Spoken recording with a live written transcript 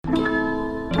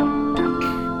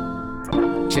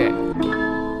Check.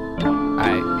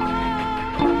 Alright.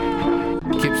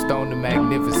 Kip Stone the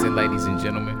Magnificent, ladies and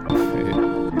gentlemen.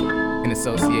 In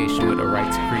association with the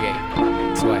right to create.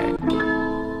 Swag.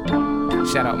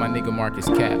 Shout out my nigga Marcus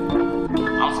Cap. I'm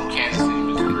from Kansas City,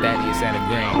 Missouri. And Thaddeus Anna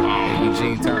Green. And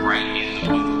Eugene Turner. Right in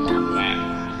the middle of the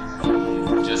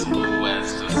map. Just a little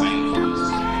west of St. Louis.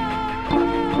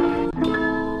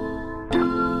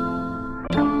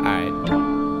 Alright.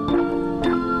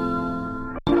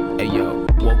 Hey yo,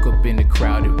 woke up in a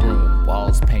crowded room.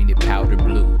 Walls painted powder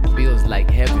blue. Feels like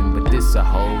heaven, but this a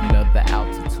whole nother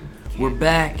altitude. We're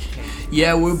back.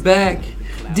 Yeah, we're back.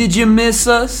 Did you miss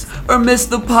us or miss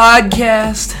the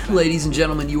podcast? Ladies and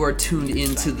gentlemen, you are tuned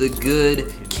into The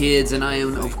Good Kids, and I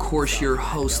am, of course, your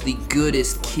host, the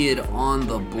goodest kid on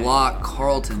the block,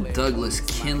 Carlton Douglas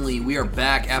Kinley. We are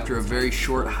back after a very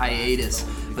short hiatus,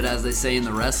 but as they say in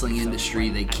the wrestling industry,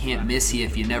 they can't miss you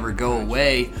if you never go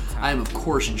away. I am, of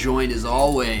course, joined as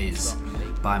always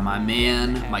by my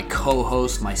man, my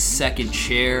co-host, my second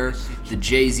chair, the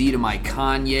Jay-Z to my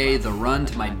Kanye, the Run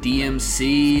to my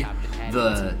DMC,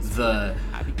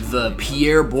 the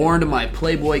Pierre Bourne to my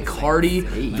Playboy Cardi,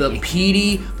 the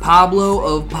Petey Pablo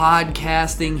of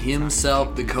podcasting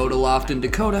himself, Dakota Lofton.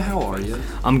 Dakota, how are you?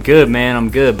 I'm good, man. I'm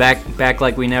good. Back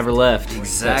like we never left.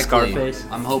 Exactly. Scarface.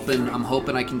 I'm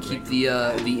hoping I can keep the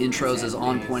intros as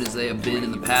on point as they have been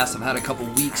in the past. I've had a couple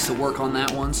weeks to work on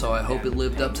that one, so I hope it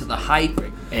lived up to the hype.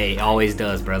 Hey, always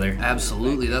does, brother.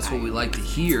 Absolutely, that's what we like to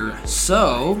hear.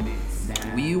 So,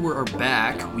 we are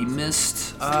back. We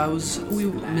missed a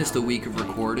week of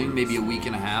recording, maybe a week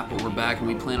and a half, but we're back and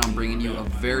we plan on bringing you a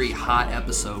very hot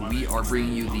episode. We are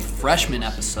bringing you the freshman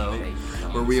episode,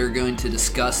 where we are going to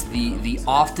discuss the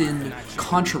often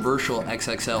controversial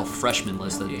XXL freshman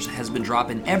list that has been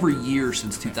dropping every year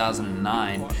since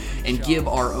 2009, and give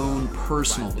our own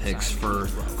personal picks for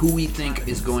who we think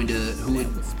who would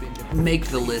make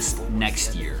the list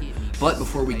next year. But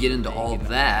before we get into all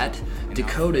that,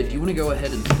 Dakota, do you want to go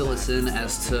ahead and fill us in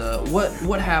as to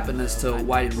what happened, as to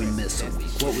why did we miss a week?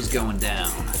 What was going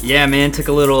down? Yeah, man. Took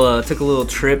a little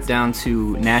trip down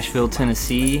to Nashville,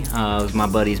 Tennessee. It was my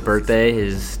buddy's birthday,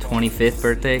 his 25th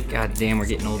birthday. God damn, we're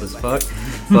getting old as fuck.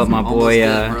 But my boy,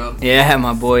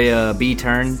 my boy B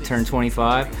turned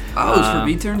 25. Oh, it was for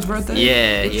B Turn's birthday?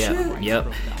 Yeah, Good yeah, shit. yep.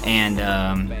 And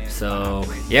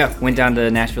went down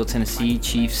to Nashville, Tennessee.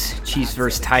 Chiefs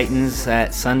versus Titans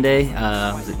that Sunday.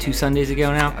 Was it 2 Sundays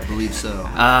ago now? I believe so.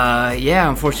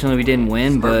 Unfortunately we didn't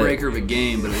win, but Heartbreaker of a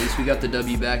game, but at least we got the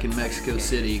W back in Mexico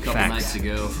City a couple nights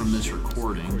ago from this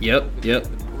recording. Yep.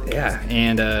 Yeah,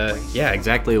 and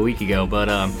exactly a week ago. But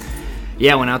I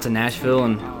went out to Nashville,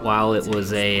 and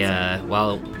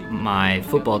while my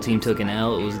football team took an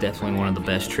L, it was definitely one of the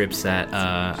best trips that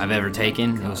I've ever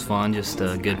taken. It was fun, just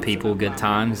good people, good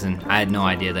times, and I had no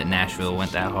idea that Nashville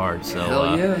went that hard. So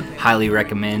Hell yeah. Highly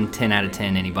recommend, 10 out of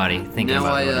 10, anybody thinking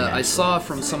about going to Nashville. I saw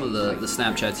from some of the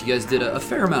Snapchats, you guys did a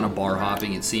fair amount of bar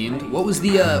hopping, it seemed. What was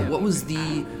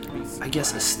the I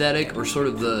guess aesthetic or sort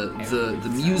of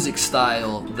the music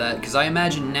style that, because I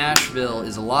imagine Nashville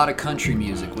is a lot of country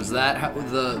music. Was that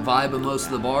the vibe of most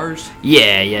of the bars?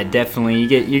 Yeah, definitely. You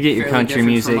get your Fairly country different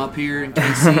music from up here in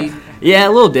KC. Yeah,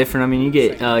 a little different. I mean, you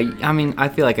get. I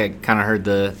feel like I kind of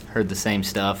heard the same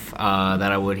stuff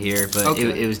that I would hear, but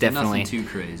okay. it was definitely nothing too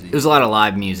crazy. It was a lot of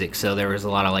live music, so there was a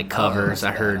lot of like covers.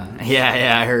 I heard.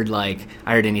 I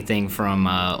heard anything from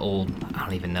old. I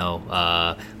don't even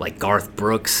know, like Garth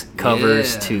Brooks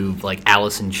covers to like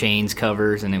Alice in Chains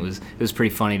covers, and it was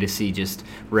pretty funny to see just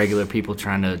regular people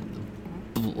trying to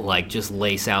like just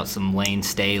lace out some Lane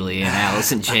Staley and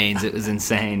Alice in Chains. It was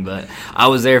insane, but I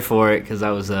was there for it because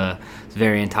I was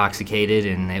very intoxicated,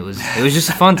 and it was just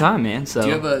a fun time, man. So do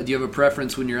you have a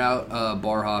preference when you're out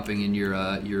bar hopping and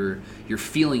you're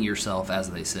feeling yourself, as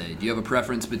they say? Do you have a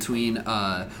preference between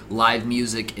live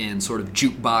music and sort of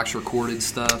jukebox recorded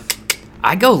stuff?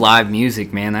 I go live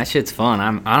music, man. That shit's fun.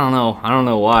 I don't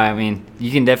know why. I mean, you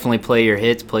can definitely play your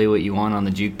hits, play what you want on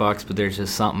the jukebox, but there's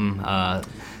just something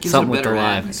with the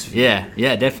live. Atmosphere.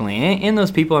 Yeah, definitely. And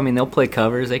those people, I mean, they'll play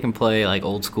covers. They can play like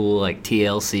old school, like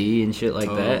TLC and shit like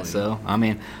that. So I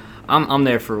mean, I'm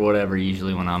there for whatever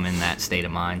usually when I'm in that state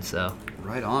of mind. So.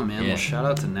 Right on, man. Yeah. Well, shout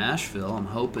out to Nashville. I'm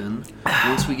hoping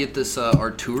once we get this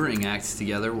our touring acts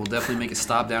together, we'll definitely make a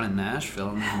stop down in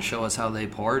Nashville and they can show us how they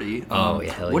party. Hell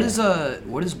what is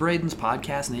Braden's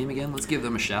podcast name again? Let's give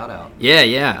them a shout out.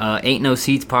 Yeah. Ain't No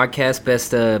Seats podcast,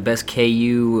 best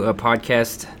KU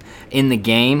podcast in the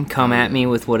game. Come at me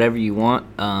with whatever you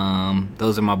want.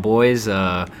 Those are my boys,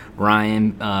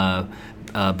 Ryan,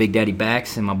 Big Daddy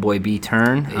Bax, and my boy B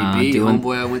Turn. Hey B,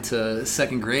 homeboy I went to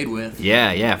second grade with.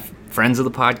 Yeah. friends of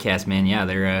the podcast, man. Yeah,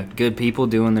 they're good people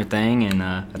doing their thing, and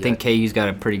I think KU's got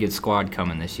a pretty good squad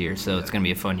coming this year, so it's going to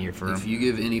be a fun year for them. If you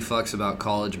give any fucks about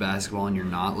college basketball and you're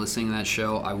not listening to that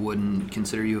show, I wouldn't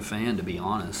consider you a fan, to be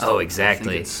honest. Oh,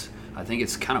 exactly. I think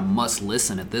it's kind of must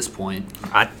listen at this point.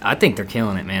 I think they're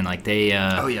killing it, man. Like they.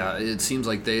 Oh yeah, it seems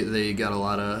like they got a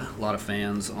lot of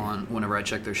fans on whenever I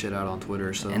check their shit out on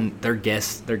Twitter. So and their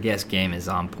guest game is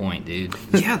on point, dude.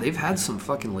 Yeah, they've had some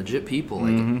fucking legit people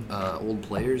like old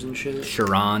players and shit.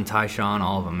 Sharon, Tyshawn,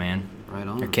 all of them, man. Right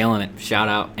on. They're killing it. Shout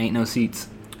out. Ain't no seats.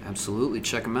 Absolutely.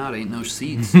 Check them out. Ain't no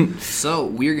seats. So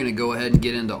we're going to go ahead and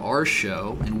get into our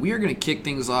show, and we are going to kick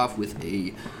things off with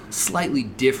a slightly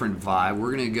different vibe.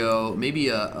 We're going to go maybe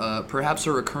perhaps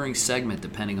a recurring segment,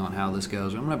 depending on how this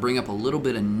goes. I'm going to bring up a little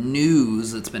bit of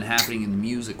news that's been happening in the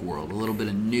music world, a little bit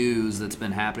of news that's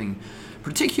been happening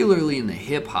particularly in the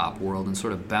hip-hop world, and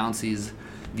sort of bounce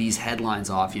these headlines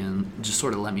off you and just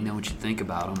sort of let me know what you think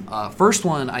about them. First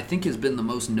one, I think, has been the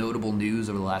most notable news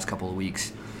over the last couple of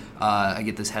weeks. I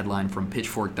get this headline from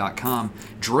Pitchfork.com.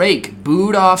 Drake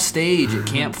booed off stage at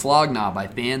Camp Flog Gnaw by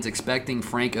fans expecting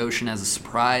Frank Ocean as a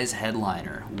surprise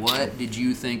headliner. What did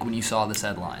you think when you saw this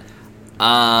headline?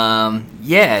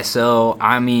 Yeah, so,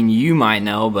 I mean, you might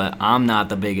know, but I'm not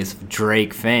the biggest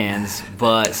Drake fans,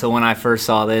 but, so when I first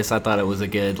saw this, I thought it was a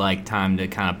good, like, time to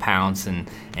kind of pounce and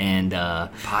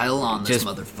pile on this just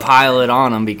motherfucker. Pile it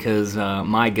on him because,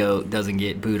 my goat doesn't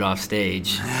get booed off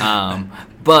stage.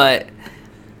 But,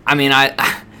 I mean,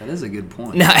 that is a good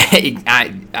point. No,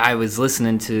 I was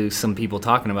listening to some people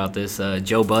talking about this,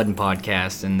 Joe Budden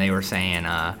podcast, and they were saying,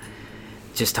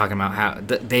 just talking about how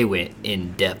they went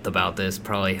in depth about this.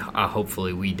 Probably,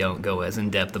 hopefully, we don't go as in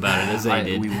depth about it as they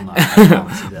did. We will not. I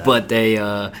promise you that. But they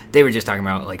were just talking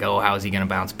about like, oh, how is he going to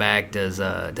bounce back? Does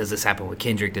this happen with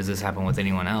Kendrick? Does this happen with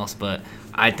anyone else? But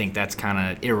I think that's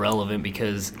kind of irrelevant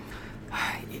because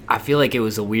I feel like it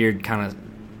was a weird kind of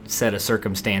set of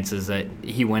circumstances that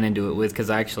he went into it with. Because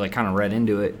I actually kind of read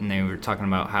into it, and they were talking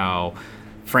about how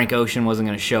Frank Ocean wasn't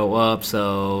going to show up,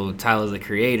 so Tyler, the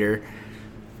Creator,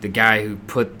 the guy who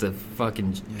put the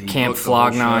fucking Camp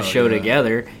Flog Gnaw show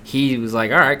together, he was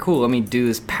like, all right, cool, let me do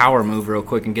this power move real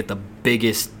quick and get the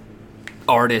biggest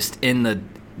artist in the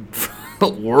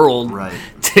world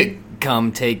to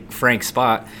come take Frank's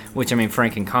spot, which, I mean,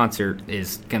 Frank in concert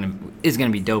is gonna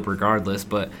be dope regardless,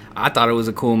 but I thought it was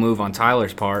a cool move on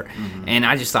Tyler's part, and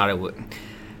I just thought it would.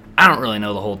 I don't really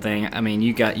know the whole thing. I mean,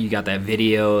 you got that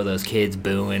video of those kids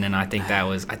booing, and I think that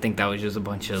was just a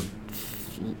bunch of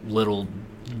little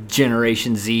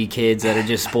Generation Z kids that are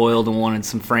just spoiled and wanted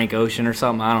some Frank Ocean or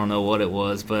something. I don't know what it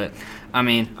was, but I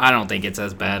mean, I don't think it's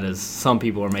as bad as some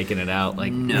people are making it out.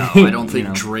 Like, no, I don't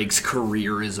think Drake's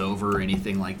career is over or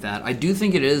anything like that. I do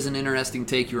think it is an interesting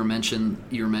take. You were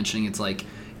mentioning it's like,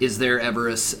 is there ever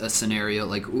a scenario,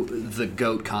 like the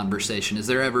GOAT conversation, is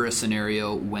there ever a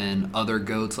scenario when other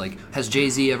GOATs, like, has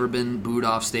Jay-Z ever been booed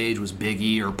off stage? Was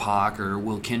Biggie or Pac or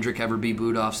will Kendrick ever be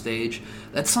booed off stage?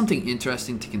 That's something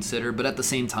interesting to consider, but at the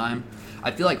same time,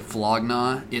 I feel like Flog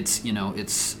Gnaw,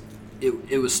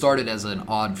 it was started as an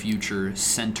Odd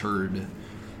Future-centered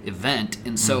event,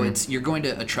 and so you're going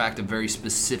to attract a very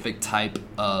specific type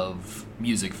of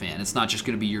music fan. It's not just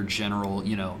going to be your general,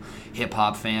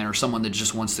 hip-hop fan or someone that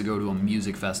just wants to go to a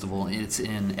music festival. It's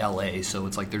in LA, so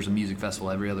it's like there's a music festival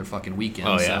every other fucking weekend.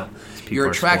 Oh, yeah. So you're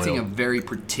attracting a very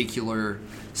particular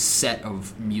set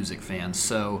of music fans.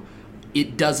 So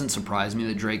it doesn't surprise me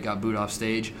that Drake got booed off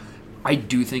stage. I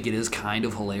do think it is kind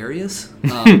of hilarious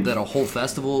that a whole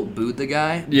festival booed the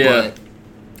guy. Yeah.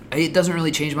 But it doesn't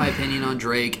really change my opinion on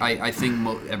Drake. I think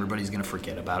everybody's going to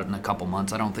forget about it in a couple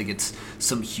months. I don't think it's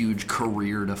some huge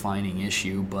career-defining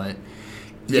issue, but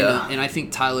and I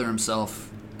think Tyler himself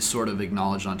sort of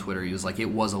acknowledged on Twitter, he was like, it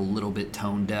was a little bit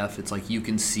tone deaf. It's like you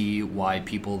can see why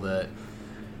people that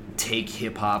take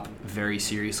hip-hop very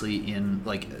seriously in,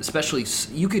 like, especially,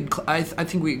 I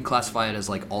think we could classify it as,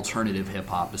 like, alternative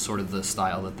hip-hop is sort of the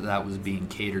style that was being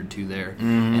catered to there.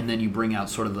 And then you bring out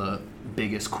sort of the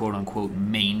biggest quote-unquote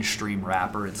mainstream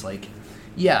rapper. It's like,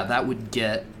 yeah, that would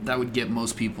get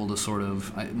most people to sort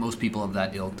of, most people of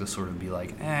that ilk to sort of be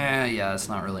like, yeah, it's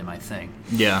not really my thing.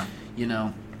 Yeah.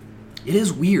 It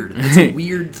is weird. It's a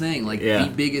weird thing. Like, yeah.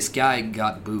 The biggest guy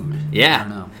got booed. Yeah. I don't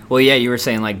know. Well, yeah, you were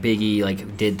saying, like, Biggie,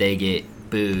 like, did they get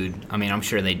booed? I mean, I'm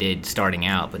sure they did starting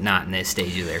out, but not in this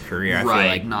stage of their career. I feel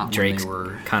like not Drake's when they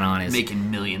were kind of on his... making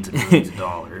millions and millions of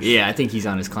dollars. Yeah, I think he's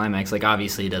on his climax. Like,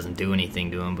 obviously, it doesn't do anything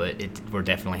to him, but we're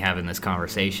definitely having this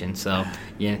conversation. So,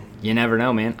 yeah, you never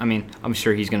know, man. I mean, I'm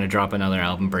sure he's going to drop another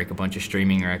album, break a bunch of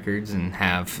streaming records, and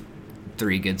have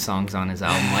 3 good songs on his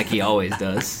album, like he always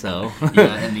does. So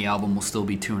yeah, and the album will still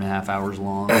be 2.5 hours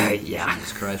long. Yeah.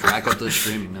 Jesus Christ, rack up those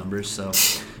streaming numbers. So,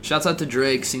 shouts out to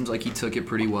Drake. Seems like he took it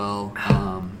pretty well,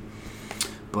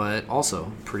 but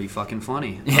also pretty fucking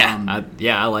funny. Yeah,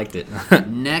 I liked it.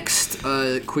 Next,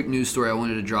 quick news story I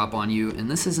wanted to drop on you, and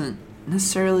this isn't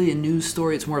necessarily a news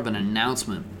story. It's more of an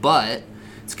announcement, but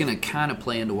it's gonna kind of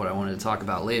play into what I wanted to talk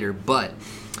about later. But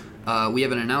we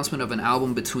have an announcement of a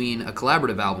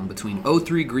collaborative album between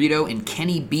O3 Greedo and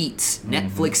Kenny Beats.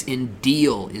 Netflix and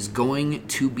Deal is going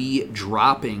to be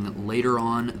dropping later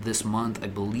on this month. I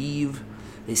believe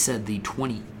they said the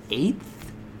 28th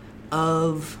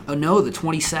the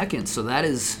 22nd. So that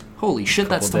is, holy shit,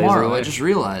 that's tomorrow. I just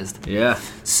realized. Yeah.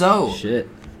 So, shit.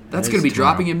 That's going to be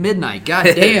dropping at midnight. God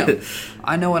damn.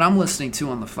 I know what I'm listening to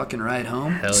on the fucking ride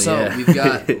home. Hell so yeah. We've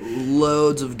got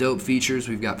loads of dope features.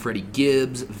 We've got Freddie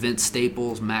Gibbs, Vince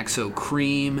Staples, Maxo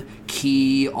Cream,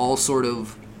 Key, all sort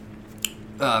of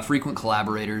frequent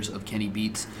collaborators of Kenny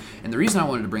Beats. And the reason I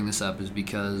wanted to bring this up is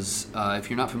because if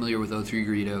you're not familiar with O3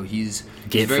 Greedo, he's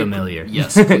Get very familiar.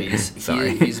 Yes, please.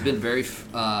 Sorry. He's been very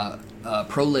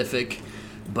prolific,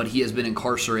 but he has been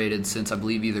incarcerated since I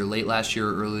believe either late last year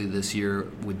or early this year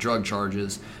with drug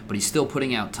charges. But he's still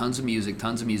putting out tons of music.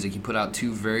 He put out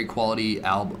 2 very quality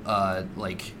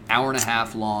like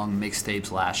hour-and-a-half long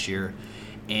mixtapes last year.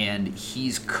 And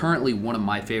he's currently one of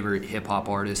my favorite hip-hop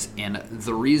artists. And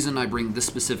the reason I bring this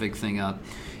specific thing up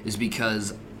is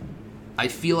because I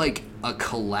feel like a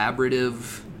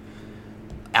collaborative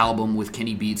album with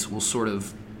Kenny Beats will sort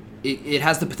of... It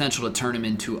has the potential to turn him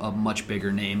into a much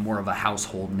bigger name, more of a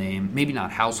household name. Maybe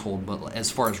not household, but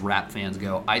as far as rap fans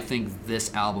go, I think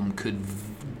this album could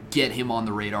get him on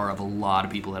the radar of a lot of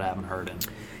people that haven't heard him.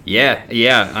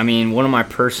 Yeah. I mean, one of my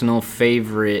personal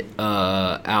favorite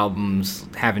albums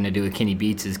having to do with Kenny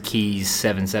Beats is Keys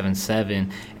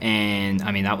 777, and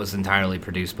I mean that was entirely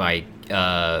produced by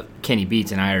Kenny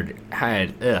Beats, and I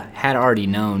had already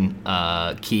known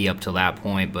Key up till that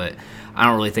point, but I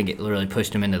don't really think it really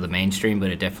pushed him into the mainstream,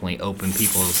 but it definitely opened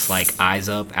people's like eyes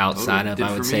up outside of,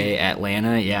 I would say,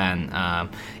 Atlanta. Yeah,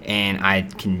 and I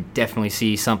can definitely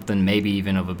see something maybe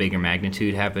even of a bigger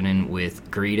magnitude happening with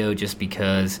Greedo, just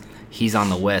because he's on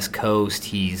the West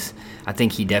Coast. I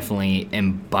think he definitely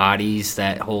embodies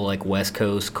that whole like West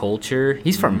Coast culture.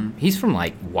 He's from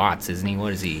like Watts, isn't he?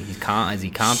 What is he? Is he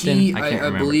Compton? I can't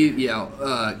remember. I believe,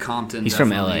 Compton. He's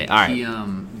definitely. from LA. All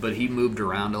right. But he moved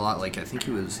around a lot. Like I think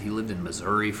he lived in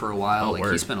Missouri for a while. Oh, like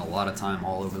word. He spent a lot of time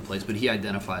all over the place. But he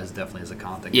identifies definitely as a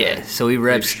Compton guy. Yeah. So he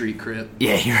reps Street Crip.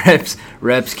 Yeah, he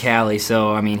reps Cali.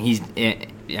 So I mean,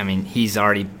 he's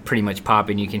already pretty much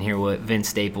popping. You can hear what Vince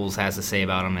Staples has to say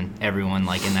about him, and everyone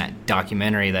like in that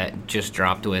documentary that just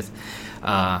dropped with.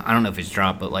 I don't know if it's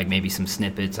dropped, but like maybe some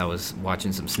snippets. I was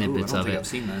watching some snippets of it. I've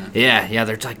seen that. Yeah,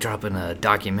 they're like dropping a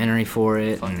documentary for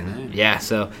it. Fucking yeah,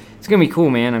 so it's gonna be cool,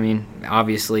 man. I mean,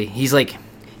 obviously he's like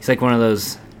one of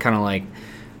those kind of like,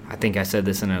 I think I said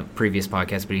this in a previous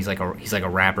podcast, but he's like a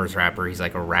rapper's rapper. He's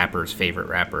like a rapper's favorite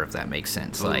rapper, if that makes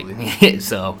sense. Totally. Like,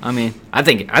 so I mean, I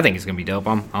think it's gonna be dope.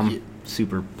 I'm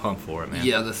super pumped for it, man.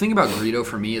 Yeah, the thing about Greedo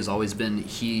for me has always been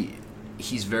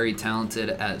he's very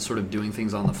talented at sort of doing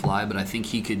things on the fly, but I think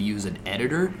he could use an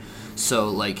editor. So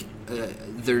like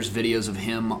there's videos of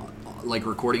him like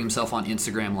recording himself on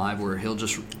Instagram Live where he'll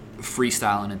just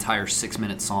freestyle an entire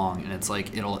 6-minute song, and it's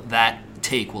like that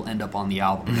take will end up on the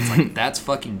album. And it's like that's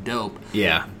fucking dope.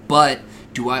 Yeah. But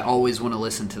do I always want to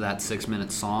listen to that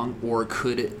 6-minute song, or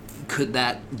could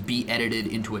that be edited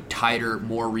into a tighter,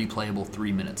 more replayable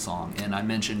 3-minute song? And I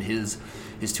mentioned his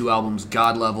 2 albums,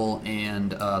 God Level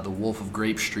and The Wolf of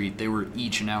Grape Street. They were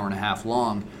each an hour and a half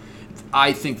long.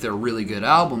 I think they're really good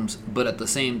albums, but at the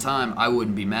same time, I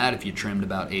wouldn't be mad if you trimmed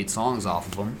about 8 songs off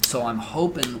of them. So I'm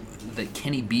hoping that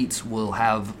Kenny Beats will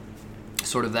have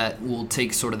will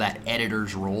take sort of that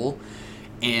editor's role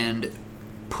and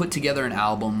put together an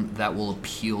album that will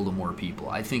appeal to more people.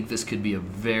 I think this could be a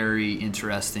very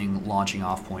interesting launching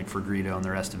off point for Greedo and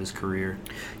the rest of his career.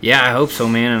 Yeah, I hope so,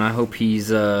 man, and I hope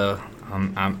he's I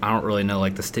don't really know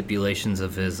like the stipulations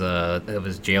of his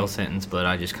jail sentence, but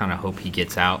I just kind of hope he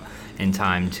gets out in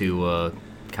time to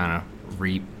kind of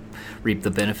reap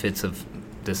the benefits of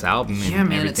this album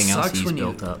and everything else he's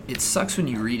built up. It sucks when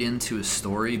you read into his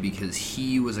story, because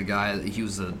he was a guy that he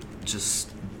was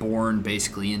just born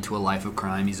basically into a life of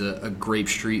crime. He's a Grape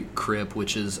Street Crip,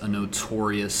 which is a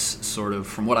notorious sort of,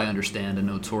 from what I understand, a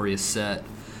notorious set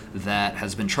that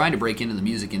has been trying to break into the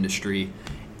music industry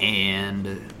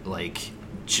and like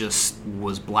just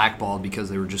was blackballed because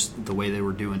they were just the way they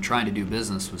were trying to do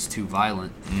business was too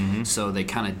violent. Mm-hmm. So they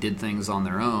kind of did things on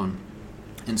their own.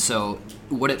 And so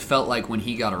what it felt like when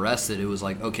he got arrested, it was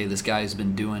like, okay, this guy's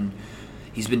been doing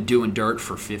dirt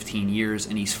for 15 years,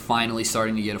 and he's finally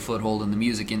starting to get a foothold in the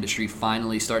music industry,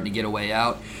 finally starting to get a way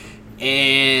out,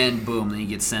 and boom, then he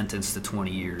gets sentenced to 20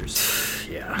 years.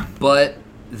 Yeah. But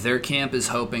their camp is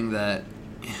hoping that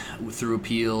through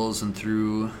appeals and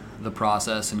through the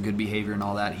process and good behavior and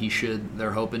all that,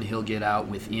 they're hoping he'll get out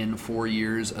within 4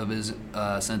 years of his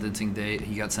sentencing date.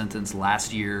 He got sentenced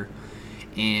last year,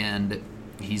 and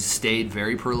he's stayed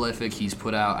very prolific. He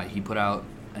put out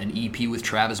an EP with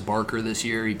Travis Barker this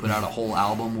year. He put out a whole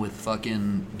album with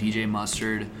fucking DJ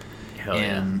Mustard. Hell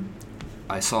and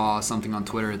I saw something on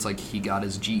Twitter. It's like he got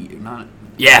his he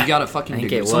got a fucking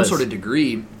degree, some sort of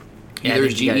degree. Yeah, Either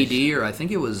his GED or I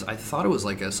thought it was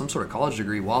like some sort of college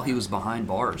degree while he was behind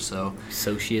bars. So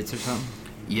Associates or something?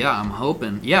 yeah, I'm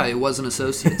hoping. Yeah, it was an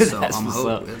associate. So That's I'm what's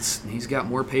hoping up. he's got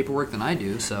more paperwork than I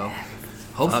do. So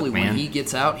hopefully when man. he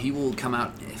gets out, he will come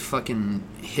out fucking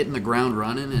hitting the ground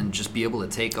running and just be able to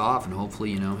take off. And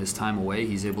hopefully, his time away,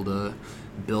 he's able to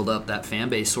build up that fan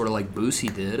base, sort of like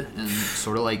Boosie did, and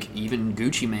sort of like even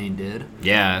Gucci Mane did.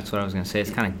 Yeah, that's what I was going to say.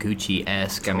 It's kind of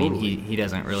Gucci-esque. Totally. I mean, he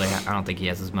doesn't really I don't think he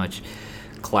has as much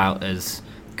clout as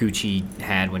Gucci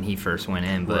had when he first went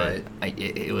in, but Right.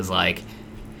 it was like,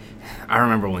 I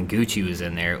remember when Gucci was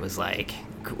in there, it was like,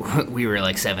 we were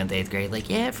like 7th, 8th grade, like,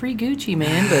 yeah, free Gucci,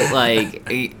 man. But like,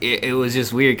 it was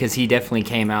just weird because he definitely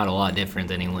came out a lot different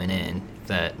than he went in. If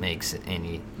that makes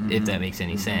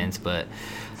any sense. But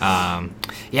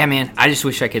yeah, man, I just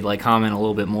wish I could like comment a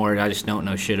little bit more. I just don't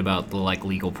know shit about the like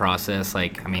legal process.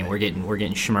 Like, I mean, we're getting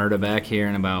Schmurda back here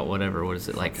in about what is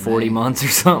it, like 40 months or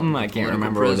something? I can't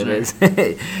remember what it is.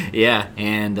 Yeah,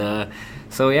 and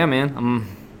so yeah, man,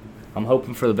 I'm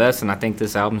hoping for the best, and I think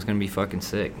this album's gonna be fucking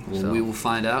sick. Well, so. we will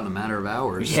find out in a matter of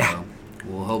hours. Yeah. So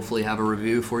we'll hopefully have a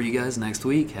review for you guys next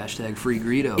week.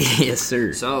 #FreeGreedo. Yes,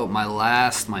 sir. So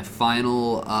my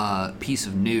final piece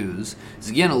of news is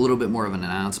again a little bit more of an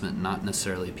announcement, not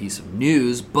necessarily a piece of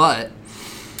news, but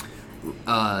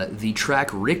the track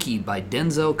 "Ricky" by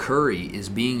Denzel Curry is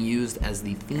being used as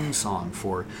the theme song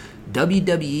for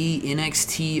WWE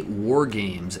NXT War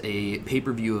Games, a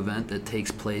pay-per-view event that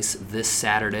takes place this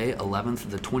Saturday, 11th to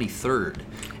the 23rd.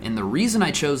 And the reason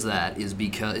I chose that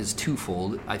is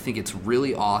twofold. I think it's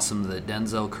really awesome that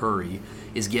Denzel Curry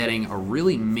is getting a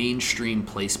really mainstream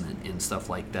placement in stuff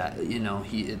like that.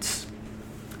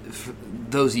 For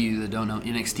those of you that don't know,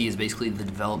 NXT is basically the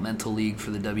developmental league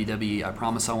for the WWE. I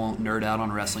promise I won't nerd out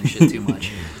on wrestling shit too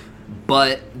much.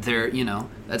 But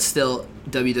that's still,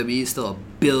 WWE is still a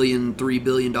 $3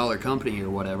 billion company or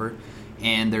whatever,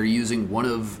 and they're using one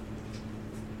of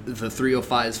the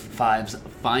 305's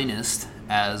finest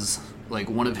as like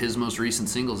one of his most recent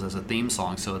singles as a theme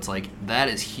song. So it's like, that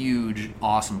is huge,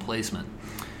 awesome placement.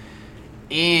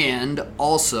 And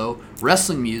also,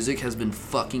 wrestling music has been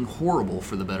fucking horrible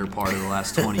for the better part of the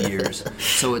last 20 years.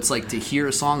 So it's like, to hear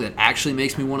a song that actually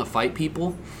makes me want to fight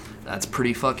people, that's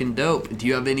pretty fucking dope. Do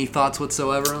you have any thoughts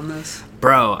whatsoever on this?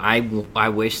 Bro, I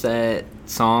wish that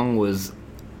song was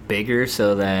bigger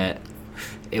so that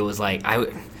it was like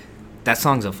that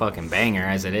song's a fucking banger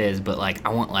as it is, but like I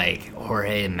want like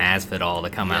Jorge Masvidal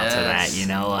to come out to that,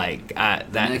 like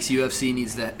that. The next UFC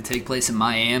needs to take place in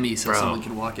Miami so Bro, someone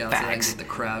can walk outside facts. and get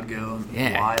the crowd going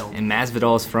wild. wild. And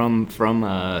Masvidal's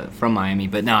from Miami,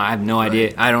 but no, I have no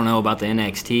idea. I don't know about the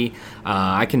NXT.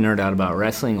 I can nerd out about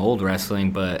wrestling, old wrestling,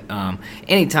 but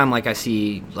anytime like I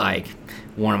see like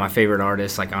one of my favorite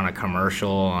artists like on a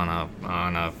commercial, on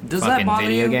a Does fucking that bother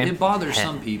video you? game, It bothers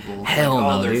some people. hell like,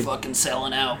 no, they're dude. fucking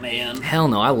selling out, man. Hell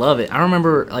no, I love it. I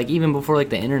remember, like, even before, like,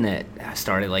 the internet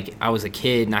started, like, I was a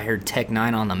kid and I heard Tech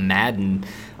 9 on the Madden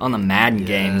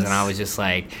games, and I was just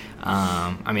like,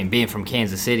 I mean, being from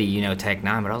Kansas City, Tech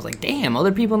 9, but I was like, damn,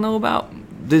 other people know about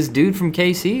this dude from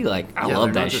KC? Like, I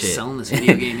love they're that not just shit. selling this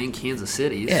video game in Kansas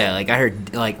City. Yeah, like, I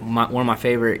heard, like, one of my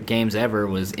favorite games ever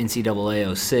was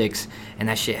NCAA 06, and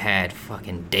that shit had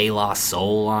fucking De La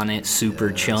Soul on it,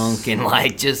 Super Chunk, and,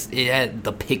 like, just, it had,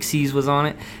 the Pixies was on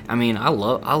it. I mean, I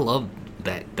love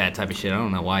that type of shit. I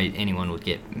don't know why anyone would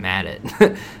get mad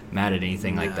at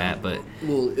anything like that, but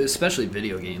Well, especially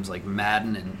video games like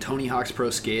Madden and Tony Hawk's Pro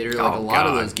Skater. Like, a lot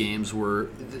of those games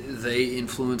they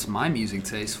influenced my music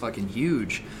taste fucking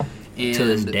huge. And to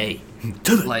this day.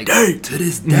 To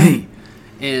this day.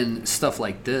 And stuff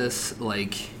like this,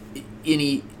 like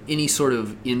any sort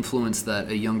of influence that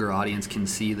a younger audience can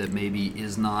see that maybe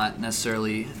is not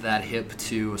necessarily that hip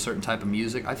to a certain type of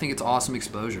music, I think it's awesome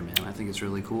exposure, man. I think it's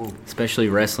really cool. Especially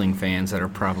wrestling fans that are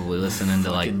probably listening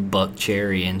to like Buck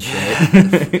Cherry and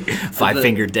shit. Five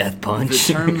Finger Death Punch.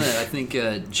 The term that I think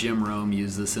Jim Rome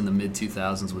used this in the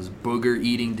mid-2000s was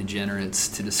booger-eating degenerates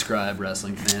to describe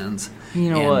wrestling fans.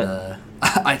 You know what?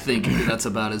 I think that's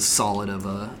about as solid of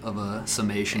a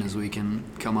summation as we can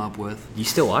come up with. You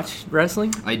still watch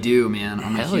wrestling? I do, man.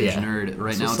 I'm a huge nerd. Right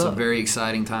That's now, what's it's a up. very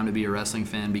exciting time to be a wrestling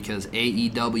fan because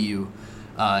AEW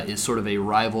is sort of a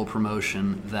rival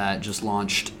promotion that just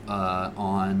launched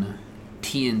on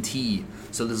TNT.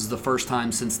 So this is the first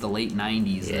time since the late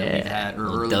 90s that we've had, or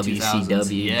early WCW,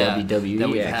 2000s, WWE that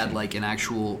we've action. had like an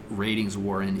actual ratings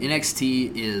war. And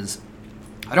NXT is,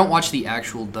 I don't watch the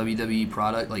actual WWE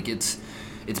product. Like it's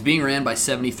being ran by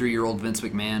 73-year-old Vince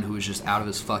McMahon, who is just out of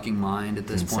his fucking mind at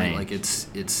this point. Insane. Like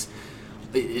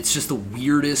it's just the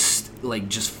weirdest, like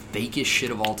just fakest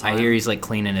shit of all time. I hear he's like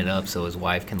cleaning it up so his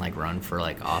wife can like run for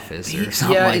like office or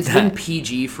something Yeah, like it's that. been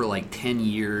PG for like 10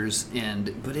 years,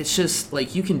 but it's just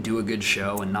like you can do a good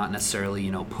show and not necessarily,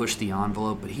 push the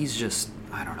envelope, but he's just,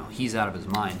 I don't know, he's out of his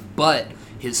mind. But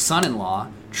his son-in-law,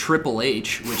 Triple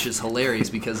H, which is hilarious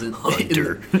because in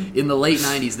the late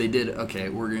 90s they did, okay,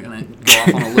 we're going to go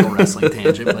off on a little wrestling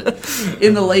tangent, but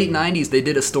in the late 90s they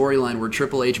did a storyline where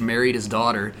Triple H married his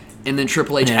daughter, and then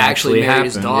Triple H It actually actually married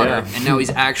his happened, daughter, yeah. and now he's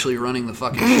actually running the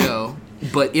fucking show.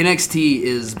 But NXT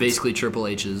is basically Triple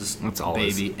H's That's all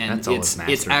his- baby, and that's all it's his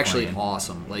master actually plan.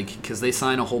 awesome. Like, because they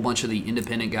sign a whole bunch of the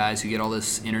independent guys who get all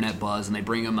this internet buzz, and they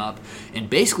bring them up and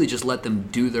basically just let them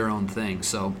do their own thing.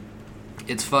 So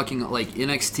it's fucking like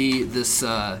NXT.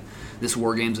 This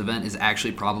War Games event is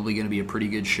actually probably going to be a pretty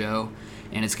good show,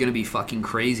 and it's going to be fucking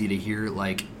crazy to hear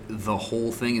like the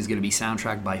whole thing is going to be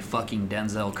soundtracked by fucking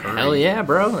Denzel Curry. Hell yeah,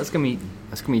 bro. That's gonna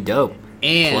be dope.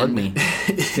 And Plug me.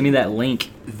 Send me that link.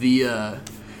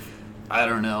 I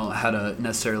don't know how to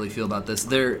necessarily feel about this.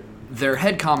 Their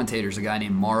head commentator is a guy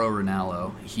named Mauro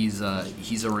Ranallo. He's a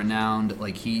renowned,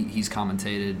 like he's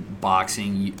commentated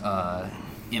boxing,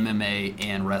 MMA,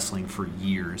 and wrestling for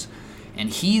years, and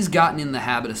he's gotten in the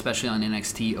habit, especially on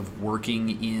NXT, of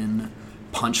working in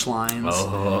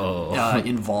punchlines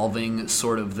involving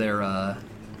sort of their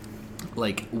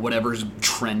like whatever's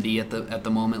trendy at the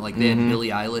moment. Like they had Billie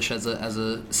Eilish as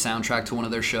a soundtrack to one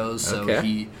of their shows, so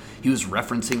Okay. he was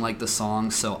referencing like the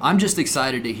songs. So I'm just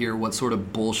excited to hear what sort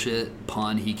of bullshit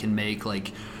pun he can make,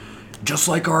 like just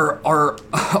like our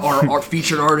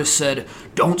featured artist said,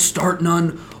 "Don't start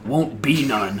none, won't be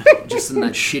none." Just in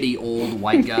that shitty old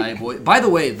white guy voice. By the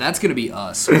way, that's gonna be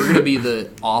us. We're gonna be the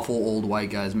awful old white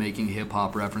guys making hip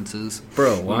hop references.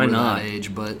 Bro, when why we're not? That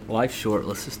age, but Life's short.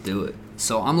 Let's just do it.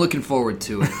 so I'm looking forward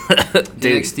to it.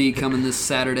 Dude. NXT coming this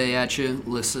Saturday at you.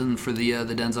 Listen for the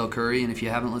Denzel Curry, and if you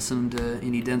haven't listened to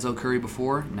any Denzel Curry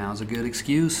before, now's a good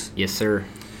excuse. Yes, sir.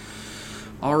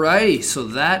 Alrighty, so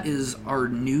that is our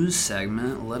news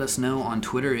segment. Let us know on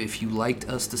Twitter if you liked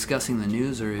us discussing the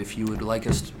news, or if you would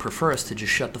prefer us to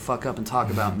just shut the fuck up and talk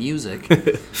about music.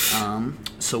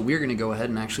 So we're going to go ahead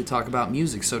and actually talk about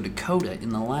music. So Dakota, in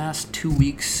the last 2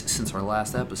 weeks since our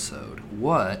last episode,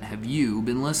 what have you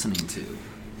been listening to?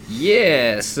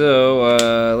 Yeah,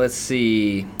 so let's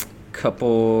see.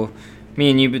 Me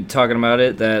and you've been talking about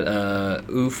it. That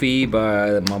Oofy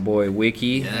by my boy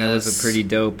Wiki. That was Yes. a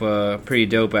pretty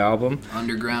dope album.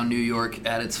 Underground New York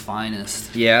at its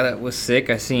finest. Yeah, that was sick.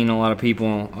 I seen a lot of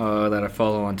people that I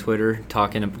follow on Twitter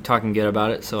talking good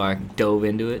about it, so I dove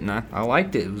into it and I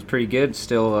liked it. It was pretty good.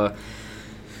 Still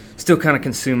kind of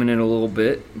consuming it a little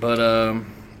bit, but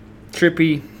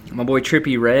my boy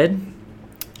Trippie Redd.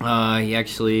 He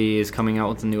actually is coming out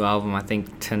with a new album, I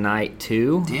think, tonight,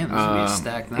 too. Damn, this would be a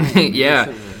stacked night.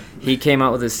 Yeah. He came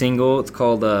out with a single. It's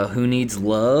called Who Needs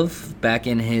Love, back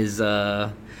in his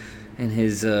I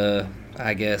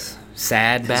guess,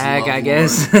 sad bag, I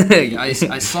guess.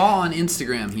 I saw on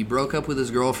Instagram he broke up with his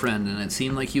girlfriend, and it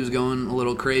seemed like he was going a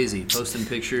little crazy, posting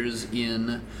pictures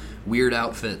in weird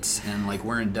outfits and like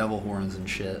wearing devil horns and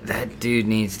shit. That dude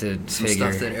needs to Some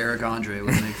figure. stuff that Eric Andre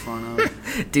would make fun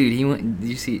of. Dude, he went.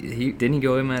 Didn't he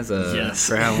go in as a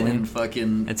for Halloween? And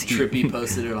fucking That's Trippie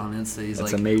posted it on Insta. He's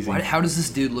That's like, amazing. How does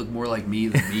this dude look more like me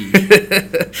than me?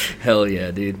 Hell yeah,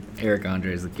 dude. Eric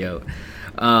Andre is the goat.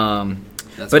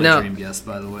 That's But my no- dream guest,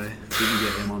 by the way. We can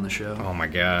get him on the show. Oh my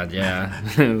god, yeah.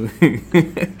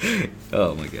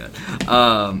 Oh my god.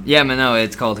 Yeah, man, no,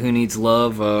 it's called Who Needs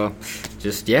Love.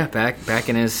 just back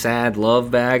in his sad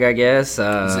love bag, I guess.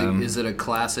 Is it a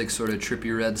classic sort of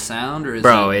Trippie Redd sound, or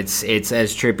is it's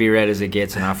as Trippie Redd as it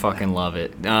gets, and I fucking love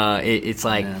it. It's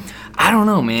like, man. I don't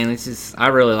know, man. It's just, I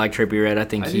really like Trippie Redd. I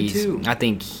think do too. I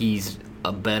think he's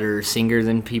a better singer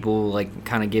than people like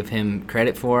kind of give him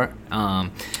credit for.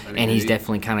 And he's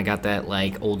definitely kind of got that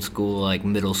like old school, like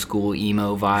middle school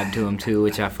emo vibe to him too,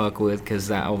 which I fuck with because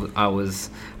I was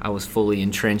fully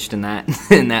entrenched in that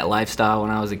in that lifestyle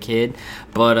when I was a kid.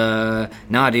 But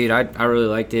nah, dude, I really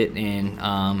liked it, and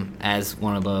as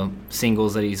one of the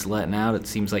singles that he's letting out, it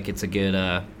seems like it's a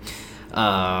good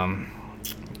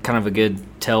kind of a good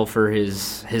tell for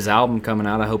his album coming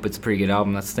out. I hope it's a pretty good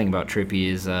album. That's the thing about Trippie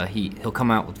is he'll come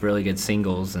out with really good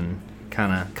singles and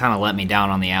kind of let me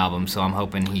down on the album. So I'm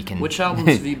hoping he can. Which albums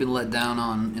have you been let down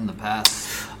on in the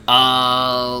past?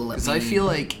 Because I feel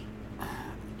like,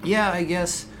 yeah, I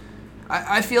guess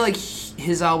I feel like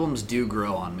his albums do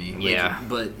grow on me. Like, yeah,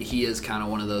 but he is kind of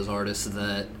one of those artists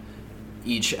that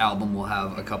each album will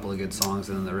have a couple of good songs,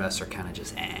 and then the rest are kind of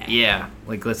just Yeah,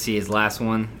 like let's see, his last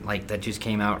one, like that just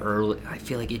came out early. I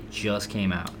feel like it just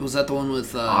came out. Was that the one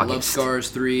with Love Scars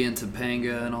 3 and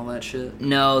Topanga and all that shit?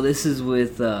 No, this is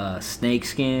with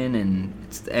Snakeskin and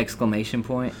it's the exclamation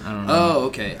point. I don't know. Oh,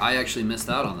 okay. I actually missed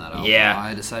out on that album. Yeah.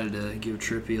 I decided to give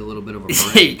Trippie a little bit of a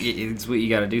break. It's what you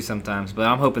got to do sometimes, but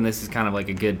I'm hoping this is kind of like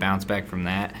a good bounce back from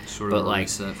that. Sort of a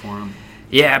reset for him.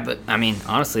 Yeah, but I mean,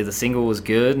 honestly, the single was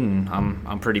good, and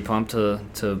I'm pretty pumped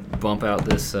to bump out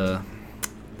this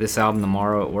this album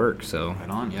tomorrow at work. So right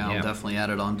on, yeah. I'll definitely add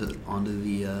it onto the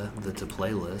to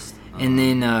playlist. And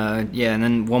then and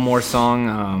then one more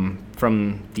song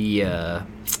from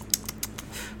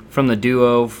the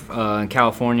duo in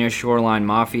California, Shoreline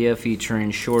Mafia,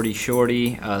 featuring Shorty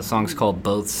Shorty. Song's called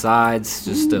Both Sides,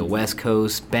 just a West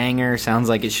Coast banger. Sounds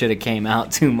like it should have came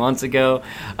out 2 months ago.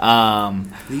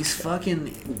 These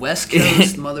fucking West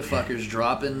Coast motherfuckers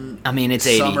dropping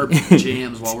it's summer 80.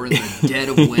 jams while we're in the dead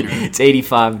of winter. It's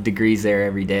 85 degrees there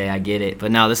every day, I get it.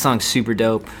 But no, this song's super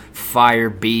dope. Fire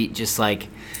beat, just like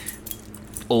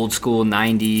old school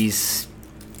 90s.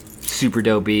 Super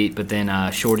dope beat, but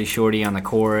then Shorty Shorty on the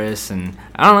chorus, and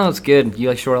I don't know, it's good. You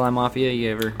like Shoreline Mafia? You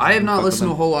ever? I have not listened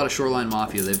to a whole lot of Shoreline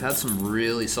Mafia. They've had some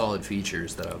really solid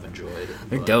features that I've enjoyed.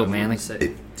 They're dope, man.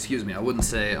 Excuse me, I wouldn't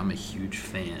say I'm a huge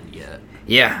fan yet.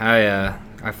 Yeah,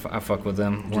 I fuck with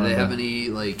them. Do they have any,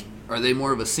 like, are they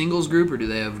more of a singles group, or do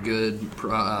they have good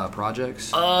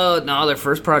projects? No, their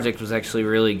first project was actually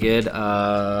really good.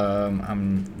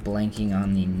 I'm blanking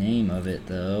on the name of it,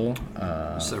 though.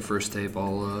 It's their first tape.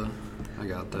 I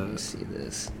got that. Let me see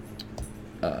this.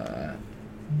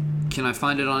 Can I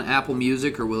find it on Apple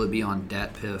Music, or will it be on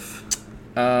DatPiff?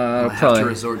 I'll have to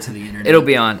resort to the internet. It'll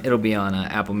be on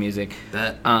Apple Music.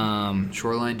 Bet.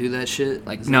 Shoreline do that shit?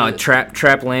 Like no,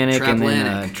 Traplanik and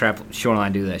then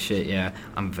Shoreline do that shit. Yeah,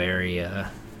 I'm very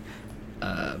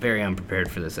very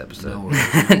unprepared for this episode. No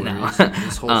worries.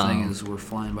 This whole thing is we're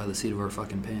flying by the seat of our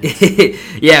fucking pants.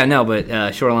 Yeah, no,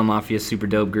 but Shoreline Mafia, super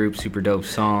dope group, super dope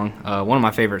song. One of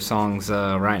my favorite songs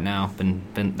right now. Been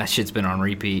that shit's been on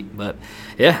repeat. But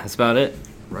yeah, that's about it.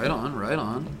 Right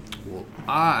on. Well,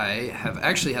 I have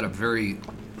actually had a very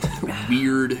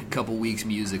weird couple weeks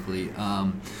musically,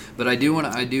 but I do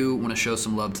want to show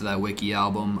some love to that Wiki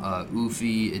album.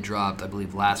 Oofy, it dropped I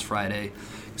believe last Friday.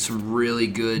 Some really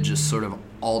good, just sort of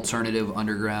alternative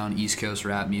underground East Coast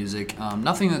rap music.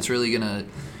 Nothing that's really gonna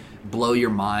blow your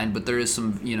mind, but there is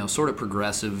some sort of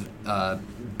progressive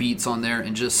beats on there,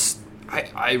 and just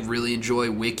I really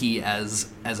enjoy Wiki as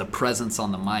a presence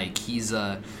on the mic. He's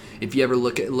if you ever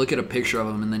look at a picture of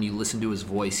him and then you listen to his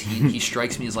voice, he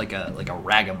strikes me as like a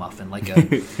ragamuffin.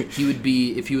 He would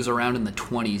be, if he was around in the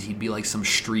 20s, he'd be like some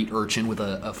street urchin with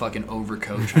a fucking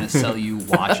overcoat trying to sell you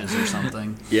watches or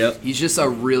something. Yep. He's just a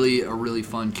really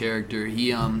fun character.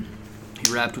 He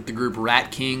rapped with the group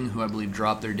Rat King, who I believe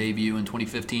dropped their debut in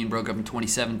 2015, broke up in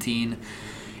 2017.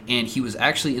 And he was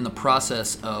actually in the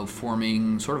process of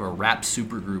forming sort of a rap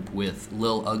supergroup with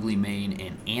Lil Ugly Mane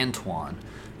and Antoine.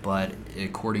 But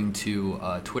according to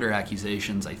Twitter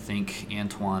accusations, I think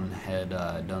Antoine had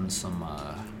done some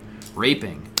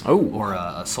raping or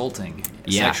assaulting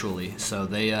sexually. So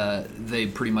they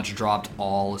pretty much dropped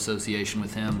all association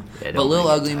with him. But Lil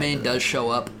Ugly Mane does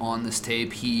show up on this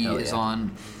tape. He is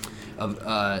on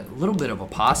a little bit of a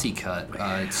posse cut.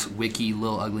 It's Wiki,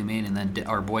 Lil Ugly Mane, and then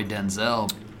our boy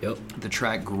Denzel. Yep. The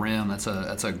track Grim. That's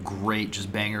a great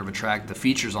just banger of a track. The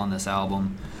features on this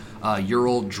album. Your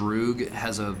Old Droog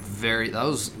has that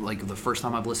was like the first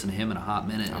time I've listened to him in a hot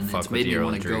minute, and it's made me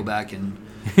want to go back and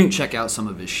check out some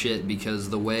of his shit, because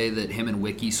the way that him and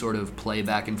Wiki sort of play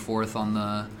back and forth on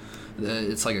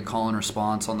It's like a call and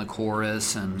response on the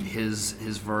chorus and his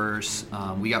verse.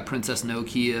 We got Princess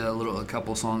Nokia a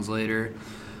couple songs later.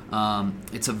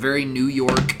 It's a very New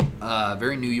York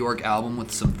album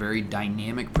with some very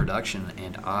dynamic production,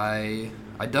 and I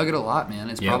dug it a lot, man.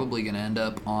 It's probably gonna end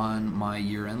up on my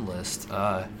year-end list.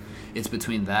 It's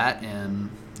between that and,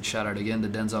 shout out again to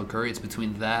Denzel Curry, it's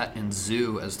between that and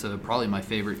Zoo as to probably my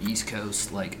favorite East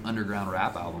Coast like underground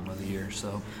rap album of the year.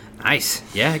 So nice.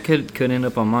 Yeah, it could end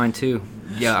up on mine too.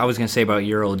 Yeah, I was gonna say about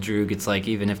Your Old Droog. It's like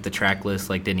even if the track list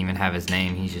like didn't even have his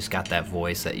name, he's just got that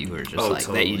voice that you were just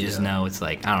totally, that you just know. It's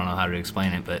like I don't know how to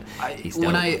explain it, but he's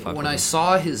when dope. I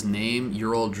saw his name,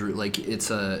 Your Old Droog, like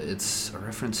it's a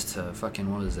reference to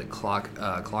fucking what is it,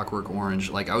 Clockwork Orange.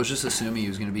 Like I was just assuming he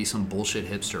was gonna be some bullshit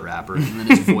hipster rapper, and then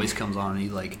his voice comes on, and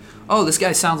he's like, oh, this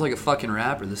guy sounds like a fucking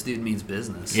rapper. This dude means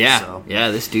business. Yeah, so.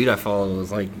 yeah. This dude I follow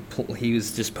was like he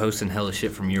was just posting hella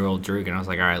shit from Your Old Droog, and I was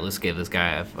like, all right, let's give this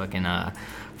guy a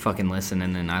fucking listen.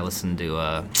 And then I listened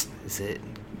to is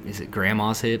it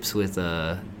Grandma's Hips with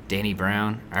Danny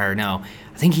Brown, or no,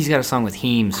 I think he's got a song with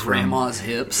Heems. Grandma's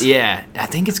Hips. Yeah, I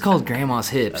think it's called Grandma's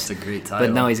Hips. That's a great title.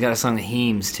 But no, he's got a song with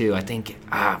Heems too. I think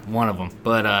one of them.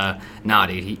 But nah,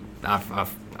 dude, I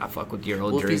fuck with Your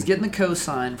Old Droog. Well, if he's getting the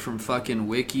cosign from fucking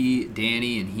Wiki,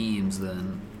 Danny, and Heems,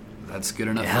 then that's good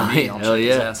enough for me. I'll check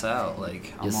his ass out.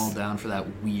 Like I'm all down for that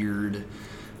weird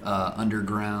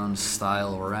underground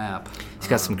style rap. He's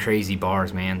got some crazy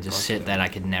bars, man. Just shit that I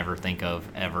could never think of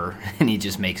ever, and he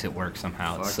just makes it work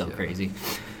somehow. It's so crazy.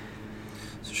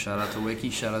 So shout out to Wiki,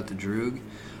 shout out to Droog.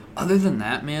 Other than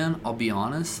that, man, I'll be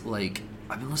honest, like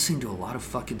I've been listening to a lot of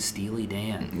fucking Steely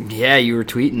Dan. Yeah, you were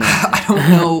tweeting that. I don't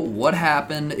know what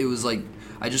happened. It was like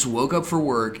I just woke up for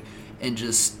work and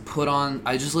just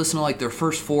I just listened to like their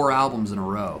first 4 albums in a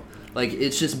row. Like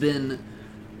it's just been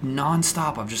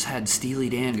nonstop. I've just had Steely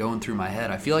Dan going through my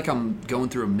head. I feel like I'm going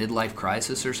through a midlife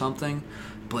crisis or something,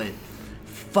 but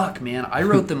fuck, man, I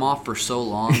wrote them off for so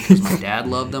long because my dad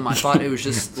loved them. I thought it was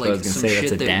just like some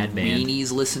shit that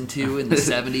weenies listened to in the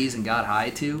 70s and got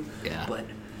high to. Yeah. But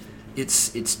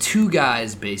it's 2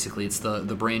 guys, basically. It's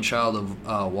the brainchild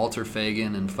of Walter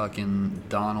Fagen and fucking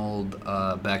Donald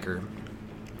Becker.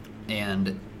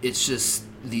 And it's just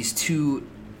these 2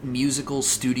 musical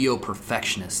studio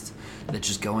perfectionists that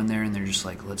just go in there and they're just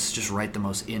like, let's just write the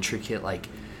most intricate, like,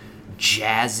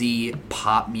 jazzy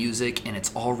pop music, and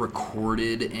it's all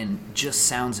recorded and just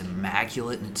sounds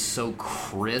immaculate, and it's so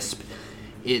crisp.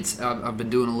 I've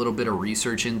been doing a little bit of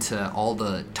research into all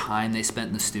the time they spent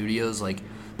in the studios. Like,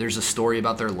 there's a story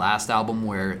about their last album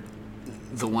where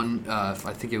the one, I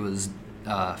think it was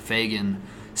Fagen,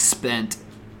 spent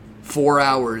 4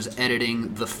 hours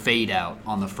editing the fade out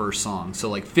on the first song. So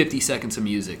like 50 seconds of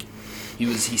music.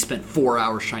 He spent 4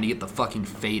 hours trying to get the fucking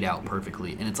fade out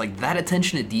perfectly. And it's like that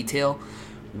attention to detail.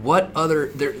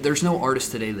 There's no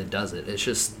artist today that does it. It's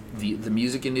just the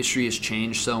music industry has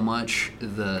changed so much.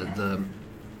 The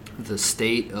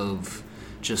state of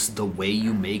just the way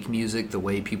you make music, the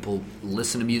way people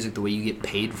listen to music, the way you get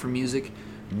paid for music.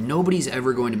 Nobody's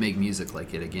ever going to make music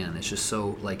like it again. It's just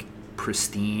so like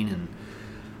pristine, and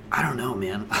I don't know,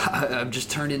 man. I've just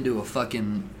turned into a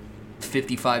fucking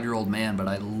 55-year-old man, but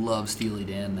I love Steely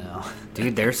Dan now.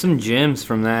 Dude, there's some gems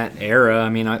from that era. I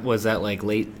mean, was that like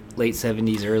late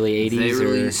 70s, early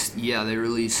 80s? They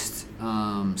released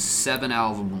 7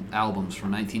 albums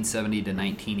from 1970 to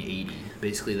 1980.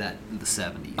 Basically the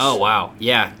 70s. Oh, wow.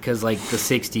 Yeah, because like the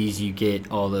 60s, you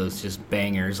get all those just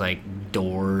bangers like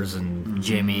Doors and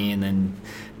Jimmy, and then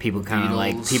people kind of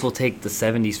like, people take the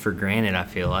 70s for granted, I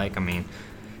feel like. I mean,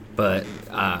 but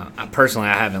personally,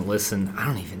 I haven't listened. I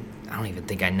don't even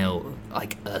think I know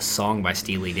like a song by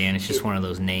Steely Dan. It's just one of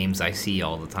those names I see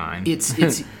all the time. It's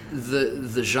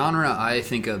the genre I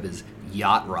think of is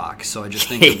yacht rock. So I just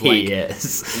think of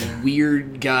like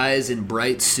weird guys in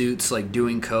bright suits like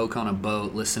doing coke on a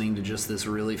boat, listening to just this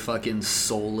really fucking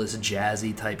soulless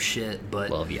jazzy type shit. But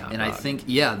love yacht and rock. I think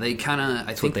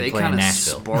they kind of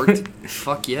Nashville. sparked.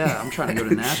 Fuck yeah, I'm trying to go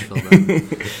to Nashville.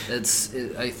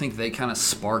 Then. I think they kind of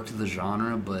sparked the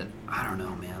genre, but I don't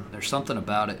know, man. There's something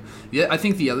about it. Yeah, I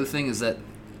think the other thing is that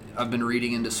I've been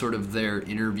reading into sort of their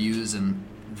interviews, and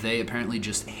they apparently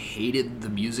just hated the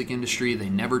music industry. They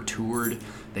never toured.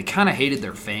 They kind of hated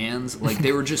their fans. Like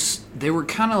they were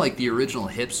kind of like the original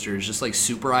hipsters, just like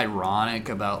super ironic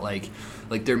about like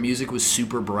their music was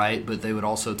super bright, but they would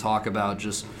also talk about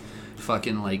just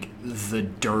fucking like the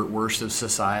dirt worst of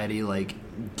society, like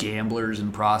gamblers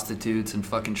and prostitutes and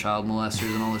fucking child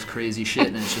molesters and all this crazy shit,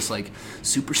 and it's just like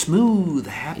super smooth,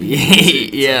 happy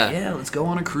music. Yeah. Like, yeah, let's go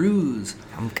on a cruise.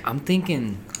 I'm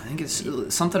thinking. I think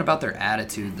it's something about their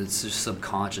attitude that's just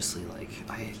subconsciously like,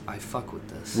 I fuck with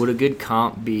this. Would a good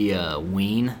comp be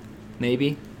Ween?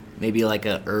 Maybe like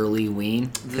a early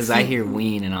Ween, because I hear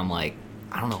Ween and I'm like,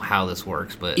 I don't know how this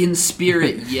works, but in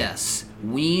spirit, yes.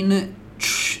 Ween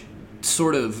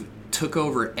sort of took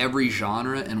over every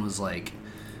genre and was like,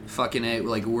 fucking it,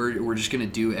 like we're just gonna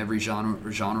do every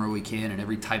genre we can and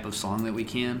every type of song that we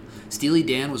can. Steely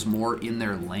Dan was more in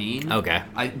their lane. Okay.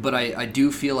 But I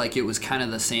do feel like it was kind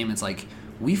of the same. It's like,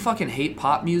 we fucking hate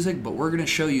pop music, but we're gonna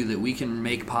show you that we can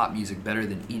make pop music better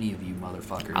than any of you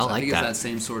motherfuckers. I like think that. It's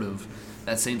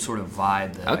that same sort of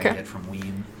vibe that Okay. I get from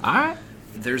Ween. All right.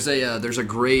 There's a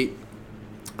great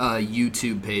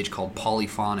YouTube page called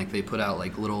Polyphonic. They put out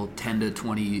like little 10 to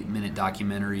 20 minute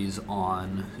documentaries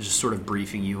on just sort of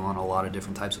briefing you on a lot of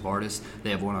different types of artists. They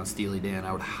have one on Steely Dan.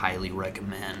 I would highly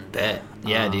recommend. Bet.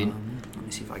 Yeah, dude. Let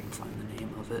me see if I can find the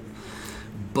name of it.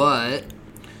 But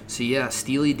so yeah,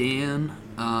 Steely Dan.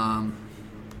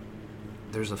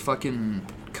 There's a fucking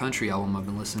country album I've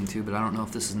been listening to, but I don't know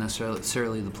if this is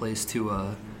necessarily the place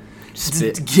to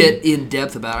get in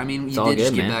depth about it. I mean, you did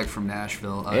just get back from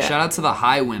Nashville. Shout out to the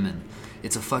Highwomen.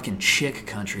 It's a fucking chick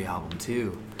country album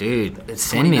too, dude. It's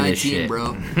send me this 2019, shit,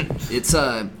 bro. It's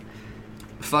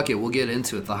fuck it, we'll get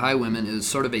into it. The Highwomen is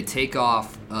sort of a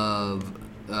takeoff of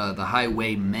the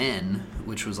Highwaymen,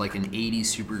 which was like an 80s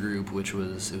supergroup,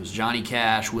 it was Johnny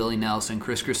Cash, Willie Nelson,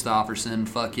 Chris Christopherson,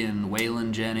 fucking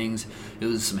Waylon Jennings. It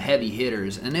was some heavy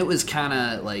hitters, and it was kind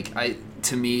of like,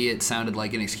 to me it sounded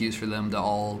like an excuse for them to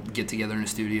all get together in a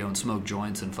studio and smoke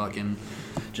joints and fucking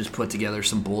just put together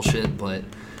some bullshit. But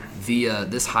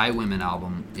this Highwomen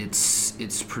album,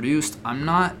 it's produced. I'm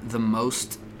not the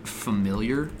most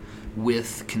familiar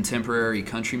with contemporary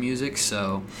country music,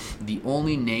 so the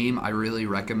only name I really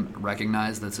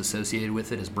recognize that's associated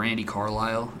with it is Brandi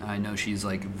Carlile. I know she's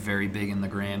like very big in the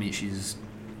Grammy. She's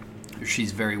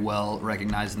very well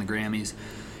recognized in the Grammys.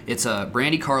 It's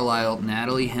Brandi Carlile,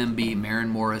 Natalie Hemby, Maren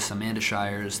Morris, Amanda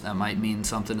Shires. That might mean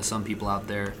something to some people out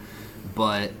there,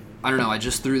 but I don't know. I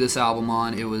just threw this album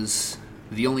on. It was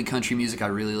the only country music I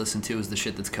really listen to is the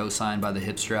shit that's co-signed by the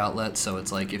hipster outlet. So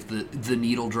it's like, if the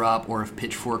needle drop or if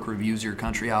Pitchfork reviews your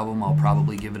country album, I'll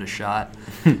probably give it a shot.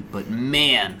 But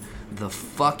man, the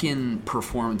fucking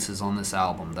performances on this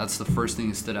album, that's the first thing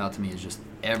that stood out to me, is just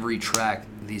every track,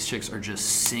 these chicks are just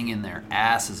singing their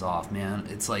asses off, man.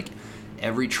 It's like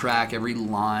every track, every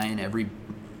line,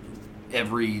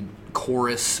 every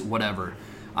chorus, whatever.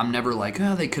 I'm never like,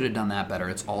 oh, they could have done that better.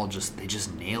 It's all just, they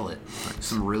just nail it.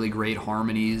 Some really great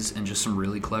harmonies and just some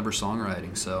really clever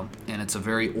songwriting. So, and it's a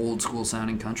very old school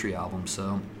sounding country album.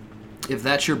 So if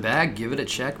that's your bag, give it a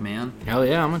check, man. Hell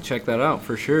yeah, I'm gonna check that out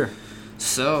for sure.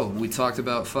 So we talked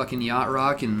about fucking yacht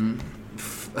rock and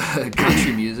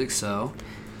country music. So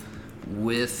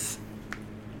with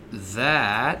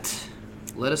that,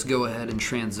 let us go ahead and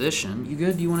transition. You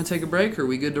good? Do you want to take a break, or are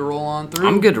we good to roll on through?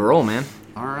 I'm good to roll, man.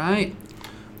 All right.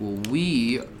 Well,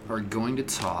 we are going to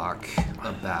talk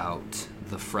about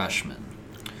The Freshman.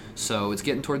 So it's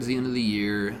getting towards the end of the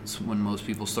year. It's when most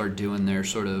people start doing their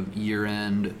sort of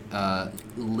year-end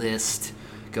list,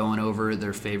 going over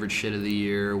their favorite shit of the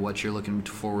year, what you're looking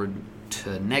forward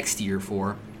to next year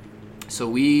for. So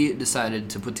we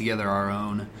decided to put together our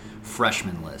own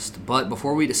freshman list. But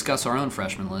before we discuss our own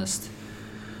freshman list,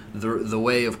 the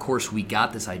way, of course, we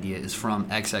got this idea is from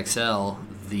XXL,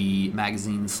 the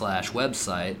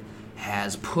magazine/website,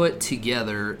 has put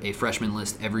together a freshman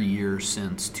list every year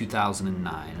since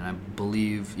 2009. And I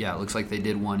believe, it looks like they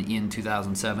did one in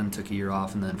 2007, took a year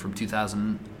off, and then from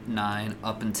 2009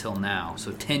 up until now.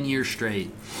 So 10 years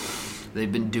straight,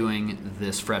 they've been doing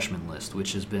this freshman list,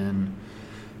 which has been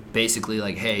basically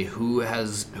like, hey, who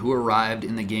arrived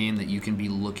in the game that you can be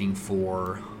looking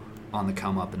for on the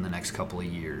come up in the next couple of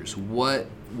years. What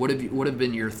have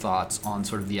been your thoughts on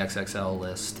sort of the XXL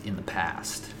list in the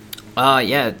past?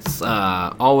 It's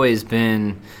always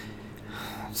been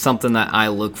something that I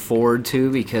look forward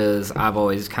to, because I've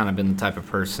always kind of been the type of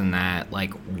person that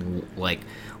like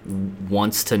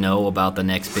wants to know about the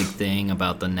next big thing,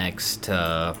 about the next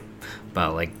about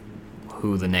like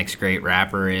who the next great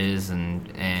rapper is,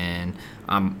 and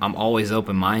I'm always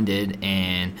open-minded,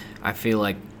 and I feel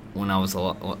like when I was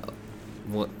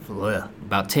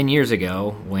about 10 years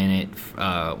ago, when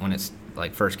it's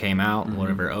like first came out,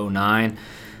 whatever, 2009,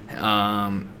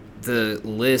 the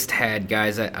list had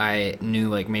guys that I knew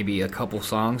like maybe a couple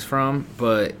songs from,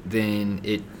 but then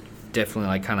it definitely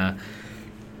like kind of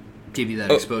gave you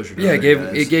that exposure to it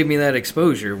guys. gave me that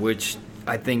exposure, which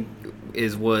I think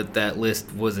is what that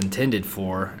list was intended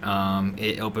for.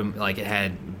 It opened like it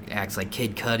had acts like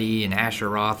Kid Cudi and Asher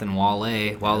Roth and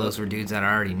Wale. While those were dudes that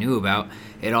I already knew about,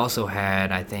 it also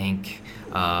had, I think,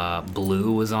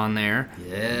 Blue was on there.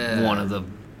 Yeah. One of the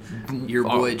Your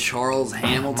boy Charles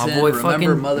Hamilton. my boy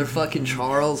Remember motherfucking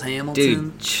Charles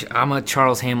Hamilton? Dude, I'm a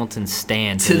Charles Hamilton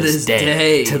stan To this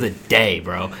day. To the day,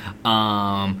 bro.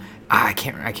 I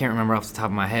can't remember off the top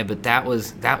of my head, but that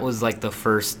was like the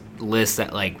first list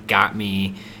that like got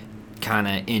me kind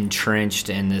of entrenched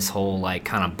in this whole like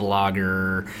kind of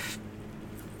blogger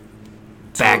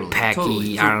backpacky.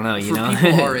 Totally. I don't know, you for know.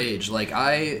 people our age, like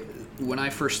when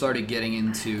I first started getting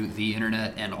into the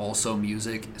internet and also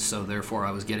music, so therefore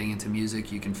I was getting into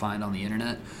music you can find on the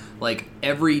internet. Like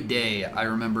every day I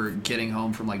remember getting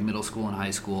home from like middle school and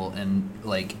high school and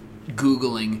like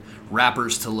Googling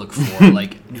rappers to look for,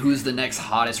 like who's the next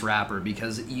hottest rapper,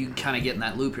 because you kind of get in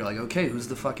that loop. You're like, okay, who's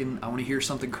the fucking, I want to hear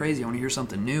something crazy, I want to hear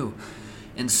something new.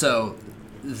 And so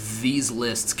these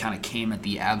lists kind of came at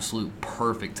the absolute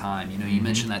perfect time. You know, you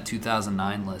mentioned that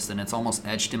 2009 list, and it's almost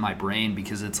etched in my brain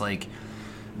because it's like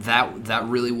that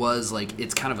really was like,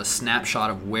 it's kind of a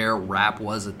snapshot of where rap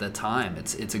was at that time.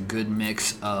 It's a good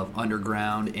mix of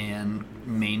underground and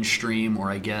mainstream,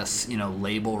 or I guess, you know,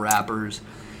 label rappers.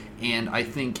 And I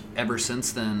think ever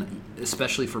since then,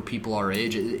 especially for people our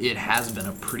age, it has been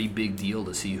a pretty big deal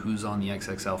to see who's on the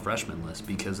XXL freshman list,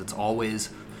 because it's always,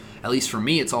 at least for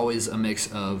me, it's always a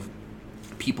mix of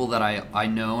people that I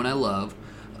know and I love,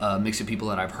 a mix of people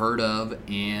that I've heard of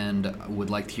and would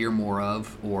like to hear more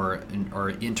of or are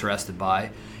interested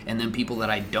by, and then people that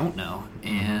I don't know.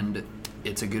 And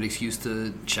it's a good excuse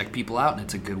to check people out, and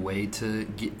it's a good way to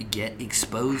get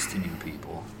exposed to new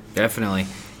people. Definitely.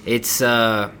 It's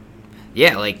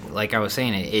yeah, like I was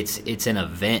saying, it's an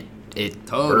event.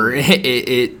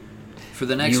 Totally. For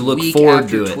the next you look week forward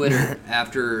after to it. Twitter,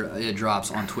 after it drops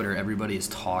on Twitter, everybody is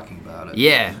talking about it.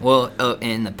 Yeah, well,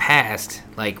 in the past,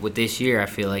 like with this year, I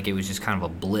feel like it was just kind of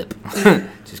a blip.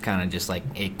 Just kind of just like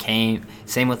it came.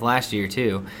 Same with last year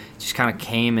too. Just kind of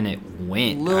came and it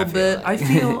went. A little bit. Like.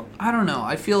 I don't know.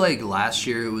 I feel like last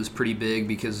year it was pretty big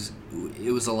because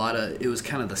it was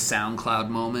kind of the SoundCloud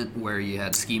moment where you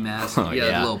had Ski Mask, you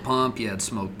had Lil Pump, you had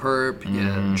Smoke Perp, you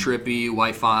had Trippy,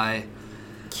 Wi-Fi.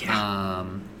 Yeah.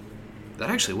 That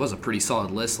actually was a pretty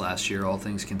solid list last year, all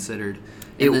things considered.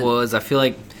 It was. I feel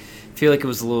like it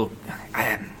was a little.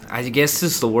 I guess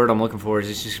this is the word I'm looking for. Is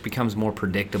it just becomes more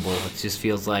predictable. It just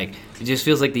feels like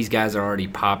these guys are already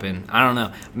popping. I don't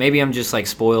know. Maybe I'm just like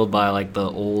spoiled by like the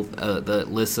old the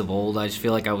lists of old. I just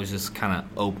feel like I was just kind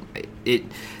of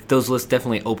those lists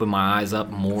definitely opened my eyes up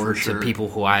more to people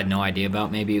who I had no idea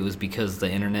about. Maybe it was because the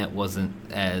internet wasn't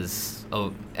as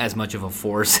much of a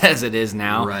force as it is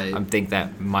now. Right. I think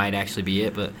that might actually be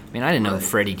it. But I mean, I didn't know who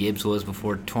Freddie Gibbs was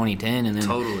before 2010, and then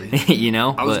totally, you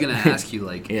know. I was gonna ask you,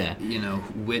 like, yeah. you know,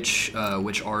 which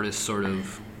artists sort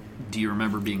of do you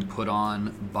remember being put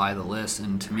on by the list?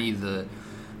 And to me, the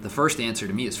first answer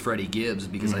to me is Freddie Gibbs,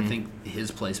 because I think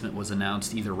his placement was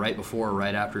announced either right before or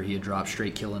right after he had dropped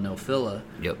Straight Killin' No Filla.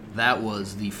 Yep. That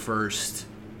was the first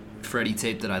Freddie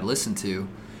tape that I listened to,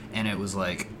 and it was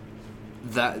like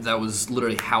that was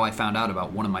literally how I found out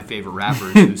about one of my favorite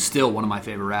rappers, who's still one of my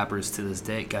favorite rappers to this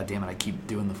day. God damn it, I keep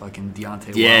doing the fucking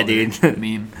Deontay Wilder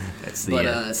meme. That's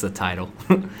the title.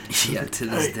 Yeah, to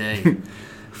this day.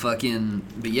 Fucking,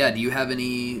 but yeah, do you have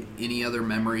any other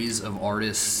memories of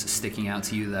artists sticking out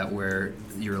to you that where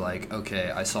you're like,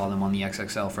 okay, I saw them on the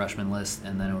XXL freshman list,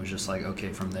 and then it was just like,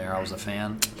 okay, from there I was a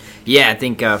fan? Yeah, I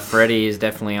think Freddie is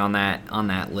definitely on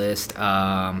that list.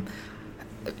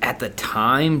 At the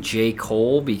time, J.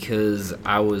 Cole, because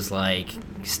I was like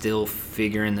still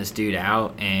figuring this dude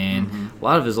out, and a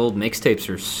lot of his old mixtapes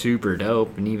are super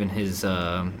dope, and even his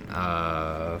oh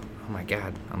my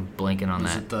god, I'm blanking on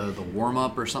Was that. it the warm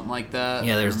up or something like that?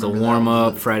 Yeah, there's the Remember that warm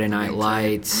up, was Friday Night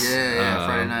Lights. Yeah,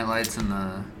 Friday Night Lights, and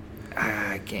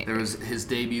I can't. there was his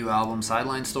debut album,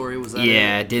 Sideline Story. Was that?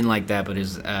 Yeah, I it? didn't like that, but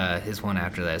his one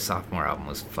after that, sophomore album,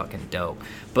 was fucking dope.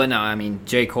 But no, I mean,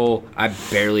 J. Cole, I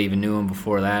barely even knew him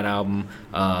before that album.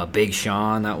 Big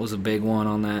Sean, that was a big one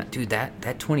on that. Dude, that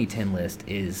 2010 list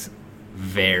is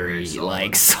very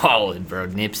like solid, bro.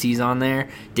 Nipsey's on there.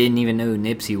 Didn't even know who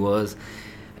Nipsey was.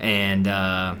 And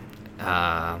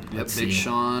Big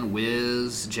Sean,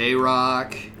 Wiz,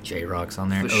 J-Rock. J-Rock's on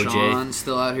there. Fashawn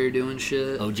still out here doing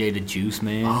shit. OJ the Juice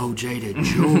Man. OJ the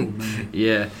Juice Man.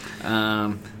 Yeah,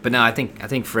 but no, I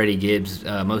think Freddie Gibbs,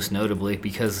 most notably,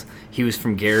 because he was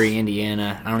from Gary,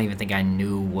 Indiana. I don't even think I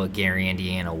knew what Gary,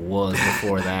 Indiana was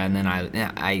before that, and then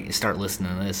I start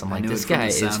listening to this. I'm like, this guy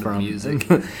is from music.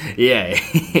 Yeah,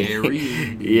 Gary.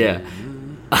 Yeah.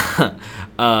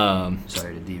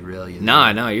 Sorry to derail you.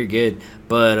 No, you're good.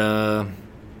 But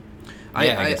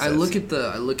I look at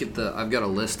the. I've got a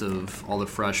list of all the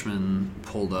freshmen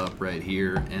pulled up right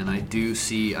here, and I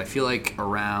feel like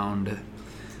around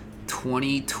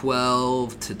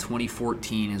 2012 to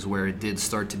 2014 is where it did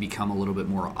start to become a little bit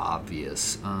more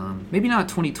obvious. Maybe not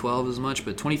 2012 as much,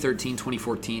 but 2013,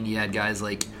 2014, you had guys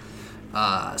like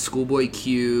Schoolboy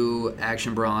Q,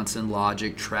 Action Bronson,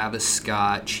 Logic, Travis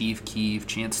Scott, Chief Keef,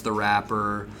 Chance the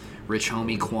Rapper, Rich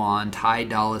Homie Quan, Ty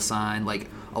Dolla $ign. Like,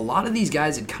 a lot of these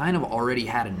guys had kind of already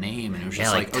had a name, and it was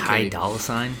just like okay, Ty Dolla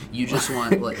 $ign. You just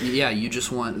want, you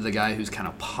just want the guy who's kind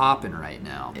of popping right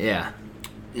now. Yeah.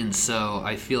 And so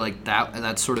I feel like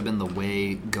that's sort of been the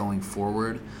way going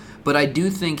forward. But I do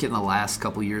think in the last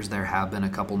couple years there have been a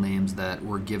couple names that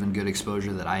were given good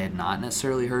exposure that I had not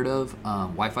necessarily heard of.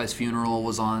 Wi-Fi's Funeral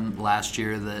was on last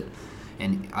year,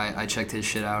 and I checked his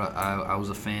shit out. I was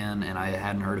a fan, and I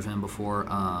hadn't heard of him before.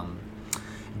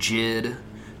 Jid,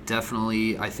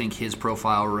 definitely, I think his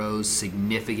profile rose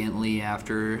significantly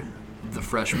after the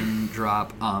freshman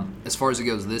drop. As far as it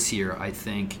goes this year, I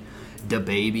think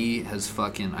DaBaby has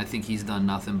I think he's done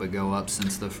nothing but go up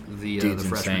since the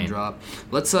freshman insane. drop.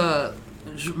 Let's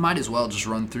might as well just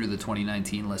run through the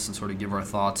 2019 list and sort of give our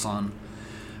thoughts on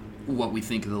what we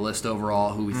think of the list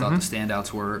overall, who we thought the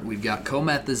standouts were. We've got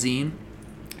Comethazine,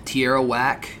 Tierra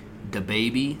Whack,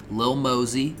 DaBaby, Lil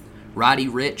Mosey, Roddy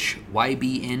Ricch,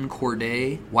 YBN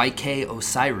Corday, YK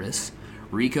Osiris,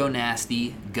 Rico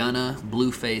Nasty, Gunna,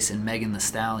 Blueface, and Megan Thee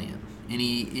Stallion.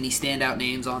 Any standout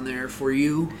names on there for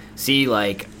you? See,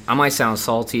 like, I might sound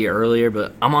salty earlier,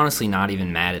 but I'm honestly not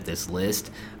even mad at this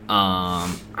list.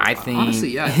 I think honestly,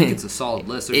 yeah, I think it's a solid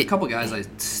list. There's a couple guys I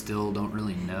still don't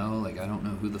really know. Like, I don't know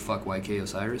who the fuck YK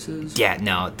Osiris is. Yeah,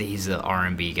 no, he's an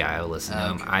R&B guy. I listen to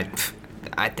him.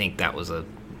 I think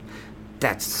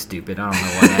that's stupid. I don't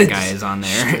know why that guy is on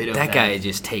there. That guy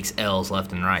just takes L's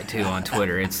left and right too on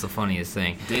Twitter. It's the funniest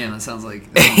thing. Damn, that sounds like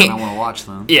something I want to watch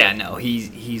them. Yeah, no,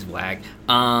 he's whack.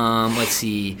 Let's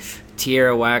see,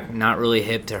 Tierra Whack, not really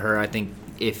hip to her. I think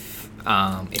if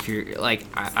you're like,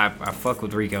 I fuck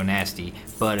with Rico Nasty,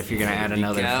 but if you're gonna add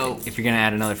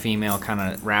another female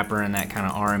kind of rapper in that kind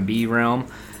of R&B realm,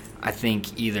 I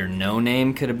think either No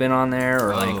Name could have been on there,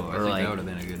 or that would have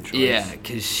been a good choice. Yeah,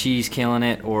 because she's killing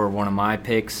it, or one of my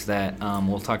picks that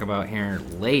we'll talk about here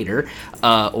later,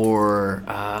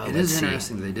 it is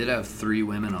interesting. They did have 3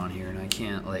 women on here, and I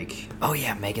can't Oh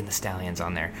yeah, Megan Thee Stallion's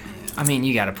on there. Yeah. I mean,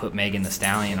 you got to put Megan Thee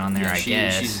Stallion on there, I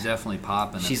guess. She's definitely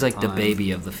popping. She's like the baby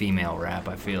of the female rap.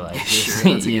 I feel like.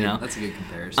 Sure, that's a good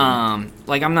comparison.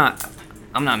 Like I'm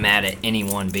not mad at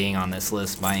anyone being on this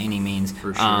list by any means.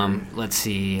 For sure. Let's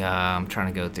see. I'm trying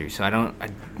to go through. So I'm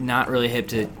not really hip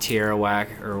to Tierra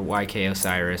Whack or YK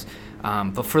Osiris,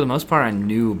 but for the most part, I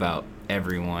knew about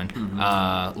everyone.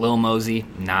 Mm-hmm. Lil Mosey,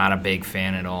 not a big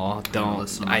fan at all. Don't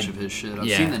listen to much of his shit. I've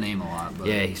seen the name a lot. But.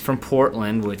 Yeah, he's from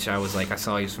Portland, which I was like, I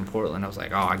saw he was from Portland. I was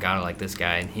like, oh, I gotta like this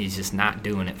guy, and he's just not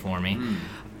doing it for me.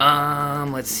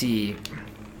 Let's see.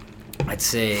 I'd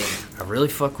say I really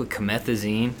fuck with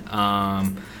Comethazine.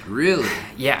 Really?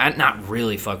 Yeah, I not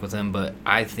really fuck with him, but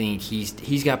I think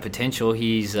he's got potential.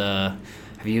 He's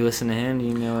have you listened to him? Do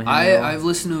you know him? I've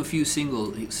listened to a few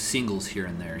singles here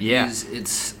and there. Yeah.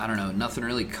 It's I don't know, nothing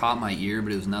really caught my ear,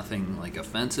 but it was nothing like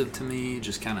offensive to me.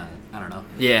 Just kind of, I don't know.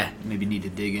 Yeah. Maybe need to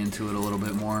dig into it a little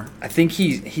bit more. I think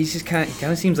he's just kind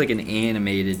of seems like an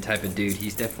animated type of dude.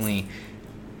 He's definitely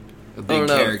a big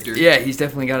character. Yeah, he's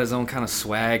definitely got his own kind of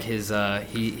swag. His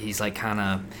he's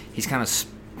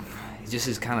just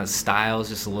his kind of style's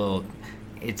just a little,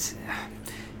 it's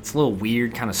a little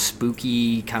weird, kind of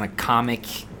spooky, kind of comic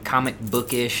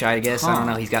bookish, I guess. I don't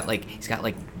know. He's got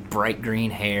like bright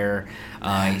green hair.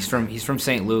 He's from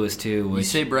St. Louis too. You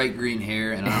say bright green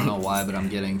hair, and I don't know why, but I'm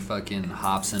getting fucking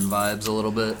Hobson vibes a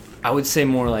little bit. I would say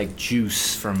more like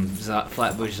Juice from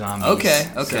Flatbush Zombies.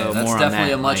 Okay, so that's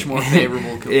definitely a much more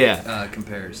favorable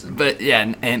comparison. But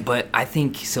yeah, but I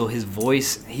think so. His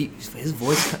voice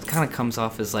kind of comes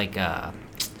off as like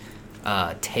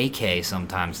Tay-K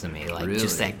sometimes to me, like really?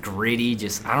 Just that gritty.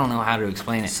 Just I don't know how to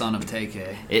explain it. Son of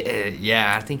Tay-K.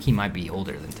 Yeah, I think he might be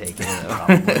older than Tay-K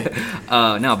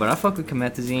though. No, but I fuck with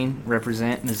Comethazine.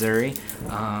 Represent Missouri.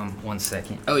 1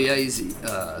 second. Oh yeah, he's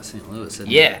St. Louis. Isn't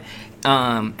Yeah.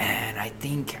 And I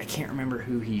think I can't remember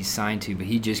who he's signed to, but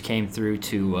he just came through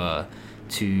to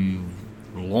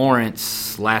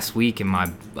Lawrence last week, and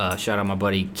my shout out my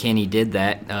buddy Kenny did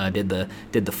that. Did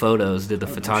the photos, did the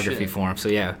photography shit. for him. So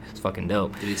yeah, it's fucking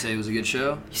dope. Did he say it was a good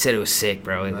show? He said it was sick,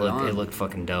 bro. It Right looked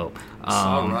fucking dope.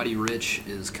 Roddy Ricch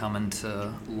is coming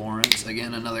to Lawrence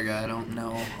again. Another guy I don't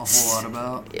know a whole lot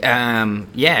about.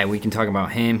 Yeah, we can talk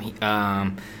about him.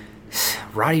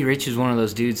 Roddy Ricch is one of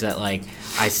those dudes that like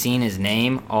I seen his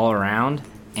name all around,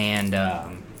 and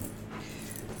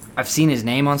I've seen his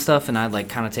name on stuff, and I'd like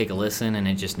kind of take a listen, and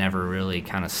it just never really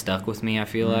kind of stuck with me. I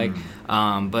feel like,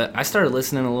 but I started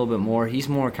listening a little bit more. He's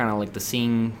more kind of like the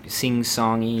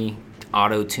sing-songy,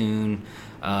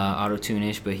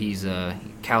 auto-tune-ish, but he's a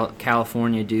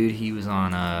California dude. He was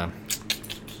on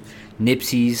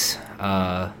Nipsey's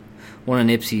one of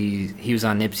Nipsey's. He was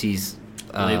on Nipsey's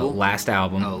last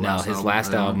album.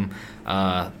 Last album.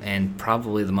 And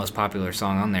probably the most popular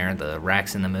song on there, the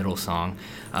Racks in the Middle song,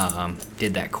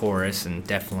 did that chorus, and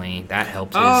definitely that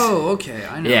helped his... Oh, okay,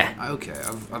 I know. Yeah. Okay,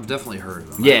 I've definitely heard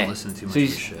of him. Yeah. I haven't listened to too much of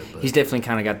his shit. But... He's definitely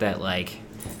kind of got that, like,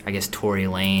 I guess Tory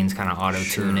Lanez kind of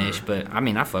auto-tune-ish, Sure. but, I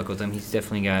mean, I fuck with him. He's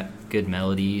definitely got good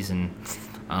melodies, and,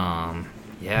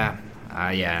 yeah.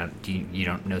 You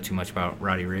don't know too much about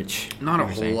Roddy Ricch? Not a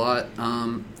whole lot.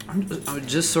 I'm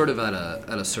just sort of at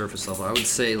a surface level. I would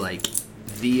say like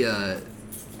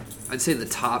I'd say the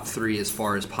top three as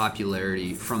far as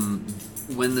popularity from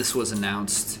when this was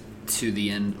announced to the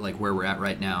end, like where we're at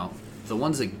right now. The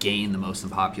ones that gain the most in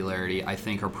popularity, I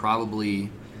think, are probably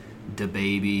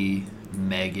DaBaby,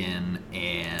 Megan,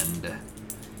 and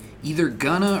either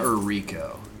Gunna or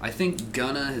Rico. I think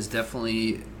Gunna has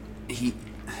definitely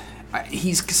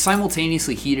he's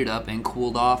simultaneously heated up and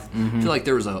cooled off. I feel like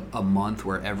there was a month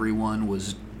where everyone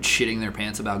was shitting their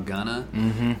pants about Gunna,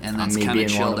 and that's Me kind of being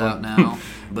chilled one of out them. now.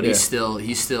 But Yeah.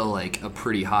 he's still like a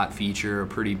pretty hot feature, a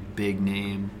pretty big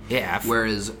name. Yeah.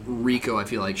 Whereas Rico, I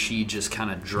feel like she just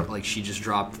kind of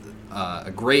dropped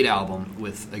a great album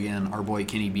with, again, our boy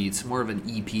Kenny Beats, more of an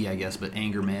EP, I guess, but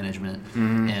Anger Management.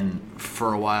 And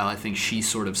for a while, I think she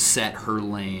sort of set her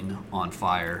lane on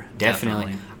fire.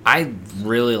 Definitely. I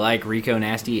really like Rico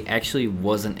Nasty. Actually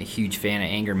wasn't a huge fan of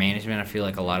Anger Management. I feel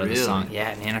like a lot of the Really? songs...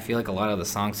 Yeah, man, I feel like a lot of the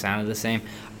songs sounded the same.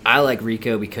 I like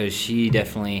Rico because she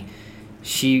definitely...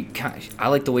 I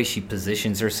like the way she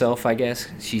positions herself, I guess.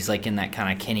 She's like in that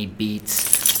kind of Kenny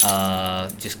Beats,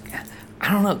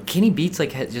 I don't know. Kenny Beats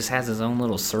just has his own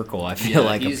little circle. I feel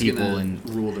like of he's people gonna and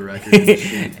rule the record. And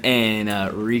shit.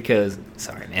 and Rico's.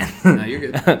 Sorry, man. No, you're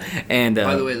good. And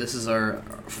By the way, this is our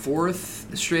fourth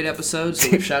straight episode,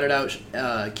 so we've shouted out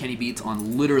Kenny Beats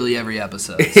on literally every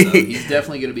episode. So he's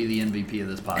definitely going to be the MVP of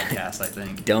this podcast, I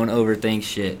think. don't overthink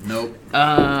shit. Nope.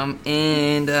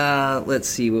 And let's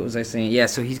see, what was I saying? Yeah,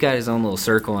 so he's got his own little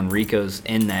circle, and Rico's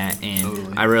in that, and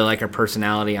Totally. I really like her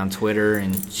personality on Twitter,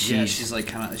 and She's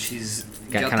like she's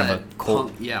got kind of that a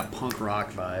cult- punk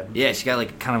rock vibe. yeah, she got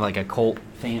like kind of like a cult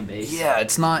fan base. Yeah,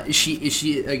 it's not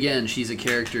she again. She's a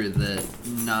character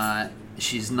that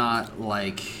she's not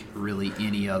like really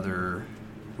any other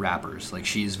rappers. Like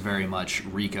she's very much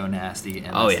Rico Nasty,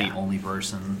 and that's the only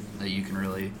person that you can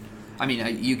really. I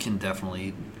mean, you can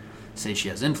definitely say she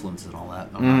has influence and all that.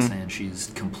 I'm not saying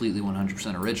she's completely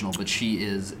 100% original, but she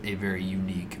is a very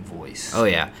unique voice. Oh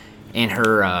yeah, and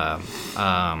her.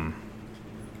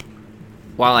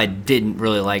 While I didn't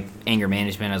really like Anger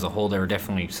Management as a whole, there were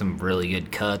definitely some really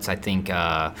good cuts. I think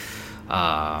I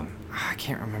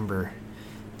can't remember.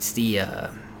 It's the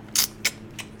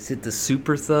is it the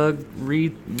Super Thug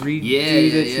read that she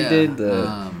did?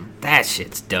 That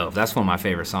shit's dope. That's one of my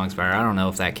favorite songs by her. I don't know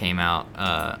if that came out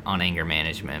on Anger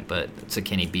Management, but it's a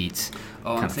Kenny Beats.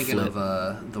 Oh, I'm thinking of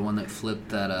the one that flipped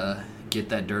that "Get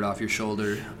That Dirt Off Your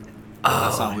Shoulder."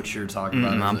 That's not what you're talking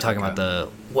about. I'm talking about the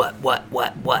what?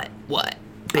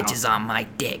 Bitches on my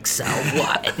dick, so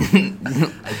what?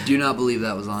 I do not believe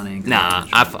that was on Anger. Nah,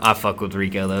 I fuck with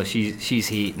Rico though. She's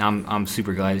heat, and I'm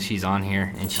super glad that she's on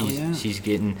here, and she's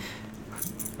getting.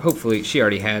 Hopefully, I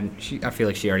feel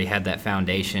like she already had that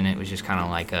foundation. It was just kind of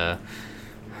like I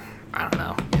don't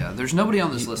know. Yeah, there's nobody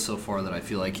on this list so far that I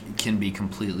feel like can be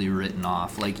completely written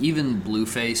off. Like even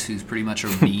Blueface, who's pretty much a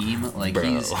meme. Like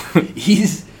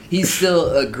he's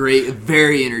still a great,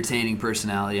 very entertaining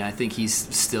personality. I think he's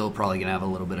still probably gonna have a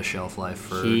little bit of shelf life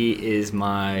for. He is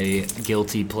my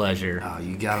guilty pleasure. Oh,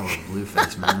 you gotta love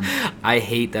Blueface, man. I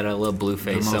hate that I love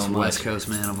Blueface so much. The most West Coast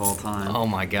man of all time. Oh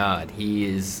my God, he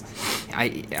is.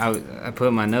 I put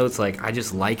in my notes like I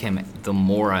just like him the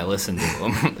more I listen to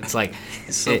him. It's like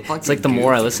So it's fucking like the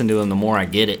more I goofy. listen to him, the more I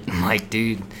get it. I'm like,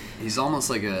 dude, He's almost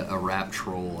like a rap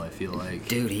troll, I feel like.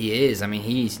 Dude, he is. I mean,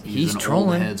 he's an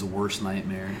trolling. Old head's worst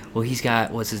nightmare. Well, he's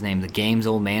got, what's his name? The Game's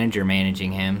old manager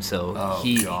managing him. So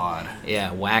God.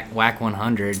 Yeah, Whack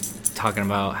 100 talking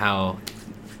about how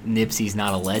Nipsey's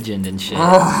not a legend and shit.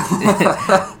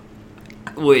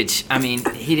 Which, I mean,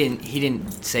 he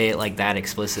didn't say it like that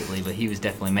explicitly, but he was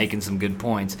definitely making some good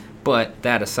points. But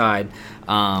that aside,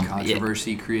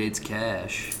 controversy creates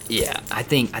cash. Yeah, I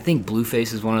think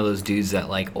Blueface is one of those dudes that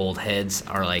like old heads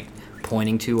are like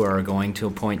pointing to or are going to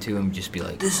point to and just be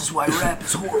like, this is why rap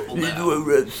is horrible now. This is why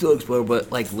rap sucks, bro.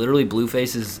 But like literally,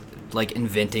 Blueface is like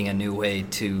inventing a new way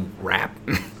to rap.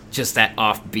 Just that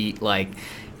offbeat, like,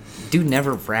 dude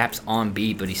never raps on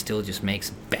beat, but he still just makes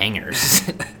bangers.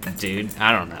 Dude,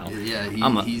 I don't know. Yeah,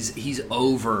 he's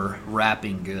over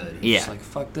rapping good. He's just like,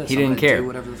 fuck this. He didn't care. Do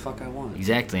whatever the fuck I want.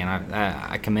 Exactly, and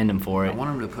I commend him for it. I want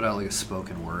him to put out like a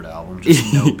spoken word album,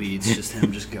 just no beats, just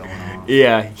him just going on.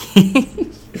 Yeah.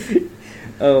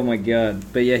 Oh my god.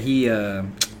 But yeah, he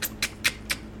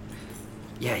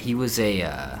was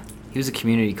a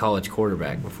community college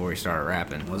quarterback before he started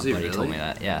rapping. Was he really? He told me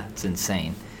that. Yeah, it's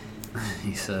insane.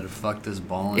 He said, fuck this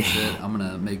ball and shit. I'm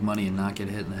going to make money and not get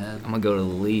hit in the head. I'm going to go to the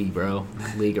league, bro.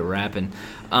 League of rapping.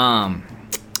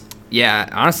 Yeah,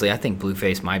 honestly, I think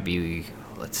Blueface might be,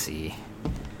 let's see.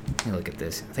 Let me look at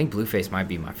this. I think Blueface might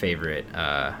be my favorite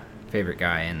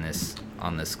guy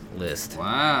on this list.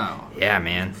 Wow. Yeah,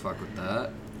 man. Fuck with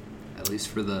that. At least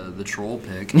for the troll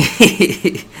pick.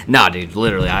 Nah, dude.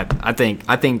 Literally, I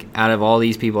think out of all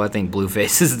these people, I think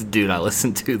Blueface is the dude I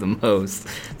listen to the most.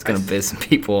 It's gonna piss some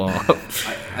people off.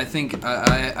 I think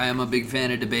I am a big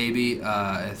fan of DaBaby.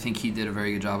 I think he did a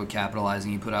very good job of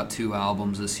capitalizing. He put out 2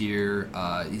 albums this year.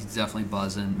 He's definitely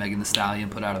buzzing. Megan Thee Stallion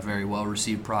put out a very well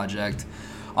received project.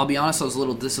 I'll be honest, I was a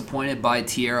little disappointed by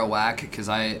Tierra Whack because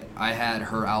I had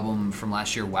her album from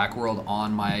last year, Whack World,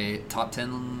 on my top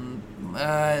 10.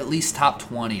 At least top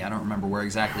 20. I don't remember where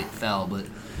exactly it fell, but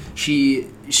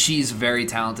she's very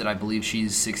talented. I believe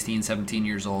she's 16, 17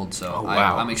 years old, so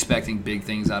wow. I'm expecting big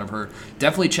things out of her.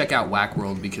 Definitely check out Whack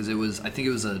World because I think it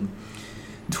was a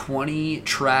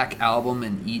 20-track album,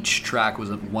 and each track was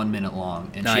 1 minute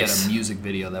long, and Nice. she had a music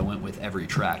video that went with every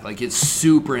track. Like, it's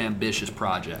super ambitious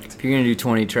project. If you're gonna do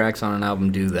 20 tracks on an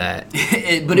album, do that.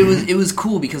 But it was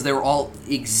cool because they were all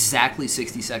exactly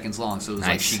 60 seconds long, so it was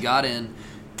like Nice. she got in,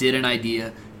 did an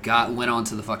idea, went on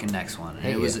to the fucking next one. And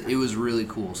it was really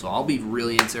cool. So I'll be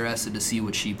really interested to see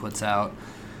what she puts out.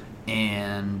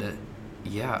 And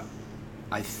yeah,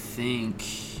 I think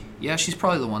she's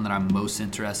probably the one that I'm most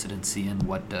interested in seeing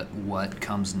what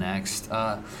comes next.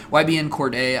 YBN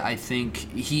Cordae, I think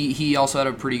he also had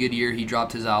a pretty good year. He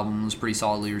dropped his album, was pretty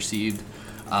solidly received.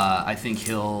 I think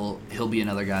he'll be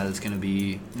another guy that's going to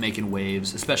be making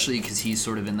waves, especially because he's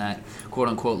sort of in that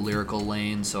quote-unquote lyrical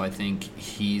lane, so I think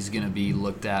he's going to be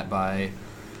looked at by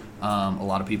a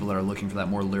lot of people that are looking for that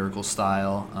more lyrical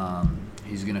style.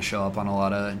 He's going to show up on a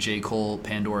lot of J. Cole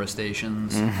Pandora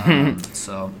stations.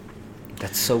 So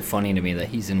That's so funny to me that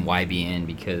he's in YBN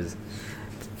because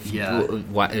yeah,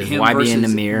 there's him YBN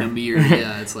versus Namir,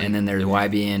 yeah, it's like, and then there's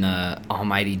YBN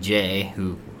Almighty J,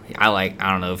 who I like.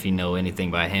 I don't know if you know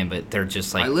anything by him, but they're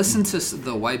just like. I listened to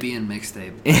the YBN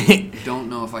mixtape. I don't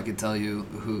know if I could tell you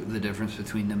who the difference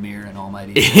between Namir and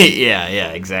Almighty J.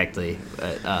 yeah, exactly.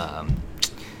 But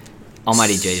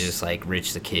Almighty J is just like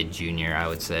Rich the Kid Jr., I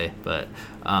would say. But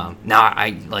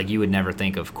I like you would never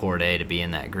think of Cordae to be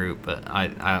in that group, but I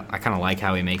kind of like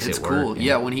how he makes It's it work. cool.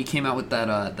 Yeah, when he came out with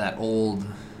that old.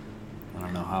 I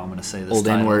don't know how I'm going to say this. Old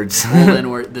title. N-words. Old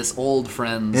N-word. This old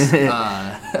friends.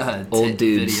 Old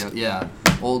dudes. Video. Yeah,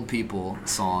 old people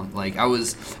song. Like I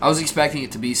was expecting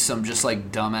it to be some just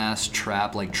like dumbass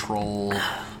trap, like troll,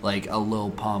 like a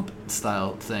Lil Pump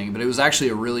style thing, but it was actually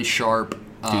a really sharp.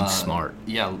 Dude's smart.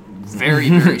 Yeah, very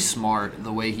very smart.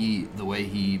 The way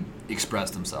he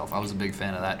expressed himself. I was a big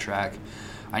fan of that track.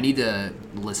 I need to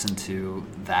listen to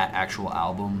that actual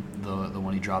album, the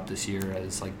one he dropped this year,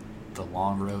 as like The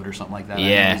Long Road or something like that. Yeah.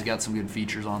 I know he's got some good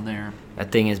features on there.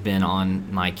 That thing has been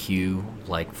on my queue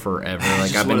like forever.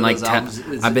 Like Just I've one been of like those albums,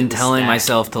 it's I've been a telling snack.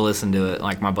 myself to listen to it.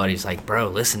 Like my buddy's like, "Bro,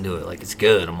 listen to it. Like it's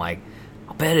good." I'm like,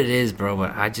 "I bet it is, bro,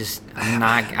 but I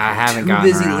haven't Too gotten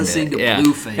busy around listening to to it."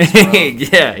 Blueface,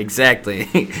 bro. Yeah,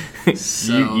 exactly.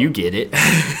 So- you get it.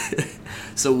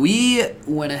 So we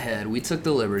went ahead. We took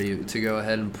the liberty to go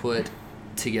ahead and put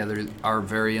together our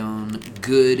very own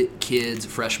Good Kids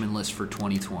freshman list for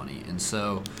 2020. And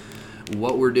so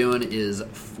what we're doing is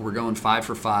we're going 5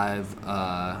 for 5.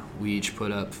 We each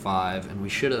put up 5, and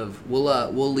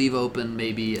we'll leave open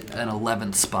maybe an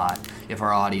 11th spot if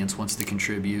our audience wants to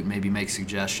contribute, maybe make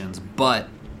suggestions. But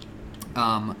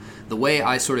The way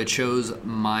I sort of chose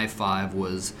my 5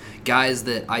 was guys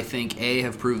that I think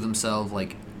have proved themselves,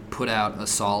 like put out a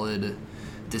solid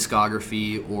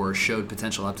discography or showed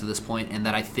potential up to this point, and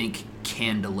that I think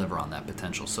can deliver on that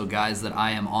potential. So guys that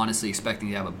I am honestly expecting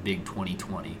to have a big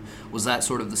 2020. Was that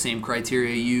sort of the same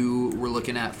criteria you were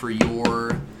looking at for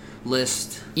your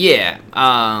list? Yeah.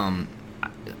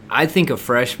 I think of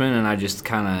freshmen, and I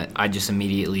just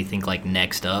immediately think like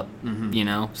next up, you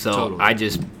know. So Totally. I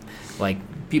just like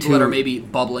People that are maybe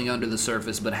bubbling under the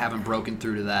surface but haven't broken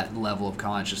through to that level of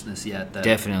consciousness yet that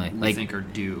Definitely. we Like, think are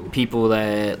due. people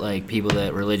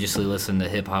that religiously listen to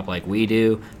hip hop like we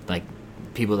do, like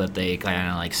people that they kind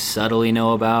of like subtly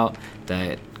know about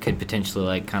that could potentially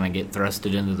like kind of get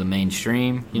thrusted into the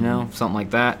mainstream, you know, something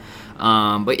like that.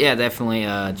 But yeah, definitely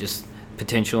just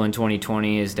potential in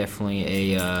 2020 is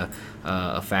definitely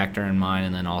a factor in mine,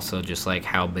 and then also just like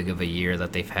how big of a year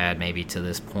that they've had maybe to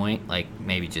this point, like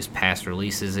maybe just past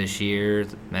releases this year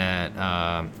that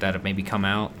have maybe come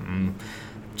out.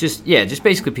 Just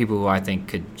basically people who I think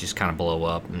could just kind of blow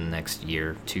up in the next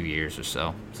year, 2 years or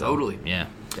so. Totally. Yeah,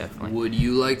 definitely. Would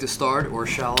you like to start, or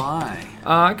shall I?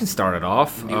 I can start it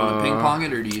off. Do you want to ping pong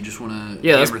it, or do you just want to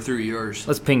Yeah, hammer through yours?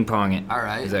 Let's ping pong it. All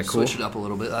right. Is that cool? Switch it up a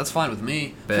little bit. That's fine with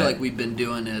me. I Bet. feel like we've been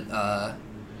doing it.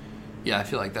 Yeah, I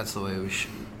feel like that's the way we should.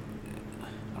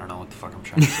 I don't know what the fuck I'm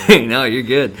trying to say. No, you're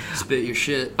good. Spit your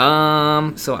shit.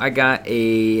 So I got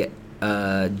a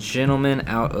gentleman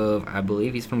out of, I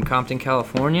believe he's from Compton,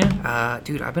 California.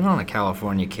 Dude, I've been on a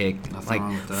California kick. Nothing like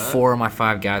wrong with that. 4 of my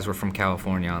 5 guys were from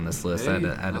California on this list. Hey,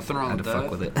 I had nothing wrong to with fuck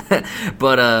that. with it.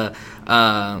 But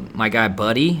my guy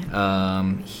Buddy,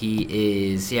 he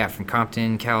is from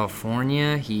Compton,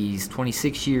 California. He's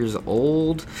 26 years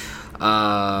old.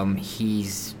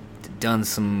 He's done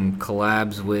some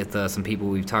collabs with some people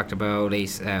we've talked about: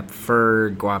 ASAP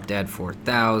Ferg, Guap Dad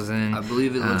 4000. I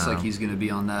believe it looks like he's going to be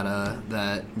on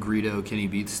that Greedo Kenny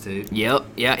Beats tape. Yep,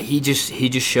 yeah. He just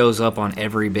shows up on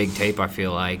every big tape, I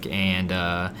feel like,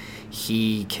 and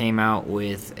he came out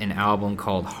with an album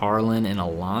called Harlan and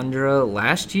Alondra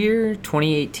last year,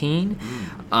 2018.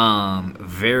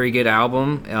 Very good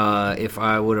album. If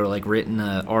I would have like written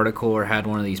an article or had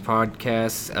one of these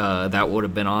podcasts, that would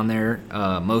have been on there.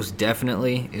 Most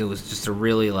definitely, it was just a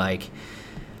really like,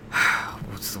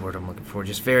 what's the word I'm looking for?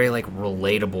 Just very like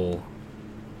relatable.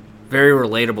 Very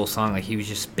relatable song. Like he was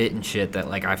just spitting shit that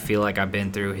like I feel like I've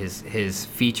been through. His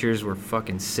features were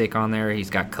fucking sick on there. He's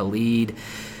got Khalid,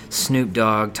 Snoop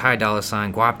Dogg, Ty Dolla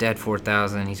 $ign, Guap Dad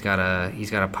 4000. He's got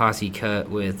a posse cut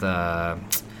with sorry,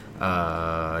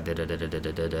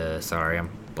 I'm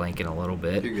blanking a little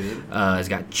bit. You're good. He's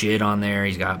got Jid on there.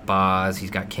 He's got Boz.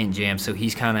 He's got Kent Jam. So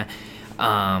he's kind of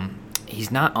he's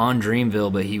not on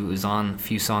Dreamville, but he was on a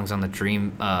few songs on the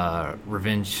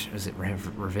Revenge. Was it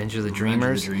Revenge of the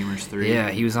Dreamers? Revenge of the Dreamers 3. Yeah,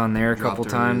 he was on there a Dropped couple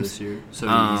earlier times. this year. So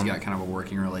he's got kind of a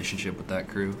working relationship with that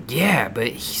crew. Yeah,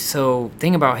 but so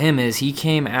thing about him is he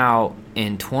came out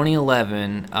in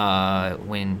 2011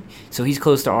 so he's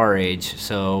close to our age,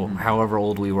 so however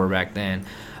old we were back then.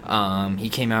 He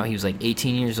came out, he was like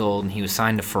 18 years old, and he was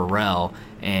signed to Pharrell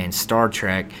and Star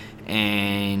Trek.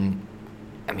 And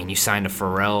I mean, you signed to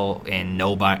Pharrell and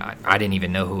nobody, I didn't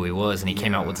even know who he was, and he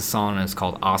came out with a song and it's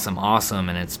called Awesome Awesome,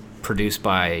 and it's produced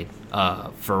by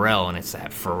Pharrell, and it's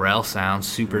that Pharrell sound,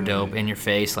 super dope, in your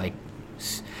face, like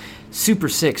super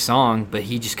sick song. But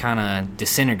he just kind of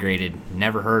disintegrated.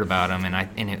 Never heard about him, and I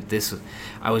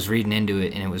was reading into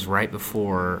it, and it was right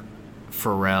before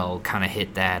Pharrell kind of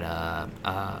hit that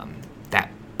that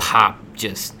pop,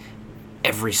 just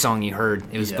every song you heard.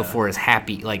 It was before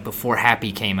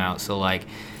Happy came out. So like,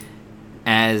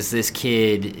 as this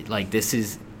kid, like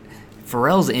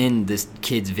Pharrell's in this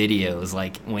kid's videos,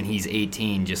 like when he's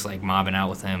 18, just like mobbing out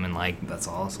with him and like That's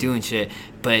awesome. doing shit.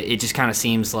 But it just kind of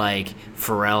seems like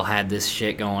Pharrell had this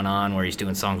shit going on where he's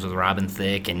doing songs with Robin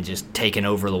Thicke and just taking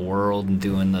over the world and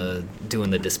doing the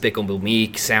Despicable Me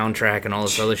soundtrack and all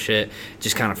this other shit.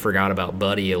 Just kind of forgot about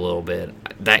Buddy a little bit.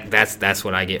 That's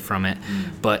what I get from it.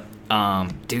 But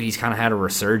dude, he's kind of had a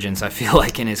resurgence, I feel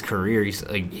like, in his career. He's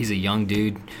a young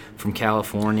dude from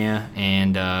California,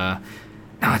 and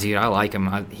dude, I like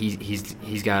him.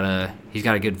 He's got a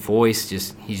good voice.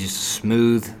 He's just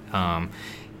smooth.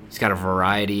 He's got a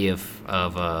variety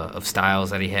of styles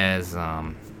that he has.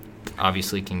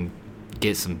 Obviously, can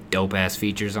get some dope ass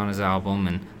features on his album,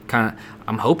 and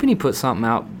I'm hoping he puts something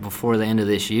out before the end of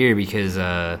this year, because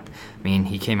I mean,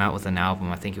 he came out with an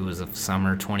album, I think it was of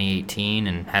summer 2018,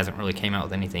 and hasn't really came out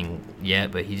with anything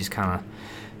yet. But he just kind of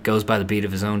goes by the beat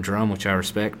of his own drum, which I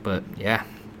respect. But yeah,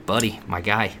 Buddy, my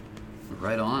guy.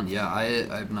 Right on. Yeah,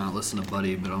 I've not listened to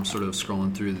Buddy, but I'm sort of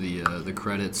scrolling through the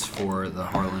credits for the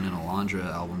Harlan and Alondra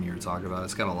album you were talking about.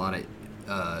 It's got a lot of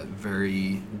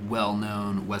very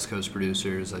well-known West Coast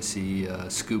producers. I see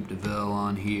Scoop DeVille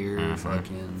on here,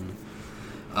 fucking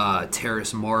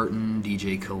Terrace Martin,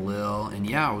 DJ Khalil, and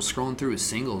yeah, I was scrolling through his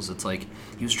singles. It's like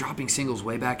he was dropping singles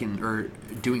way back or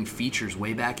doing features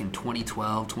way back in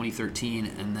 2012, 2013,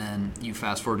 and then you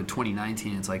fast forward to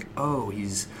 2019. It's like, oh,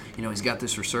 he's got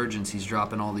this resurgence. He's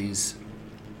dropping all these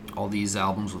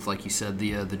albums with, like you said,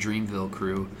 the Dreamville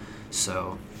crew.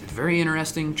 So very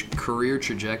interesting career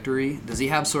trajectory. Does he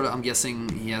have sort of, I'm guessing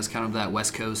he has kind of that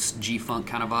West Coast G-Funk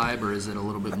kind of vibe, or is it a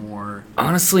little bit more?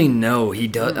 Honestly, no. He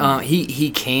does. He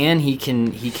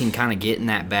can kind of get in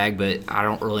that bag, but I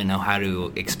don't really know how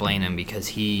to explain him because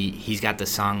he's got the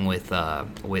song with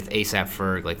A$AP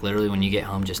Ferg. Like literally, when you get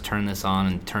home, just turn this on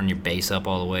and turn your bass up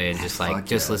all the way and just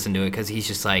listen to it because he's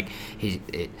just like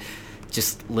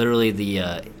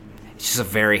it's just a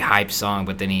very hype song,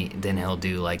 but then he'll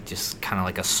do like just kind of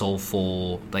like a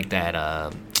soulful, like that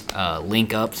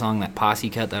Link Up song, that Posse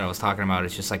cut that I was talking about.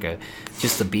 It's just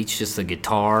the beats, just the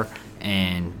guitar,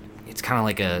 and it's kind of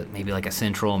like maybe like a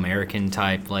Central American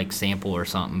type like sample or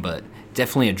something, but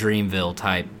definitely a Dreamville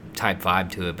type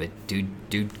vibe to it. But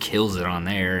dude kills it on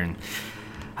there, and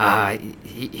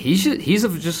he's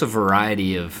just a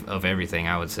variety of everything,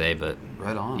 I would say. But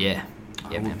right on. Yeah.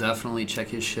 I will definitely check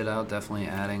his shit out. Definitely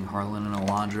adding Harlan and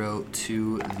Alondra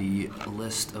to the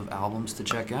list of albums to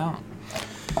check out.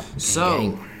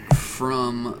 So,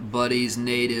 from Buddy's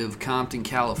native Compton,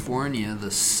 California,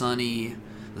 the Sunshine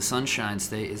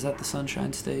State. Is that the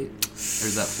Sunshine State? Or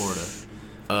is that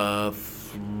Florida?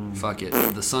 Fuck it.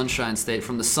 The Sunshine State.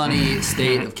 From the sunny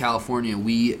state of California,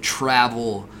 we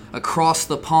travel across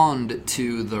the pond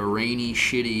to the rainy,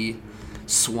 shitty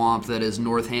swamp that is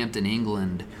Northampton,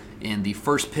 England. And the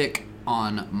first pick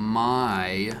on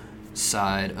my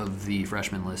side of the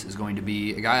freshman list is going to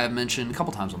be a guy I've mentioned a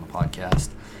couple times on the podcast,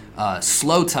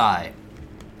 Slowthai.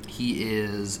 He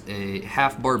is a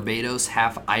half Barbados,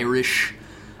 half Irish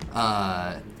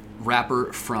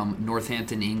rapper from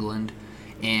Northampton, England,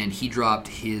 and he dropped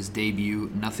his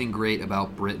debut, Nothing Great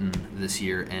About Britain, this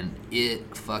year, and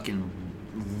it fucking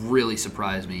really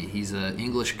surprised me. He's an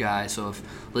English guy, so if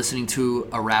listening to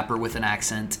a rapper with an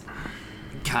accent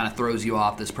kind of throws you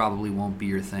off, this probably won't be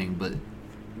your thing, but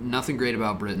Nothing Great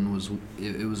About Britain was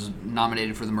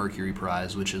nominated for the Mercury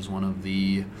Prize, which is one of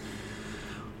the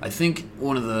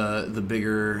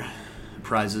bigger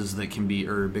prizes that can be,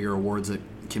 or bigger awards that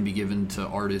can be given to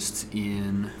artists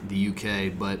in the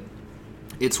UK, but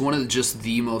it's one of just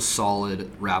the most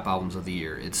solid rap albums of the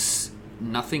year. It's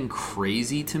nothing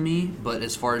crazy to me, but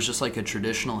as far as just like a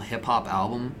traditional hip-hop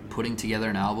album, putting together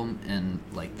an album and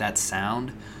like that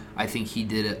sound, I think he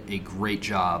did a great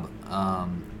job.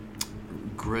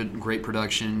 Great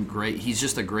production, great. He's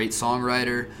just a great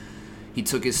songwriter. He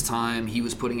took his time. He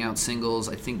was putting out singles,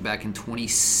 I think, back in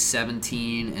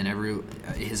 2017, and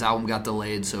his album got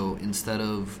delayed. So instead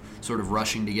of sort of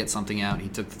rushing to get something out, he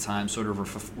took the time, sort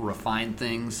of refine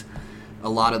things. A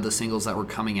lot of the singles that were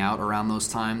coming out around those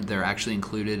time, they're actually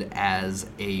included as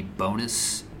a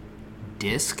bonus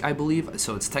disc, I believe.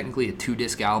 So it's technically a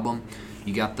 2-disc album.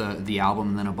 You got the album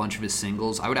and then a bunch of his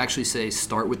singles. I would actually say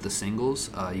start with the singles.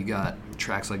 You got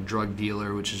tracks like Drug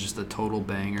Dealer, which is just a total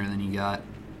banger. And then you got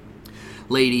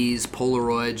Ladies,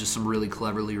 Polaroid, just some really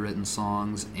cleverly written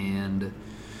songs. And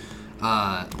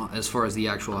as far as the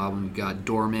actual album, you got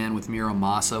Doorman with Mira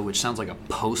Masa, which sounds like a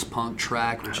post-punk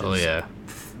track. Which is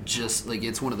just like,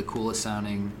 it's one of the coolest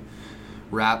sounding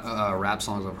rap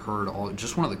songs I've heard.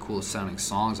 Just one of the coolest sounding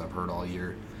songs I've heard all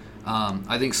year.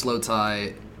 I think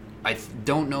Slowthai, I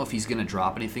don't know if he's going to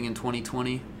drop anything in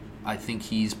 2020. I think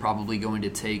he's probably going to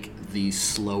take the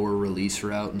slower release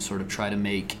route and sort of try to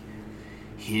make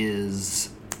his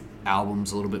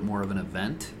albums a little bit more of an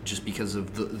event, just because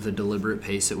of the deliberate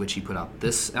pace at which he put out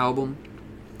this album.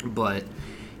 But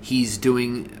he's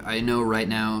doing, I know right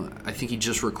now, I think he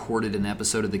just recorded an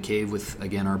episode of The Cave with,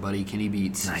 again, our buddy Kenny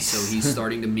Beats. Nice. So he's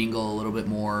starting to mingle a little bit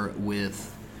more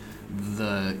with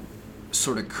the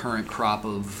sort of current crop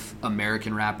of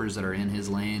American rappers that are in his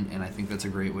lane, and I think that's a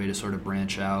great way to sort of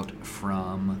branch out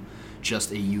from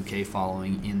just a UK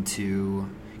following into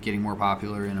getting more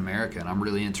popular in America. And I'm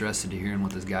really interested to hearing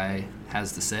what this guy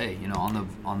has to say. You know,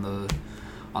 on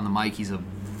the mic, he's a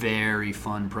very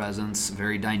fun presence,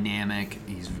 very dynamic.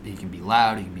 He can be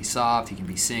loud, he can be soft, he can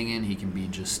be singing, he can be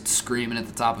just screaming at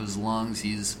the top of his lungs.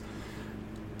 He's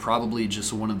probably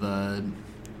just one of the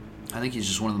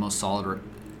most solid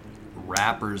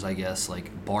rappers, I guess,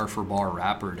 like bar for bar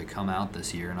rapper to come out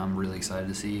this year, and I'm really excited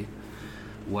to see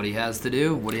what he has to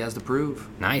do, what he has to prove.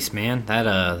 Nice, man. That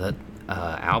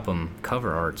album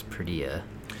cover art's pretty It's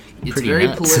pretty very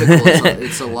nuts. political.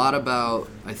 It's a lot about.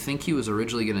 I think he was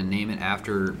originally going to name it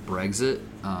after Brexit.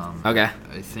 Okay.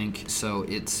 I think so.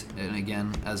 And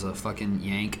again, as a fucking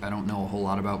Yank, I don't know a whole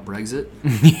lot about Brexit.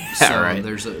 Yeah, so right.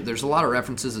 there's a lot of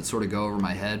references that sort of go over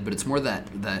my head, but it's more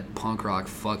that punk rock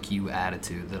fuck you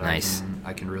attitude that Nice.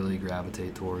 I can really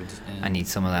gravitate towards. And I need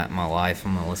some of that in my life.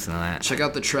 I'm gonna listen to that. check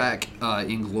out the track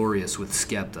 "Inglorious" with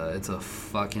Skepta. It's a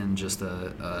fucking just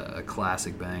a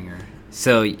classic banger.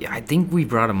 So I think we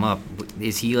brought him up.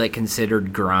 Is he like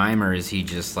considered grime, or is he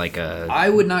just like a? I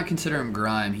would not consider him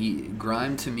grime.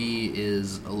 Grime to me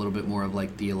is a little bit more of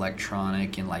like the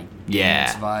electronic and like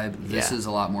dance vibe. This Yeah. is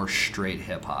a lot more straight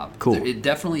hip hop. Cool. It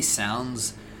definitely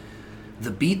sounds.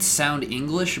 The beats sound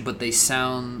English, but they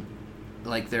sound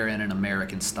like they're in an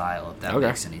American style. If that Okay.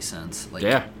 makes any sense. Like,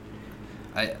 Yeah.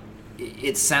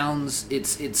 It sounds.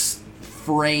 It's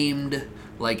framed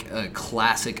like a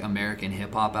classic American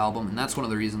hip hop album, and that's one of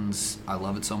the reasons I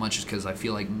love it so much, is because I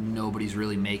feel like nobody's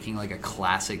really making like a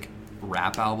classic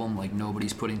rap album. Like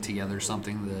nobody's putting together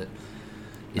something that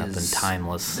Nothing is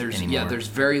timeless There's anymore. there's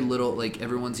very little. Like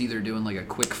everyone's either doing like a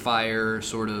quick fire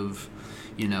sort of,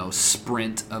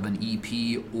 sprint of an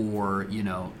EP, or a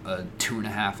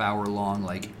 2.5 hour long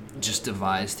like just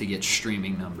devised to get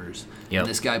streaming numbers. Yep. And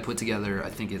this guy put together,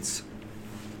 I think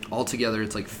altogether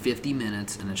it's like 50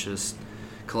 minutes, and it's just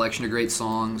collection of great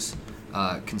songs.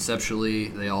 Conceptually,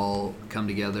 they all come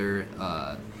together.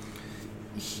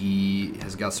 He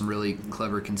has got some really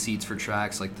clever conceits for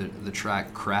tracks, like the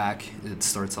track "Crack." It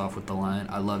starts off with the line,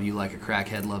 "I love you like a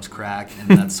crackhead loves crack," and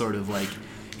that's sort of like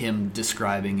him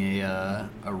describing a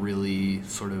really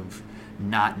sort of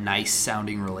not nice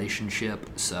sounding relationship.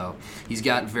 So he's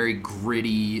got very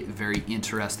gritty, very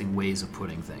interesting ways of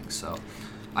putting things. So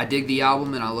I dig the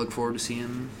album, and I look forward to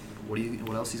seeing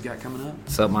what else he's got coming up.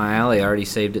 It's up my alley. I already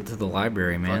saved it to the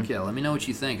library, man. Fuck yeah, let me know what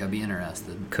you think. I'd be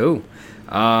interested. Cool.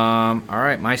 All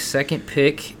right, my second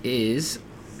pick is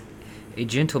a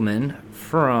gentleman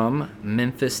from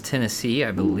Memphis, Tennessee,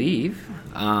 I believe.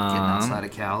 Getting outside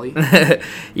of Cali.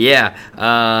 Yeah,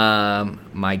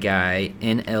 my guy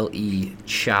NLE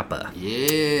Choppa.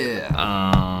 Yeah.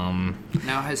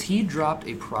 Now, has he dropped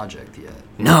a project yet?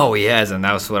 No, he hasn't.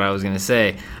 That was what I was gonna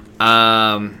say.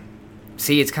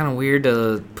 See, it's kind of weird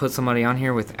to put somebody on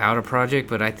here without a project,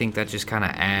 but I think that just kind of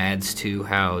adds to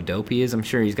how dope he is. I'm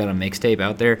sure he's got a mixtape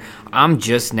out there. I'm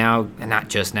just now, not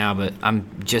just now, but I'm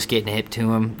just getting hip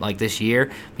to him like this year.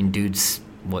 I mean, dude's,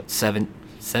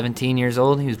 17 years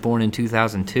old? He was born in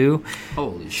 2002.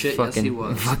 Holy shit, Fucking, yes he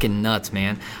was. Fucking nuts,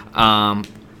 man.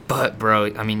 But,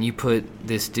 bro, I mean, you put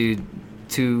this dude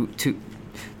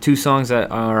two songs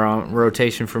that are on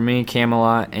rotation for me,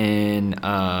 Camelot and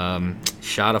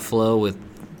Shot of Flow with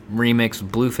remix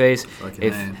with Blueface. Fucking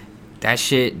If A. that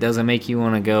shit doesn't make you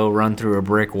want to go run through a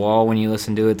brick wall when you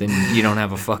listen to it, then you don't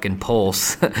have a fucking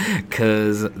pulse.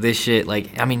 Because this shit,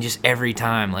 like, I mean, just every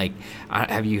time, like,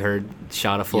 have you heard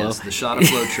Shot of Flow? Yes, the Shot of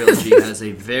Flow trilogy has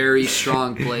a very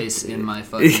strong place in my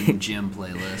fucking gym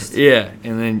playlist. Yeah,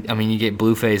 and then, I mean, you get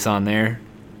Blueface on there.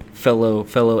 Fellow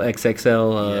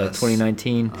XXL Yes.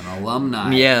 2019. An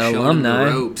alumni. Yeah, showing alumni.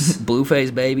 The ropes.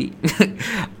 Blueface, baby.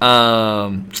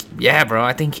 Yeah, bro.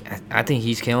 I think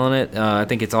he's killing it. I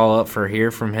think it's all up for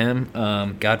here from him.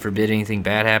 God forbid anything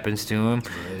bad happens to him.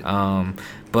 Right.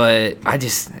 But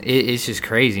it's just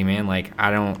crazy, man. Like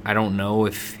I don't know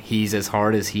if he's as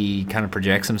hard as he kind of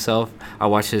projects himself. I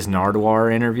watched his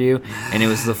Nardwuar interview, and it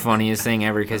was the funniest thing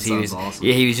ever because That he was sounds awesome.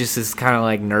 he was just this kind of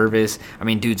like nervous. I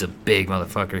mean, dude's a big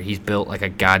motherfucker. He's built like a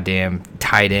goddamn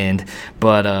tight end,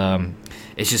 but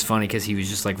it's just funny because he was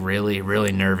just like really,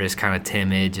 really nervous, kind of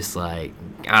timid, just like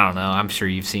I don't know. I'm sure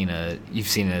you've seen a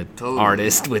Totally.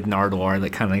 artist with Nardwuar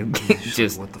that kind of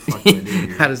just What the fuck do I do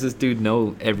here? how does this dude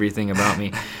know everything about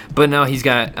me? But no, he's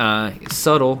got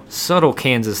subtle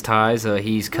Kansas ties.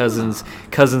 He's cousins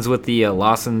with the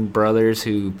Lawson brothers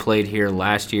who played here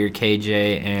last year.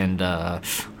 KJ and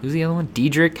who's the other one?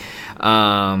 Diedrich.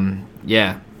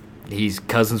 Yeah, he's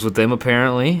cousins with them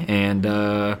apparently, and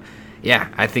yeah,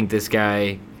 I think this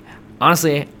guy.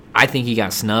 Honestly, I think he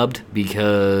got snubbed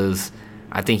because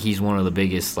I think he's one of the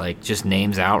biggest like just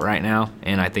names out right now,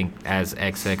 and I think as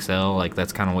XXL like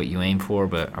that's kind of what you aim for.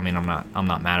 But I mean, I'm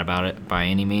not mad about it by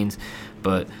any means.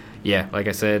 But yeah, like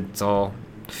I said, it's all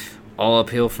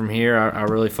uphill from here. I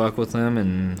really fuck with him,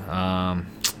 and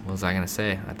what was I gonna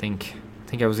say? I think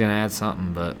I was gonna add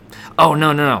something, but oh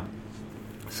no.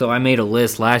 So I made a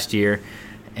list last year,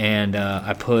 and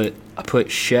I put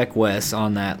Sheck West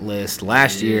on that list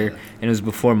last year, and it was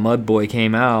before Mudboy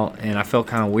came out, and I felt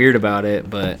kind of weird about it,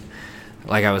 but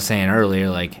like I was saying earlier,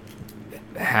 like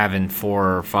having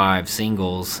 4 or 5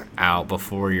 singles out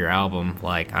before your album,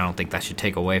 like I don't think that should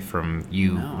take away from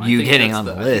you getting on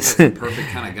the list. I think that's the perfect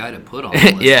kind of guy to put on the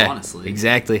list, yeah, honestly.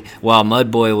 Exactly. While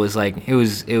Mudboy was like, it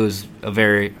was a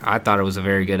very, I thought it was a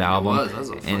very good album. That was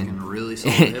a fucking really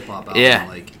solid hip hop album. Yeah.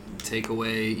 Like, take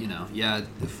away,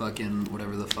 the fucking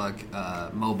whatever the fuck,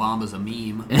 Mo Bamba's a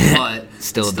meme, but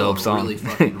Still a dope song. Really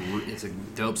it's a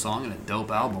dope song and a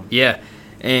dope album. Yeah.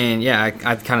 And yeah,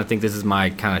 I kind of think this is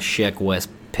my kind of Sheck West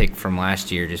pick from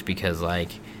last year, just because like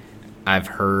I've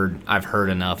heard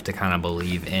enough to kind of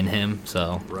believe in him.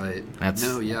 So right.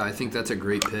 I think that's a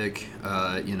great pick.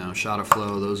 Shot of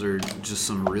Flow. Those are just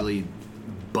some really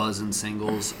buzzing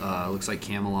singles. Looks like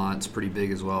Camelot's pretty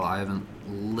big as well. I haven't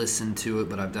listened to it,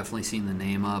 but I've definitely seen the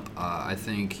name up. I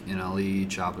think NLE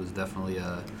Choppa is definitely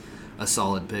a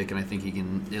solid pick, and I think he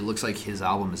can. It looks like his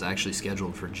album is actually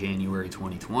scheduled for January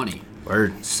 2020.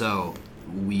 Word. So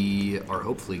we are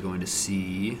hopefully going to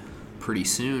see pretty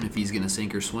soon if he's going to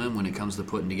sink or swim when it comes to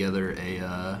putting together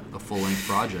a full-length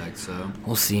project. So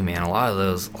we'll see, man. A lot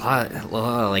of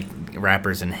like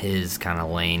rappers in his kind of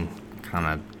lane kind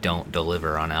of don't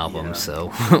deliver on albums,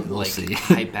 so we'll see.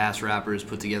 Hype-ass rappers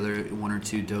put together 1 or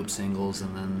 2 dope singles,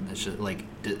 and then it's just like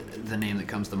the name that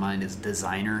comes to mind is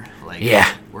Designer. Like,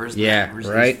 where's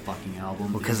right? his fucking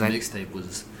album? Because his mixtape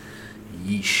was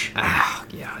yeesh.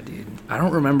 Yeah, dude. I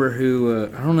don't remember who.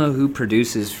 I don't know who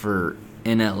produces for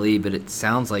NLE, but it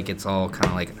sounds like it's all kind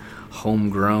of like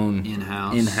homegrown,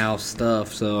 in-house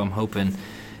stuff. So I'm hoping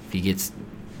if he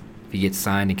gets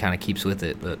signed, he kind of keeps with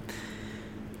it, but.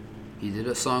 He did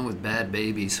a song with Bad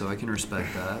Baby, so I can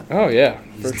respect that. Oh, yeah.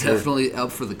 He's definitely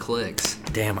up for the clicks.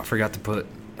 Damn, I forgot to put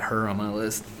her on my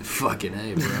list. Fucking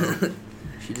A, bro.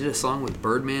 She did a song with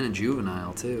Birdman and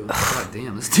Juvenile, too. God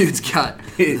damn, this dude's got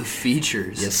the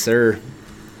features. Yes, sir.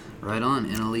 Right on.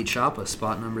 NLE Choppa,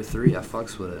 spot number 3. I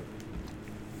fucks with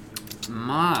it.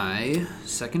 My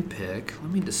second pick,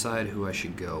 let me decide who I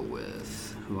should go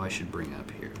with, who I should bring up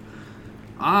here.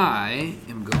 I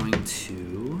am going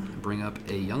to bring up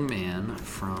a young man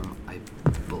from, I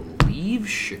believe,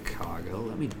 Chicago.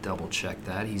 Let me double check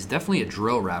that. He's definitely a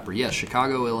drill rapper. Yes,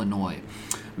 Chicago, Illinois.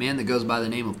 Man that goes by the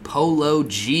name of Polo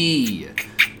G.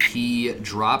 He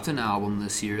dropped an album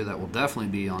this year that will definitely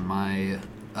be on my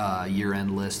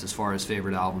year-end list as far as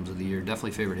favorite albums of the year.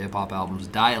 Definitely favorite hip-hop albums.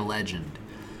 Die a Legend.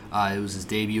 It was his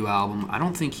debut album. I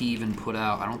don't think he put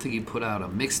out a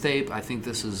mixtape. I think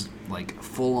this is like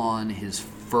full on his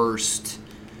first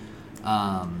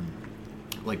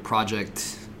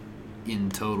project in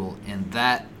total, and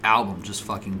that album just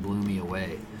fucking blew me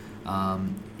away.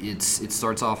 It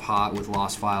starts off hot with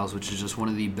Lost Files, which is just one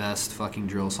of the best fucking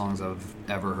drill songs I've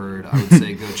ever heard. I would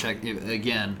say go check it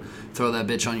again. Throw that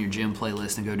bitch on your gym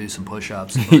playlist and go do some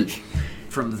push-ups. But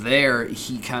from there,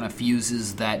 he kind of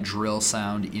fuses that drill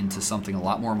sound into something a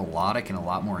lot more melodic and a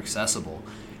lot more accessible.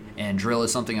 And drill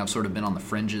is something I've sort of been on the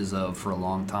fringes of for a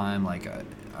long time. Like,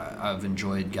 I've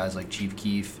enjoyed guys like Chief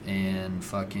Keef and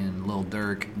fucking Lil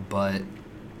Durk, but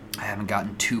I haven't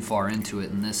gotten too far into it.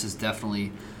 And this is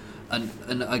definitely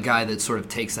a guy that sort of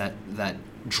takes that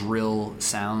drill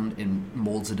sound and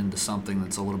molds it into something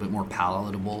that's a little bit more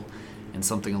palatable and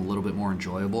something a little bit more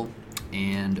enjoyable.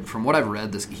 And from what I've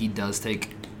read,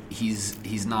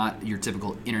 he's not your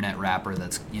typical internet rapper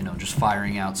that's, just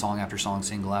firing out song after song,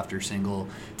 single after single,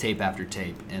 tape after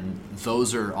tape. And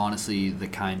those are honestly the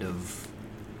kind of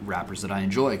rappers that I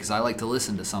enjoy, because I like to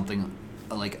listen to something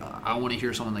like, I want to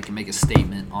hear someone that can make a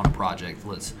statement on a project.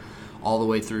 Let's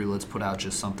put out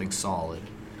just something solid.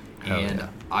 Hell and yeah.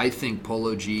 I think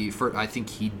Polo G, I think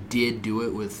he did do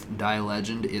it with Die a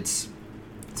Legend. It's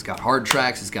got hard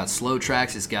tracks, it's got slow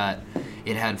tracks,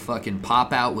 it had fucking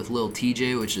Pop Out with Lil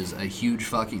TJ, which is a huge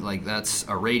fucking, that's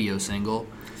a radio single.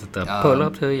 Pull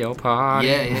up to your party.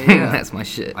 Yeah. That's my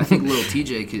shit. I think Lil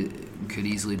TJ could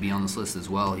easily be on this list as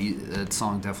well. That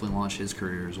song definitely launched his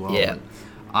career as well. Yeah. But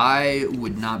I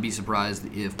would not be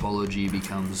surprised if Polo G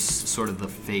becomes sort of the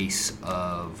face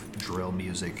of drill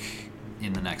music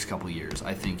in the next couple years.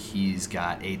 I think he's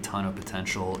got a ton of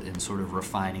potential in sort of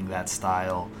refining that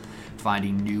style,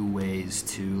 finding new ways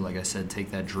to, like I said,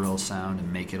 take that drill sound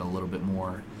and make it a little bit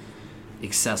more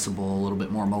accessible, a little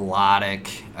bit more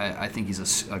melodic. I think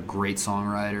he's a great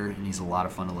songwriter, and he's a lot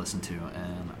of fun to listen to.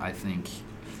 And I think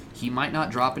he might not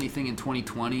drop anything in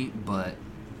 2020, but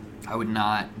I would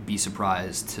not be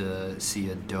surprised to see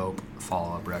a dope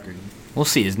follow-up record. We'll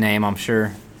see his name, I'm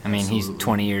sure. I mean, Absolutely. He's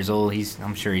 20 years old.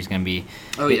 I'm sure he's going to be...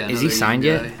 Oh, yeah. Is he signed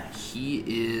yet? He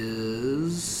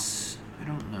is... I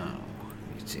don't know.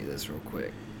 Let me see this real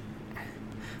quick.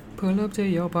 Pull up to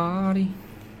your party.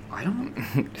 I don't.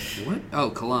 What? Oh,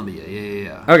 Columbia.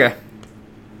 Yeah. Okay.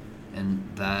 And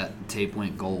that tape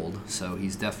went gold, so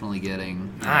he's definitely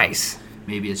getting. Nice.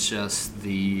 Maybe it's just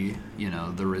the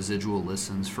the residual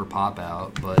listens for Pop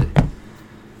Out, but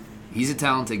he's a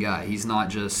talented guy. He's not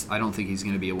just. I don't think he's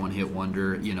going to be a one-hit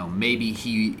wonder. Maybe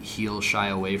he'll shy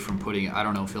away from putting. I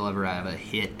don't know if he'll ever have a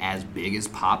hit as big as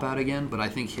Pop Out again, but I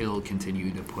think he'll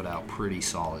continue to put out pretty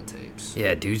solid tapes.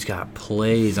 Yeah, dude's got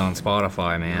plays on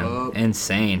Spotify, man.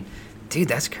 Insane. Dude,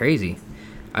 that's crazy.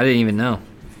 I didn't even know.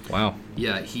 Wow.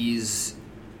 Yeah, he's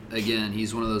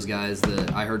one of those guys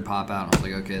that I heard Pop Out and I was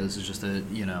like, okay, this is just a,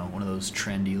 one of those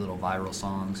trendy little viral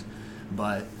songs.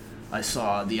 But I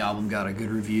saw the album got good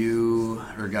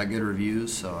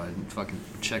reviews, so I fucking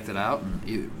checked it out and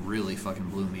it really fucking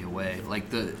blew me away. Like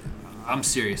I'm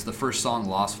serious, the first song,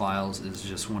 Lost Files, is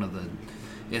just one of the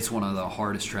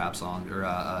hardest trap songs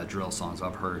or drill songs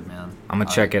I've heard, man. I'm gonna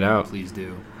check it out. Please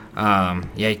do. Yeah,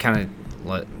 he kind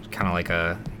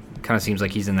of seems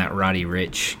like he's in that Roddy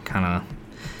Ricch kind of.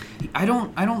 I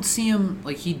don't see him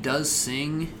like he does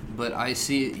sing, but I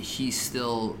see he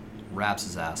still raps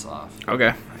his ass off.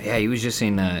 Okay. Yeah, he was just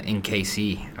in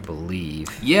KC, I believe.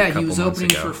 Yeah, he was opening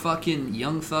for fucking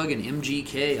Young Thug and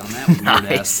MGK on that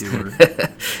weird ass tour.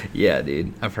 Yeah,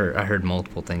 dude. I heard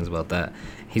multiple things about that.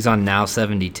 He's on Now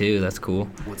 72. That's cool.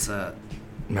 What's that?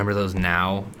 Remember those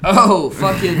Now? Oh,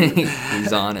 fucking.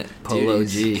 He's on it. Polo Dude,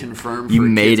 G. Confirmed you for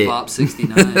made Kids it. Pop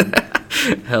 69.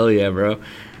 Hell yeah, bro.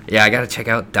 Yeah, I gotta check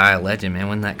out Die a Legend, man.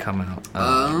 When did that come out?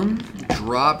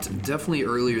 Dropped definitely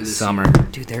earlier this summer. year.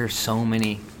 Dude, there are so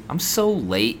many. I'm so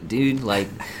late, dude. Like,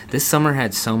 this summer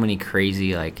had so many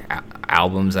crazy, like,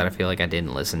 albums that I feel like I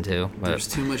didn't listen to. But there's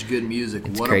too much good music.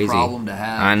 it's What crazy. a problem to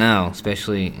have. I know,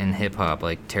 especially in hip-hop,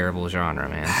 like, terrible genre,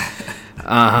 man.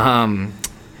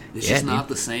 It's yeah, just not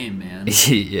dude. the same, man.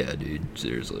 Yeah, dude.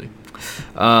 Seriously.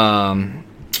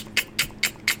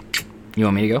 You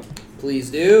want me to go?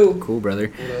 Please do. Cool, brother.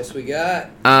 What else we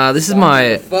got? This is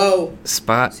my Foe.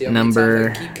 spot See how number.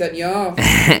 many times I keep cutting you off.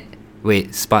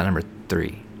 Wait, spot number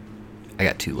 3. I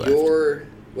got 2 left.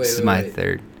 This is my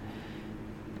third.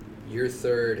 You're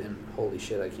third, and holy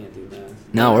shit, I can't do math.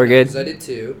 No, we're good. Because I did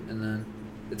 2, and then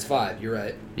it's 5. You're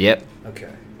right. Yep. Okay.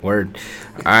 Word.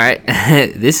 All right.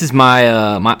 This is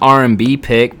my my R&B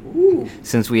pick. Ooh.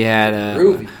 Since we had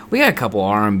Groovy. we had a couple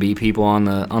R&B people on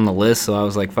the list, so I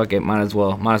was like, fuck it, might as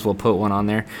well put one on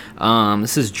there.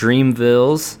 This is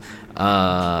Dreamville's.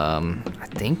 I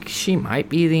think she might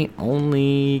be the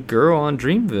only girl on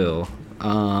Dreamville.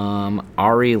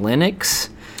 Ari Lennox.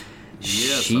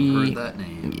 Yes, She I've heard that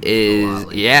name.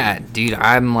 Yeah, dude,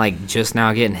 I'm like just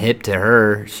now getting hip to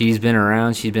her. She's been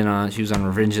around. She was on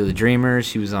Revenge of the Dreamers.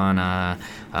 She was on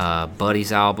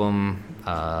Buddy's album.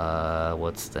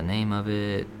 What's the name of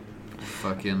it?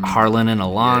 Fucking Harlan and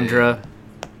Alondra.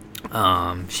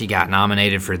 Yeah. She got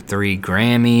nominated for 3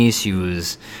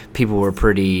 Grammys. People were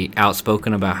pretty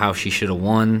outspoken about how she should have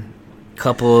won a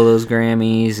couple of those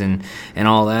Grammys and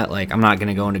all that. Like, I'm not going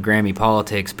to go into Grammy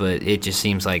politics, but it just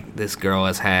seems like this girl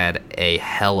has had a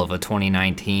hell of a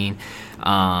 2019. And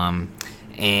I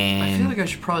feel like I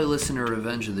should probably listen to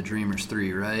Revenge of the Dreamers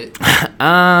 3, right?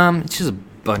 it's just a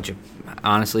bunch of,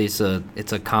 honestly, it's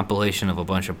a compilation of a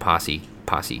bunch of posse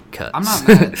cuts. I'm not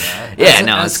mad at that. Yeah, as,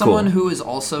 no, as it's someone cool. who is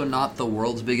also not the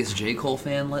world's biggest J. Cole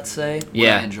fan, let's say,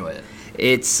 Yeah. I enjoy it.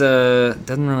 It's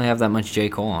doesn't really have that much J.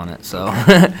 Cole on it, so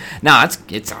no,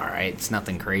 it's all right. It's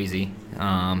nothing crazy.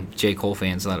 J. Cole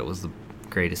fans thought it was the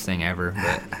greatest thing ever,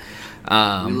 but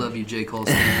We love you, J. Cole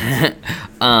fans.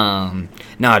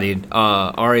 no, dude.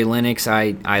 Ari Lennox,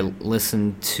 I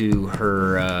listened to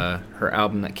her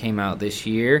album that came out this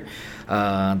year.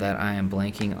 That I am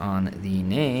blanking on the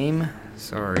name.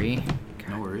 Sorry.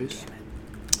 No worries.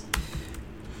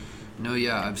 No,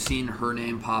 yeah, I've seen her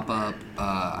name pop up.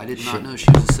 I did not know she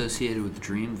was associated with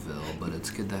Dreamville, but it's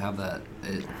good to have that.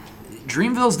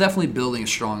 Dreamville's definitely building a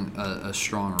strong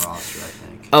roster, I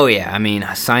think. Oh yeah, I mean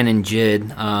signing Jid.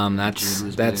 Jid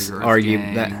was That's big, Earth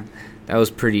arguably Gang. that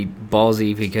was pretty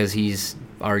ballsy because he's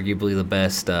arguably the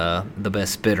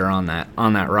best spitter on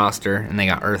that roster, and they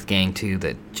got Earth Gang too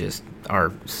that just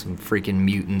are some freaking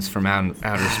mutants from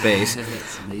outer space.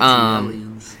 Some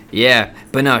aliens. Yeah,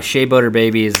 but no, Shea Butter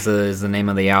Baby is the name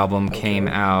of the album. Came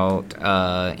out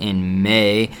in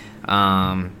May.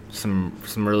 Some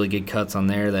really good cuts on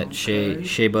there. That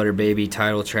Shea Butter Baby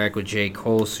title track with J.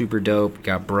 Cole, super dope. You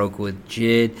got Broke with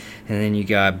Jid, and then you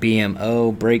got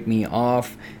BMO, Break Me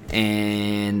Off.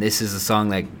 And this is a song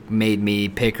that made me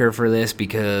pick her for this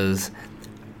because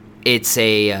it's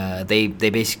a they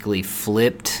basically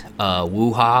flipped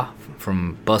Woo-Ha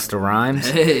from Busta Rhymes.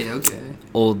 Hey, okay.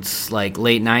 old like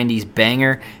late 90s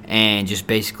banger and just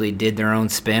basically did their own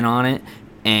spin on it,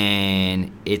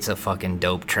 and it's a fucking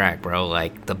dope track, bro.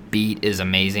 Like, the beat is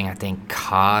amazing. I think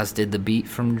Kaz did the beat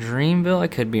from Dreamville. I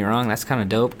could be wrong. That's kind of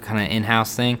dope, kind of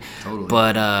in-house thing. Totally.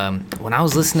 But when I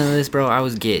was listening to this, bro, I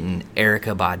was getting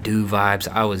Erykah Badu vibes.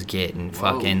 I was getting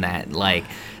fucking that, like,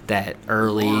 that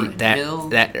early Lauryn Hill?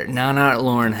 not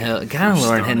Lauryn Hill, kind of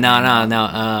Lauryn Hill,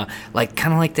 no, like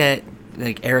kind of like that,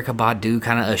 like Erykah Badu,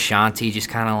 kind of Ashanti, just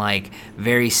kind of like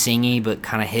very singy but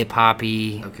kind of hip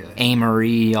hoppy. Okay. A.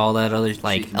 Marie, all that other,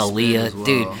 like can spit Aaliyah, as well.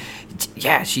 dude.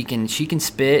 Yeah, she can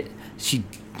spit. She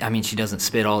doesn't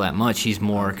spit all that much. She's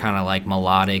more kind of like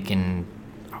melodic and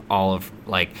all of,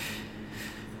 like,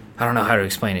 I don't know how to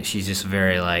explain it. She's just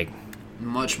very like.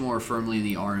 Much more firmly in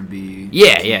the R&B.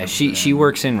 Yeah. She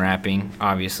works in rapping,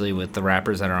 obviously, with the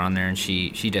rappers that are on there, and she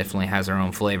definitely has her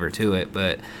own flavor to it.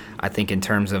 But I think in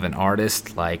terms of an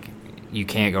artist, like, you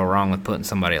can't go wrong with putting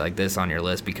somebody like this on your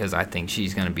list, because I think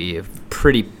she's going to be a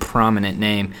pretty prominent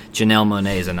name. Janelle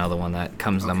Monáe is another one that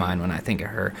comes to mind when I think of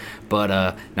her.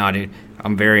 But no, dude,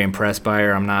 I'm very impressed by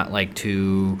her. I'm not like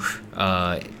too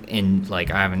I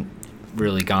haven't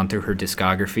really gone through her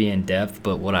discography in depth,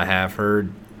 but what I have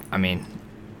heard, I mean,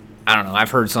 I don't know.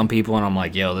 I've heard some people, and I'm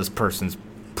like, yo, this person's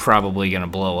probably going to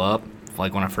blow up,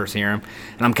 like, when I first hear him.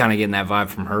 And I'm kind of getting that vibe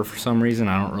from her for some reason.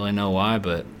 I don't really know why,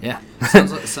 but yeah.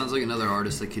 sounds like another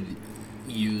artist that could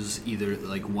use either,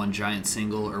 like, one giant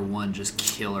single or one just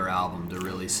killer album to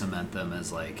really cement them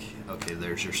as, like, okay,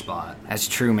 there's your spot. That's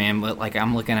true, man. But, like,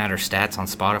 I'm looking at her stats on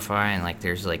Spotify, and, like,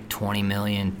 there's, like, 20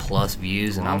 million plus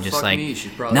views, and Well, I'm just fuck like, me,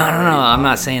 she's probably no, already I'm not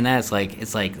popping. saying that.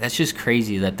 It's like that's just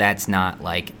crazy that that's not,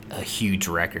 like, a huge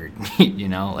record, you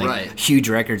know? Like, Right. huge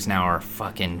records now are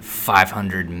fucking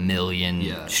 500 million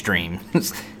Yeah.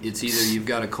 streams. It's either you've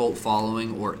got a cult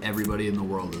following or everybody in the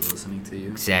world is listening to you.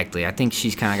 Exactly. I think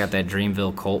she's kind of got that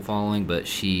Dreamville cult following, but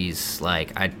she's,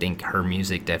 like, I think her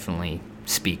music definitely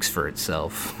speaks for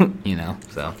itself, you know?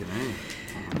 So, Fucking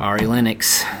A. Ari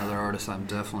Lennox. Another artist I'm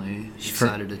definitely fr-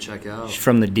 excited to check out. She's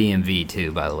from the DMV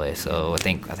too, by the way. So I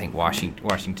think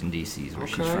Washington D.C. is where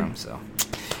she's Okay. from. So,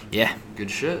 yeah. Good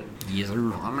shit. Yes, sir.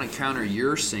 Well, I'm going to counter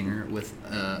your singer with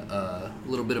a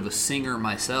little bit of a singer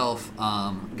myself.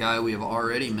 Guy we have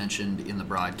already mentioned in the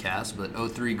broadcast, but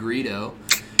 03 Greedo.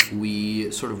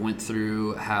 We sort of went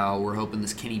through how we're hoping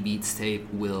this Kenny Beats tape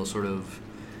will sort of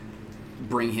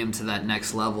bring him to that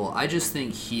next level. I just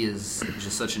think he is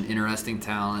just such an interesting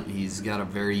talent. He's got a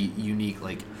very unique,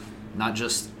 like, not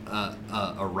just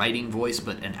a writing voice,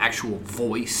 but an actual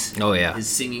voice. Oh, yeah. His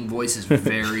singing voice is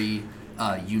very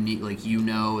unique. Like, you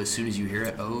know, as soon as you hear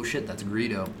it, oh shit, that's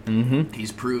Greedo. Mm-hmm.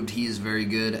 He's proved he is very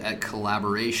good at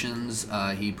collaborations.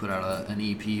 He put out an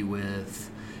EP with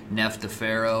Neff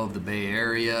DeFaro of the Bay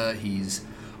Area. He's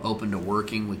open to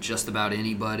working with just about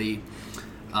anybody.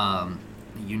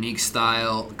 Unique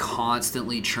style,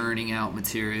 constantly churning out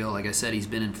material. Like I said, he's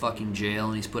been in fucking jail,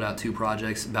 and he's put out 2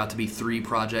 projects, about to be 3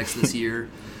 projects this year.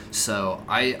 So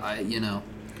I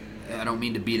don't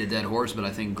mean to beat a dead horse, but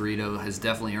I think Greedo has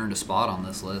definitely earned a spot on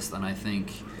this list, and I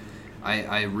think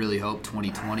I really hope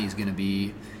 2020 is going to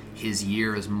be his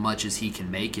year as much as he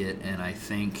can make it. And I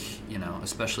think,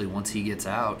 especially once he gets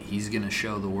out, he's going to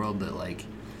show the world that, like,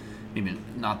 maybe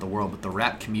not the world, but the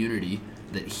rap community,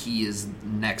 that he is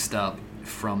next up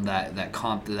from that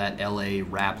LA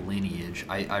rap lineage.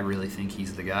 I really think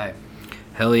he's the guy.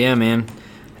 Hell yeah, man.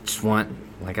 I just want,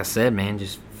 like I said, man,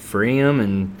 just free him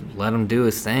and let him do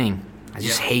his thing. I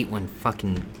just hate when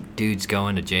fucking dudes go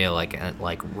into jail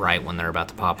like right when they're about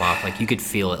to pop off. Like, you could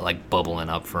feel it, like, bubbling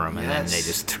up for him, and then they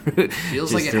just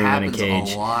Feels like it threw him in happens a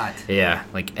cage. a lot. Yeah,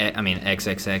 like, I mean,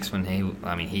 XXX,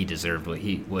 when he deserved what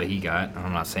he got.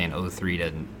 I'm not saying 03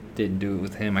 didn't do it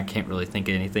with him. I can't really think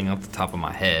of anything off the top of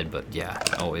my head, but yeah,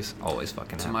 always fucking To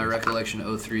happens. my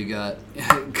recollection, 03 got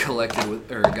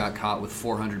got caught with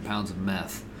 400 pounds of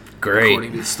meth. Great.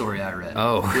 According to the story I read.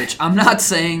 Oh. Which I'm not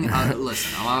saying.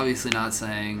 Listen, I'm obviously not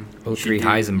saying. 03 you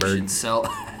Heisenberg. should sell.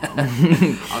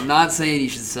 I'm not saying you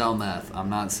should sell meth.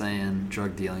 I'm not saying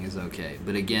drug dealing is okay.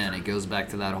 But again, it goes back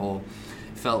to that whole.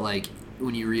 Felt like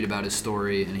when you read about his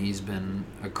story, and he's been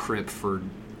a Crip for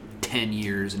 10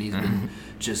 years, and he's been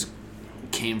just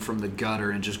came from the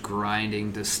gutter and just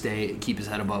grinding to keep his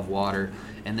head above water,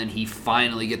 and then he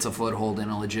finally gets a foothold in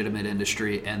a legitimate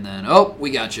industry, and then we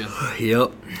got you.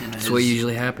 Yep, And that's what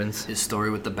usually happens. His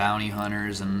story with the bounty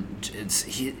hunters, and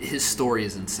his story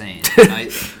is insane. And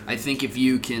I think if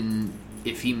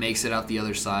he makes it out the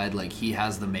other side, like, he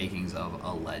has the makings of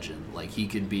a legend. Like, he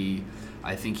could be.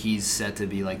 I think he's set to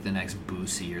be like the next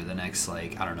Boosie or the next,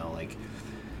 like, I don't know, like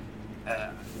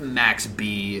Max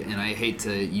B, and I hate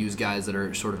to use guys that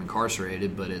are sort of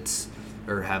incarcerated, but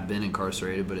or have been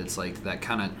incarcerated, but it's like that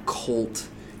kind of cult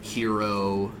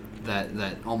hero,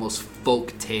 that almost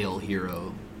folk tale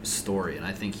hero story, and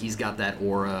I think he's got that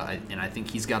aura, and I think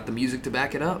he's got the music to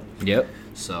back it up. Yep.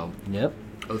 So, Yep.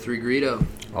 03 Greedo.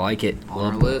 I like it.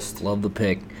 On our list. Love the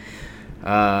pick.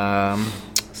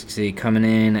 Let's see, coming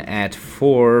in at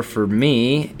 4 for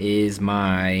me is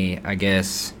my, I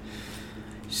guess,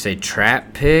 say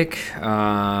trap pick.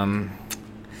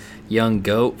 Young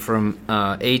Goat from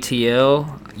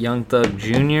ATL, Young Thug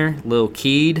Jr., Lil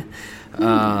Keed.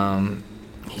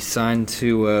 He signed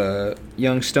to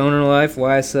Young Stoner Life,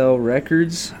 YSL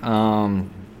Records.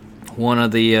 One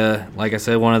of the, like I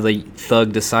said, one of the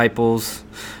Thug disciples.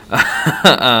 Who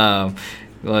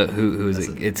is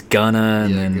it? It's Gunna,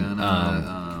 and then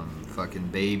Gunna, fucking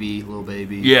Baby, Lil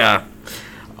Baby. Yeah.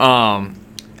 I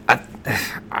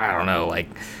don't know. Like,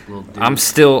 Lil Duke. I'm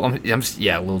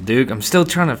Lil Duke. I'm still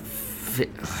trying to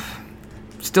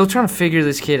figure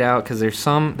this kid out, because there's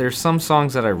some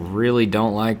songs that I really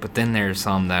don't like, but then there's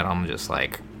some that I'm just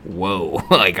like, whoa,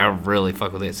 like I really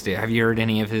fuck with it. Have you heard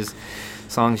any of his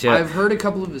songs yet? I've heard a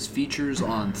couple of his features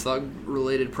on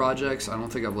Thug-related projects. I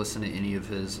don't think I've listened to any of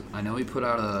his. I know he put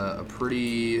out a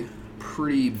pretty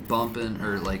bumpin',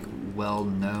 or like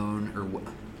well-known, or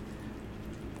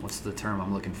what's the term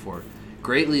I'm looking for?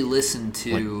 Greatly listened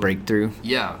to. Like breakthrough.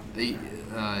 Yeah,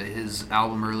 his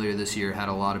album earlier this year had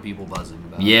a lot of people buzzing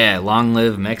about. Yeah, Long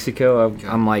Live Mexico. Okay.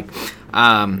 I'm like,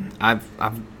 I've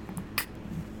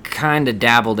kind of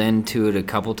dabbled into it a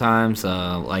couple times.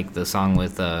 Like the song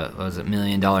with was it $1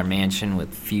 Million Mansion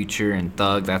with Future and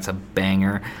Thug. That's a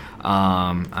banger.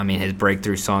 I mean, his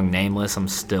breakthrough song Nameless, I'm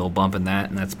still bumping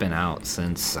that, and that's been out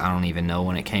since I don't even know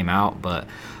when it came out. But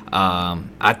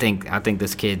I think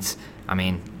this kid's, I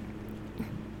mean,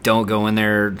 don't go in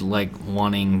there like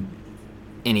wanting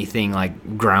anything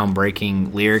like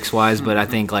groundbreaking lyrics wise, but I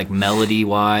think like melody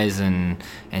wise and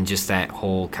just that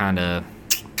whole kind of,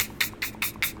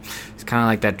 it's kind of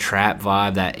like that trap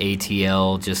vibe, that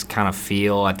ATL just kind of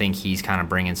feel. I think he's kind of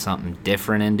bringing something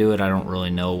different into it. I don't really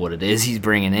know what it is he's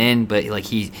bringing in, but like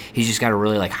he's just got a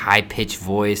really like high pitched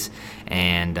voice,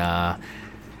 and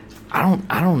I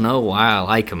don't know why I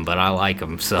like him, but I like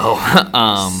him. So,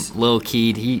 Lil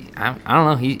Keed, I don't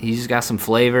know, he's just got some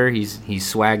flavor. He's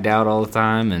swagged out all the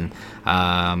time, and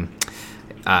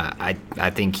I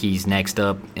think he's next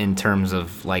up in terms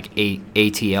of like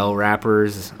ATL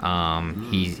rappers.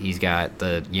 He's got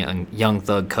the Young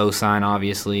Thug cosign,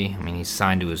 obviously. I mean, he's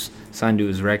signed to his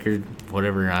record,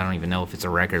 whatever. I don't even know if it's a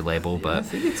record label, but I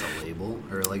think it's a label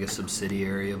or like a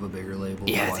subsidiary of a bigger label.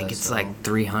 yeah, I think it's like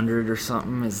 300 or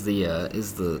something. Is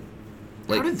the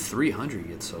like, how did 300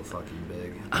 get so fucking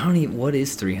big? I don't even, what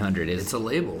is 300? It's a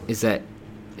label. Is that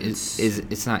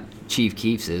it's not Chief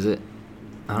Keef's, is it?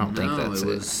 I don't think that's it.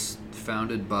 No, it was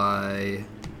founded by.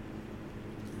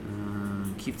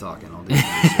 Keep talking. I'll do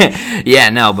it. Yeah,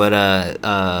 no, but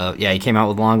yeah, he came out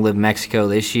with Long Live Mexico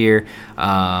this year.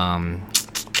 I'm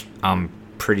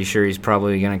pretty sure he's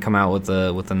probably gonna come out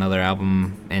with another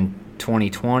album in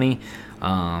 2020.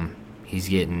 He's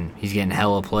getting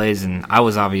hella plays, and I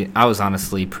was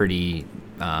honestly pretty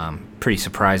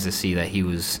surprised to see that he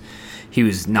was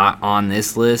not on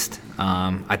this list.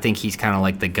 I think he's kind of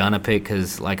like the Gunna pick,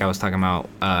 because like I was talking about,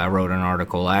 I wrote an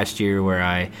article last year where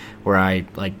I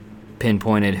like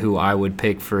pinpointed who I would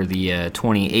pick for the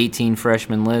 2018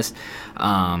 freshman list.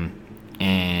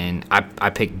 And I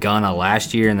picked Gunna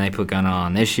last year, and they put Gunna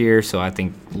on this year, so I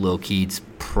think Lil Keed's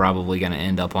probably going to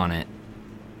end up on it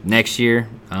next year.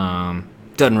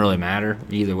 Doesn't really matter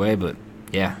either way, but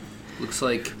yeah. Looks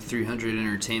like 300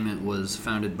 Entertainment was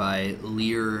founded by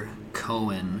Lear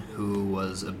Cohen, who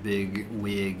was a big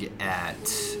wig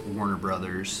at Warner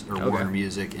Brothers or Warner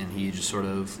Music, and he just sort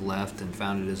of left and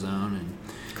founded his own and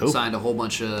signed a whole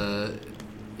bunch of.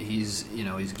 He's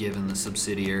given the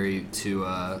subsidiary to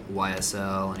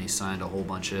YSL, and he signed a whole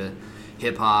bunch of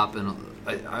hip hop, and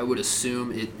I would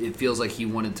assume it feels like he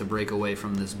wanted to break away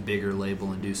from this bigger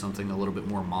label and do something a little bit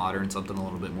more modern, something a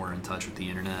little bit more in touch with the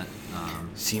internet.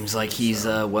 Seems like he's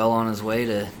well on his way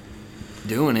to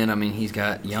doing it. I mean, he's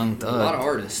got Young Thug. A lot of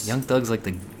artists. Young Thug's like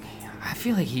I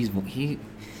feel like I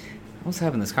was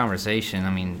having this conversation.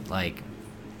 I mean, like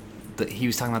he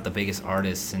was talking about the biggest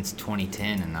artist since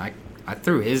 2010, and I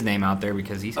threw his name out there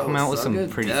because he's come out with some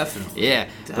pretty definitely. Yeah,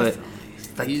 definitely.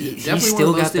 But he's definitely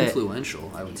still one of the most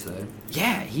influential, I would say.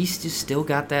 Yeah, he's just still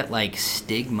got that like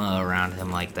stigma around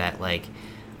him, like that. Like,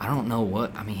 I don't know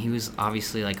what. I mean, he was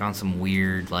obviously like on some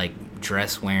weird like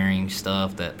dress wearing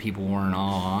stuff that people weren't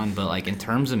all on. But like in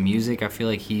terms of music, I feel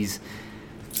like he's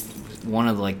one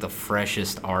of like the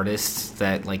freshest artists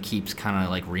that like keeps kind of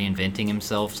like reinventing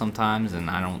himself sometimes, and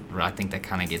I think that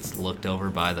kind of gets looked over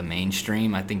by the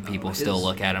mainstream. I think people still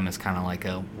look at him as kind of like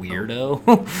a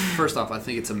weirdo. First off, I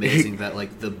think it's amazing that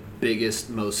like the biggest,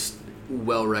 most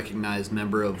well-recognized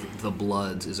member of the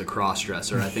Bloods is a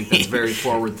cross-dresser. I think that's very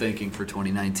forward-thinking for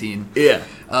 2019. Yeah.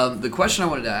 The question I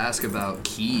wanted to ask about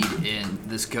Keed, and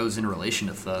this goes in relation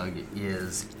to Thug,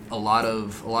 is a lot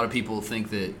of people think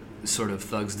that sort of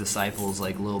Thug's disciples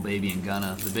like Lil Baby and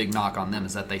Gunna, the big knock on them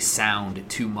is that they sound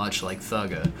too much like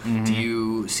Thugga. Mm-hmm. Do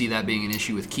you see that being an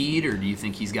issue with Keed, or do you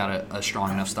think he's got a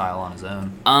strong enough style on his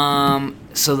own?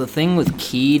 So the thing with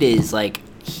Keed is like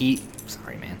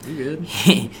sorry man. You good?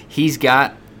 He's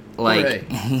got like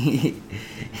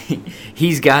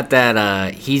he's got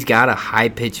a high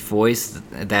pitched voice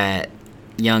that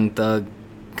Young Thug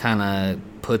kind of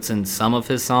puts in some of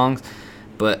his songs,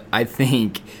 but I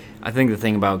think the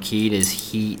thing about Keed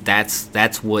is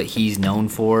that's what he's known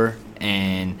for,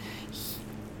 and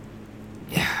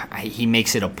he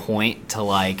makes it a point to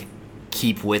like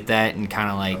keep with that and kind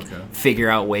of like figure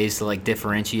out ways to like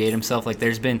differentiate himself. Like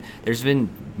there's been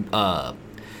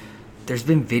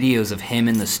videos of him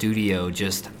in the studio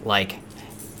just like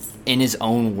in his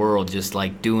own world, just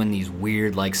like doing these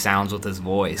weird like sounds with his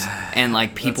voice, and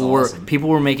like people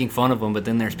were making fun of him, but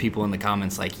then there's people in the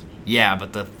comments like, yeah,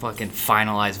 but the fucking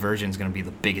finalized version is gonna be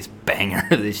the biggest banger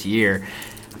this year.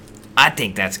 I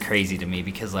think that's crazy to me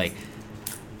because like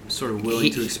sort of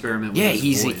willing to experiment with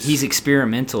his voice. He's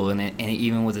experimental in it, and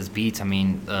even with his beats. I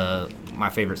mean, my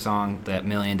favorite song, that $1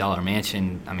 Million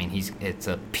Mansion, I mean, it's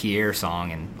a Pierre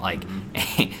song, and like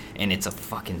and it's a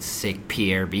fucking sick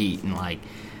Pierre beat, and like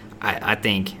I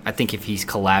think if he's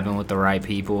collabing with the right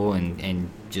people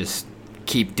and just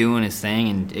keep doing his thing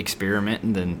and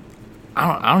experimenting, then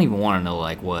I don't even want to know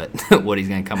like what he's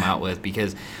gonna come out with,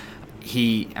 because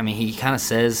he kind of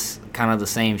says kind of the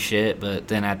same shit, but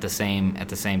then at the same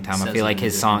time I feel like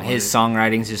his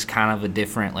songwriting's just kind of a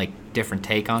different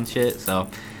take on shit. So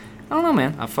I don't know,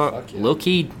 man. Lil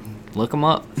Keed, look him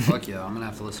up. Fuck yeah, I'm gonna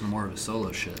have to listen to more of his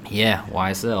solo shit. Yeah,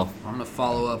 YSL. I'm gonna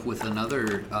follow up with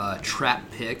another trap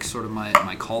pick. Sort of my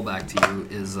callback to you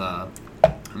is a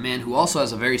man who also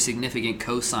has a very significant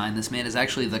cosign. This man is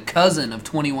actually the cousin of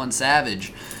 21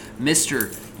 Savage,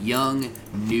 Mr. Young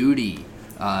Nudy.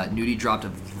 Nudy dropped a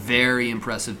very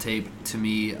impressive tape to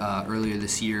me earlier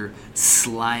this year,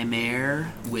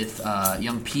 Slimaire, with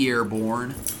young Pierre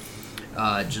Bourne.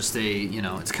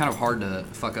 It's kind of hard to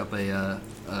fuck up a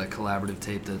collaborative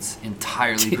tape that's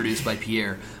entirely produced by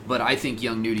Pierre, but I think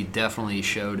Young Nudy definitely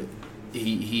showed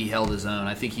he held his own.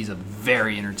 I think he's a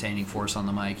very entertaining force on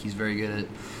the mic. He's very good at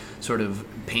sort of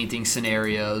painting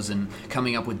scenarios and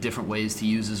coming up with different ways to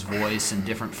use his voice and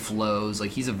different flows.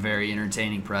 Like, he's a very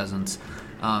entertaining presence.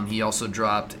 He's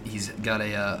got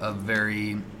a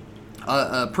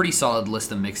pretty solid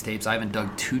list of mixtapes. I haven't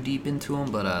dug too deep into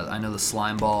them, but I know the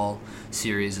Slime Ball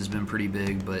series has been pretty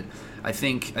big. But I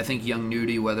think Young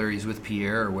Nudy, whether he's with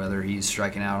Pierre or whether he's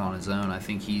striking out on his own, I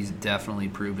think he's definitely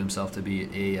proved himself to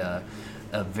be a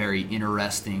very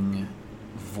interesting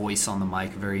voice on the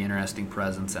mic, a very interesting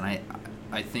presence. And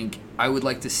I think I would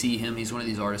like to see him. He's one of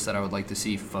these artists that I would like to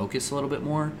see focus a little bit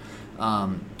more.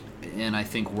 And I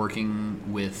think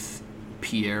working with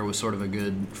Pierre was sort of a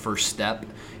good first step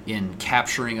in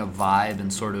capturing a vibe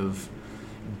and sort of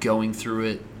going through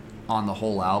it on the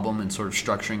whole album and sort of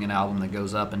structuring an album that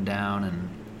goes up and down and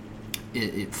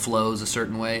it flows a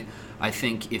certain way. I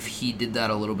think if he did that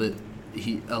a little bit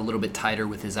tighter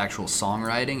with his actual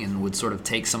songwriting and would sort of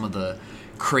take some of the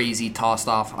crazy tossed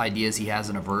off ideas he has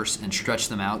in a verse and stretch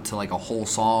them out to like a whole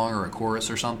song or a chorus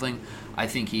or something, I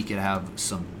think he could have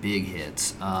some big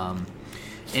hits.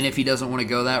 And if he doesn't want to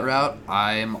go that route,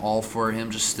 I'm all for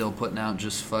him just still putting out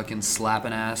just fucking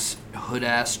slapping ass, hood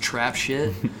ass trap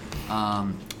shit.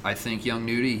 I think Young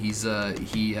Nudy,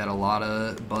 he had a lot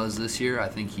of buzz this year. I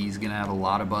think he's gonna have a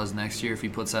lot of buzz next year if he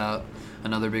puts out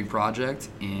another big project,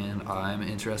 and I'm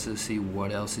interested to see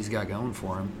what else he's got going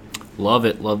for him. Love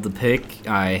it. Love the pick.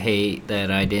 I hate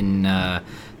that I didn't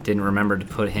remember to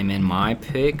put him in my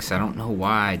picks. I don't know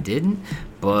why I didn't.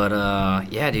 But,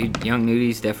 yeah, dude, Young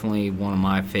Nudy's definitely one of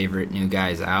my favorite new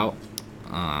guys out.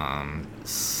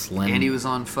 Slim. And he was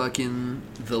on fucking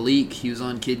The Leak. He was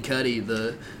on Kid Cudi,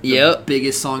 the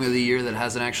biggest song of the year that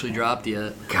hasn't actually dropped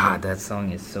yet. God, that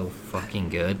song is so fucking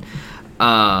good.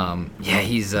 Yeah,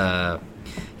 he's,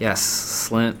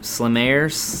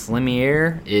 Slimaire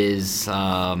is,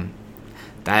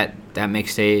 that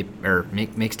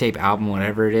mixtape album,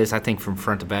 whatever it is, I think from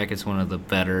front to back it's one of the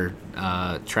better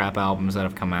trap albums that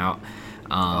have come out.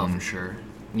 For sure.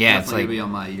 Yeah, it's Definitely like be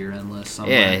on my year-end list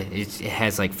yeah, somewhere. it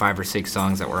has like 5 or 6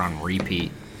 songs that were on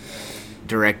repeat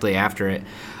directly after it.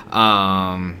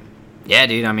 Yeah,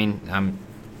 dude. I mean,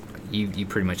 you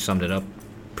pretty much summed it up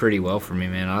pretty well for me,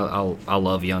 man. I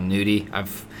love Young Nudie.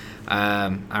 I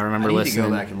remember I need listening. to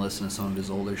go back and listen to some of his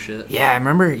older shit. Yeah, I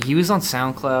remember he was on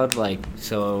SoundCloud. Like,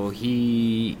 so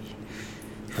he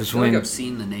I was feel when. like I've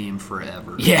seen the name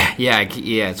forever. Yeah.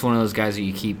 It's one of those guys that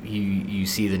you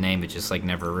see the name, but just like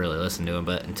never really listen to him.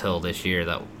 But until this year,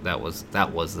 that was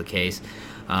the case.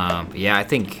 Yeah, I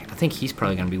think he's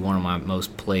probably gonna be one of my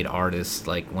most played artists.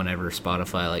 Like whenever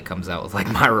Spotify like comes out with like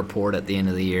my report at the end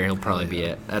of the year, he'll probably be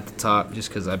at the top just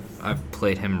because I've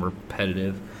played him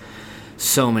repetitive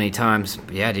so many times.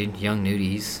 But yeah, dude, Young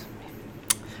Nudie,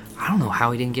 I don't know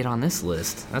how he didn't get on this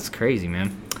list. That's crazy,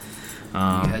 man. You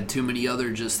had too many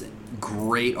other just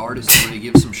great artists for you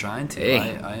to give some shine to.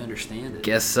 Hey. I understand it.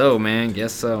 Guess so, man.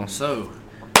 Guess so. So,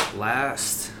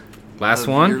 last Last of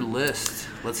one? your list.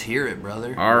 Let's hear it,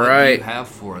 brother. All what right. do you have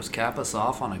for us? Cap us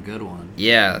off on a good one.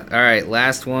 Yeah. All right.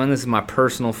 Last one. This is my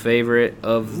personal favorite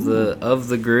of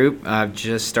the group. I've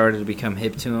just started to become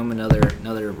hip to him.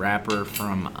 Another rapper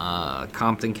from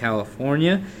Compton,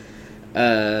 California.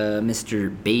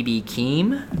 Mr. Baby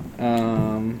Keem.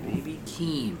 Baby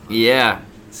Keem. Yeah.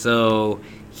 So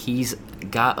he's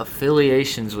got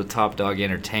affiliations with Top Dog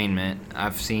Entertainment.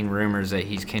 I've seen rumors that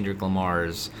he's Kendrick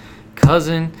Lamar's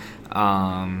cousin.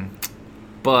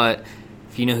 But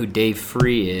if you know who Dave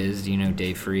Free is, do you know who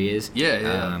Dave Free is?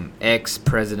 Yeah.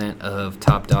 Ex-president of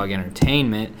Top Dog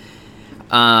Entertainment.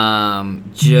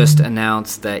 Just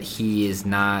announced that he is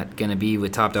not going to be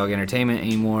with Top Dog Entertainment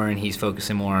anymore, and he's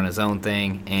focusing more on his own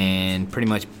thing, and pretty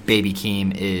much Baby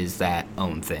Keem is that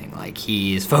own thing. Like,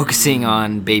 he is focusing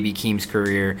on Baby Keem's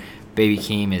career. Baby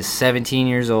Keem is 17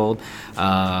 years old,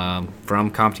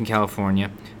 from Compton, California.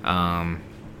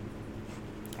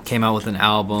 Came out with an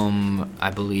album, I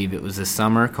believe it was this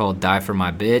summer, called Die For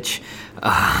My Bitch.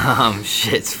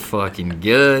 Shit's fucking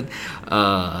good.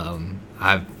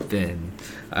 I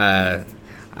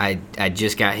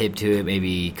just got hip to it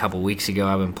maybe a couple weeks ago.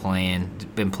 I've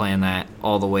been playing that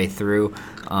all the way through.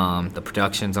 The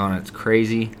production's on it's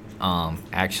crazy.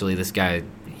 Actually, this guy,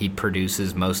 he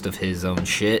produces most of his own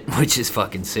shit, which is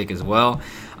fucking sick as well.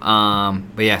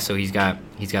 But yeah, so he's got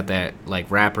that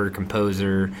like rapper,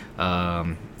 composer,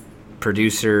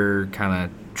 producer kind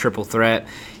of triple threat.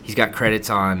 He's got credits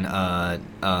on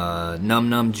Num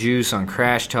Num Juice on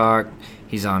Crash Talk.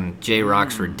 He's on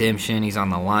J-Rock's Redemption. He's on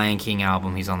the Lion King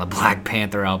album. He's on the Black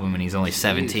Panther album, and he's only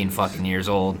 17 fucking years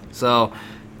old. So,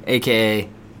 AKA,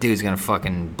 dude's gonna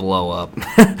fucking blow up.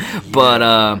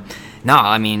 But no,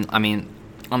 I mean,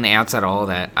 on the outside of all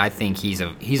that, I think he's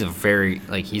a very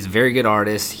good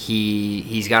artist.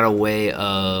 He's got a way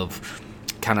of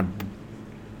kind of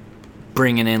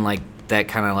bringing in like that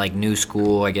kind of like new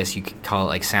school, I guess you could call it,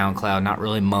 like SoundCloud, not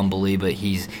really mumbly, but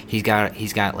he's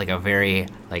got like a very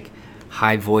like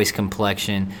high voice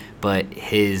complexion, but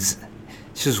it's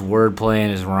just wordplay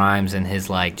and his rhymes and his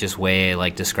like just way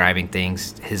like describing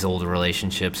things. His old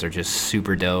relationships are just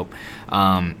super dope.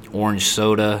 Orange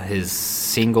Soda, his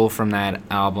single from that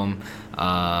album,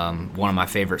 one of my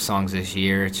favorite songs this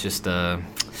year. It's just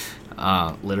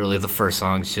literally the first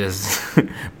song's just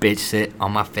bitch sit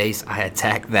on my face, I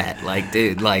attack that. Like,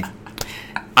 dude, like,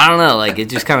 I don't know, like, it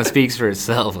just kind of speaks for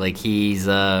itself. Like, he's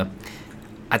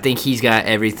I think he's got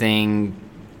everything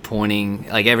pointing,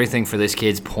 like, everything for this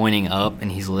kid's pointing up,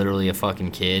 and he's literally a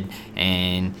fucking kid,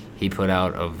 and he put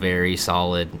out a very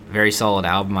solid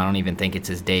album. I don't even think it's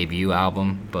his debut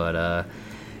album, but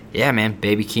yeah, man,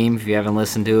 Baby Keem, if you haven't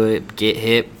listened to it, get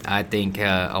hip. I think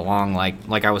along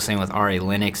like I was saying with Ari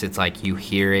Lennox, it's like you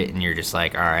hear it and you're just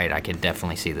like, all right, I could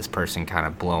definitely see this person kind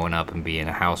of blowing up and being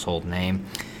a household name.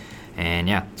 And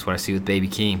yeah, that's what I see with Baby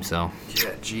Keem. So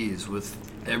yeah, geez, with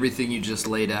everything you just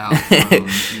laid out, from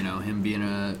him being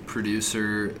a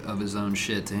producer of his own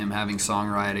shit to him having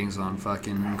songwritings on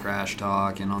fucking Crash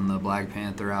Talk and on the Black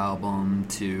Panther album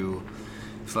to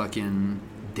fucking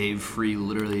Dave Free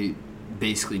literally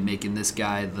basically making this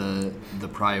guy the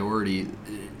priority.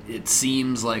 It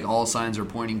seems like all signs are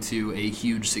pointing to a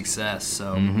huge success,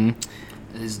 so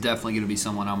it's definitely going to be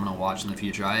someone I'm going to watch in the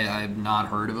future. I have not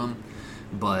heard of him,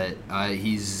 but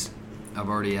I've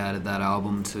already added that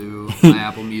album to my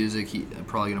Apple Music. I'm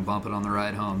probably going to bump it on the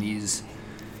ride home. He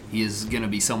is going to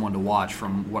be someone to watch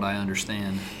from what I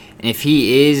understand. And if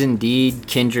he is indeed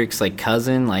Kendrick's like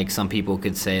cousin, like some people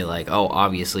could say like, oh,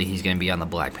 obviously he's gonna be on the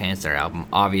Black Panther album.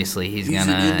 Obviously he's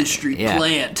gonna an industry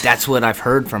plant. That's what I've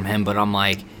heard from him, but I'm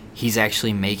like, he's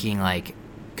actually making like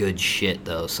good shit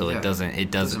though, so it doesn't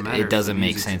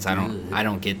make sense. I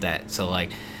don't get that. So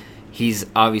like, he's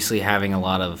obviously having a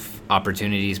lot of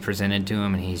opportunities presented to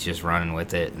him, and he's just running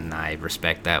with it, and I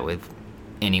respect that with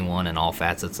anyone in all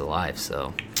facets of life.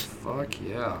 So, fuck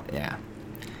yeah. Yeah.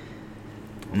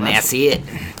 And that's it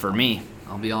for me.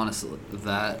 I'll be honest,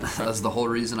 that's the whole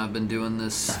reason I've been doing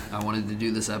this. I wanted to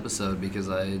do this episode because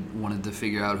I wanted to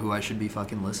figure out who I should be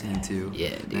fucking listening to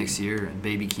next year. And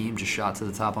Baby Keem just shot to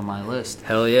the top of my list.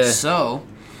 Hell yeah. So,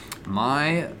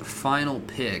 my final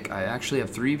pick, I actually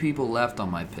have 3 people left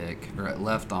on my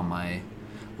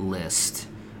list.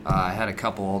 I had a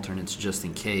couple alternates just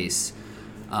in case.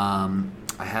 I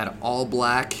had All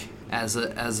Black as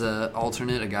a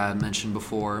alternate, a guy I mentioned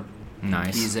before.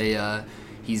 Nice.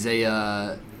 He's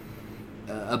a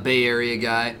Bay Area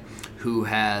guy who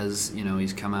has,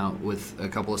 he's come out with a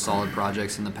couple of solid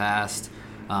projects in the past.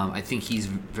 I think he's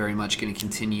very much going to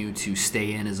continue to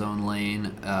stay in his own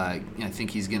lane. I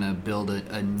think he's going to build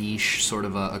a niche, sort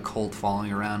of a cult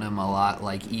following around him, a lot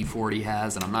like E40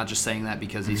 has. And I'm not just saying that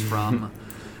because he's from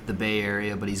the Bay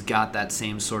Area, but he's got that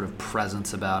same sort of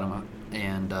presence about him.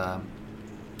 And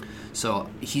so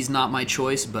he's not my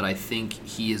choice, but I think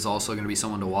he is also going to be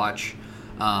someone to watch.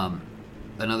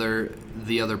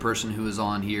 The other person who is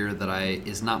on here that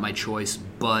is not my choice,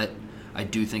 but I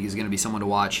do think is going to be someone to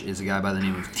watch, is a guy by the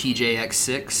name of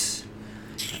TJX6.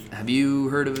 Have you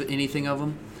heard of anything of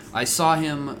him? I saw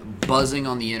him buzzing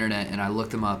on the internet, and I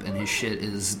looked him up, and his shit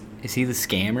is... Is he the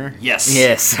scammer? Yes.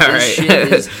 Yes, all right. His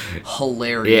shit is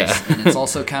hilarious, Yeah. and it's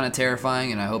also kind of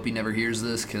terrifying, and I hope he never hears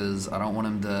this, because I don't want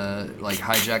him to,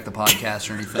 hijack the podcast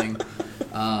or anything.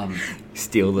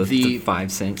 Steal the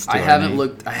 5 cents. I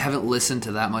haven't listened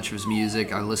to that much of his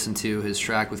music. I listened to his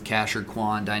track with Casher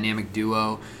Kwan, Dynamic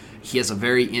Duo. He has a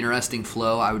very interesting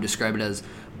flow. I would describe it as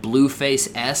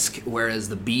Blueface-esque, whereas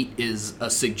the beat is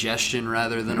a suggestion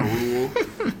rather than a rule.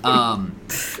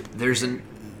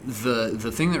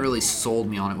 The thing that really sold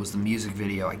me on it was the music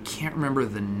video. I can't remember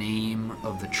the name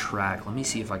of the track. Let me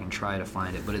see if I can try to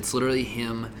find it. But it's literally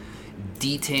him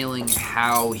detailing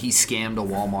how he scammed a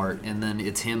Walmart, and then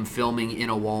it's him filming in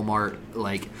a Walmart,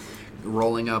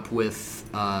 rolling up with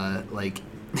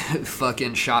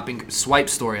fucking shopping Swipe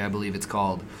Story, I believe it's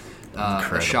called.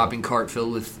 A shopping cart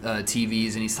filled with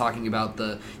TVs, and he's talking about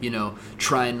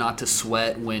trying not to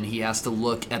sweat when he has to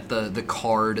look at the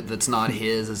card that's not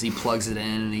his as he plugs it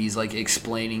in, and he's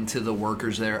explaining to the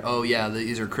workers there, oh yeah,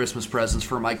 these are Christmas presents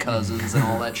for my cousins and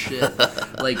all that shit.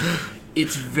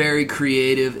 It's very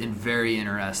creative and very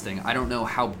interesting. I don't know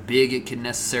how big it can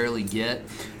necessarily get,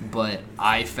 but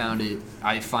I find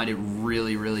it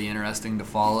really, really interesting to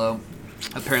follow.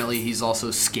 Apparently, he's also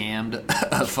scammed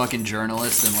a fucking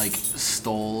journalist and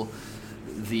stole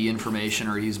the information,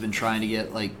 or he's been trying to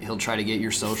get he'll try to get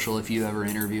your social if you ever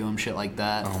interview him, shit like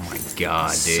that. Oh my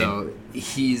god, dude! So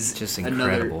he's just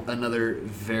incredible. Another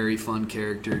very fun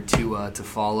character to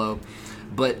follow.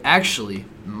 But actually,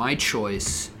 my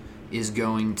choice is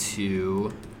going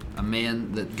to a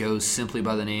man that goes simply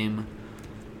by the name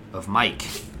of Mike.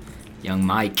 Young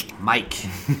Mike. Mike.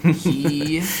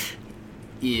 He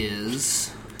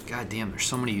is... God damn, there's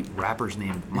so many rappers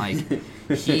named Mike.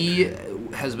 He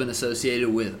has been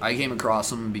associated with... I came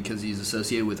across him because he's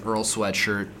associated with Earl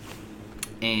Sweatshirt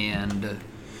and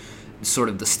sort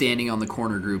of the Standing on the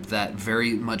Corner group, that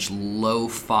very much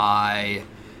lo-fi,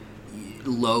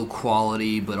 low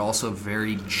quality, but also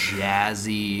very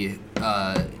jazzy.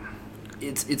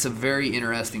 It's a very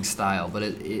interesting style, but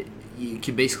it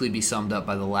can basically be summed up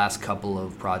by the last couple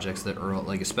of projects that Earl,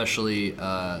 especially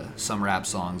some rap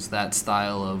songs, that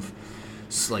style of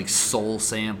soul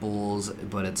samples,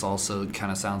 but it's also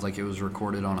kind of sounds like it was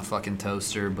recorded on a fucking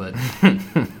toaster. But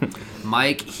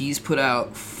Mike, he's put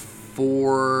out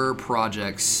 4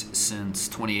 projects since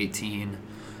 2018.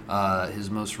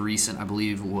 His most recent, I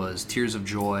believe, was Tears of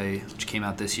Joy, which came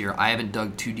out this year. I haven't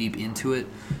dug too deep into it,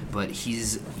 but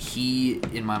he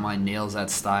in my mind nails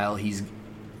that style.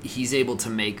 He's able to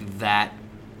make that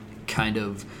kind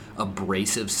of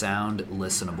abrasive sound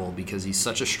listenable because he's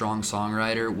such a strong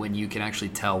songwriter. When you can actually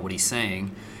tell what he's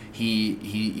saying,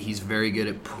 he's very good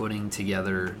at putting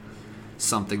together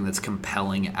something that's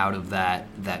compelling out of that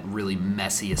really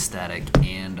messy aesthetic.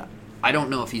 And I don't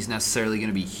know if he's necessarily going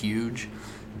to be huge,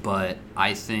 but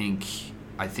I think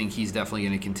he's definitely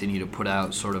going to continue to put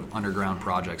out sort of underground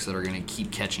projects that are going to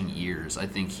keep catching ears. I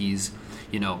think he's,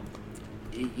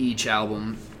 each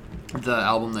album, the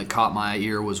album that caught my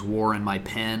ear was War in My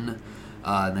Pen,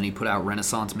 and then he put out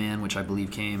Renaissance Man, which I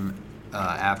believe came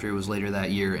after. It was later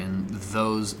that year, and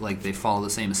those, they follow the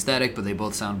same aesthetic, but they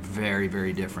both sound very,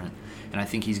 very different. And I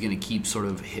think he's going to keep sort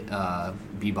of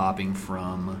bebopping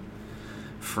from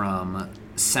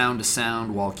sound to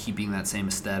sound while keeping that same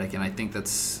aesthetic, and I think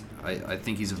I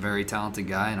think he's a very talented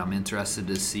guy, and I'm interested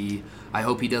to see. I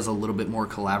hope he does a little bit more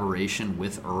collaboration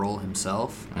with Earl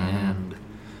himself. And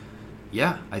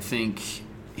yeah, I think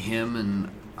him and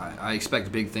I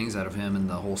expect big things out of him and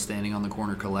the whole Standing on the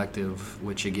Corner collective,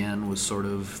 which again was sort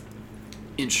of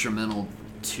instrumental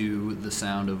to the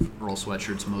sound of Earl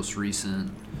Sweatshirt's most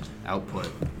recent output.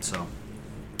 So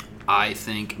I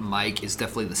think Mike is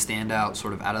definitely the standout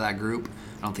sort of out of that group.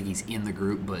 I don't think he's in the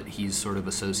group, but he's sort of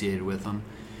associated with them.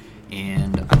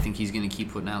 And I think he's going to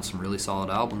keep putting out some really solid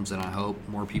albums, and I hope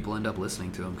more people end up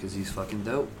listening to him because he's fucking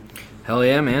dope. Hell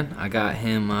yeah, man! I got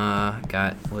him.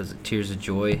 Was it Tears of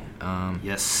Joy?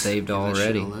 Yes, saved give that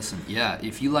already. shit a listen. Yeah,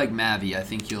 if you like Mavi, I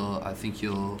think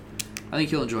you'll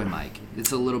enjoy Mike.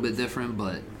 It's a little bit different,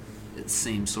 but it's the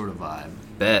same sort of vibe.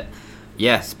 Bet.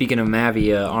 Yeah. Speaking of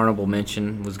Mavi, honorable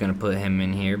mention was gonna put him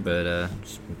in here, but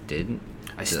just didn't.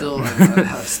 I've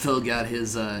still got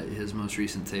his most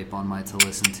recent tape on my to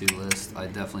listen to list. I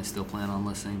definitely still plan on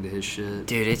listening to his shit.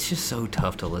 Dude, it's just so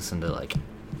tough to listen to like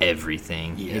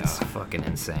everything. Yeah. It's fucking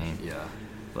insane. Yeah.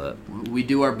 But We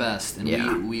do our best, and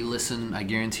Yeah. we listen. I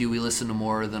guarantee you we listen to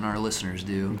more than our listeners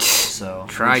do. So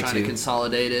Try we're trying to to.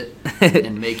 consolidate it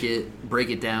and break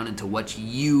it down into what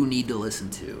you need to listen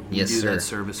to. We Yes, do sir. that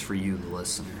service for you, the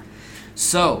listener.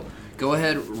 So go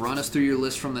ahead, run us through your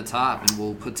list from the top, and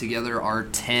we'll put together our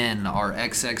 10, our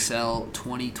XXL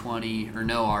 2020, or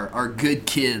no, our Good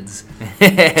Kids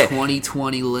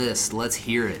 2020 list. Let's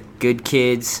hear it. Good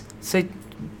Kids. Say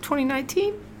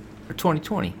 2019 or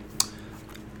 2020?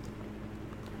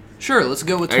 Sure, let's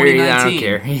go with I 2019. don't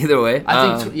care. Either way.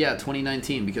 I think,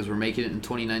 2019, because we're making it in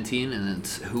 2019, and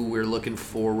it's who we're looking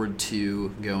forward to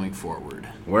going forward.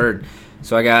 Word.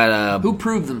 So I got Who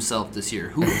proved themselves this year?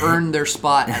 Who earned their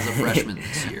spot as a freshman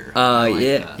this year? I like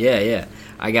that. yeah.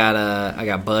 I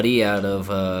got Buddy out of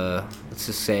let's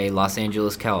just say Los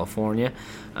Angeles, California.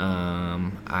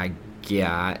 I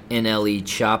got NLE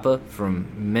Choppa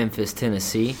from Memphis,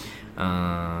 Tennessee.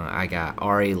 I got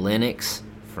Ari Lennox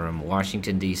from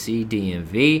Washington D.C.,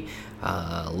 DMV.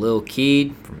 Lil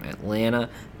Keed from Atlanta,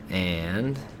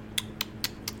 and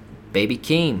Baby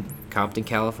Keem, Compton,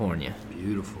 California.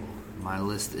 Beautiful. My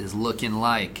list is looking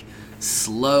like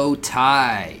Slow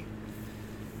Tie,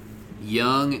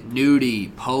 Young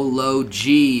Nudie, Polo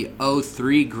G,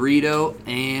 03 Greedo,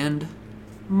 and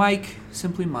Mike,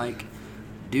 simply Mike.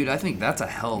 Dude, I think that's a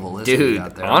hell of a list we Dude,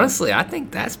 got there. honestly, I think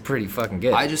that's pretty fucking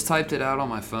good. I just typed it out on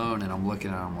my phone, and I'm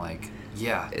looking at it, I'm like,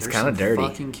 yeah, It's there's kinda some dirty.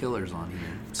 fucking killers on here.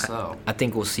 So, I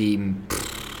think we'll see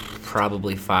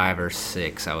probably 5 or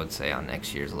 6, I would say, on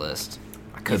next year's list.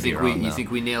 I you could be think, wrong, you though.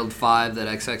 think we nailed 5 that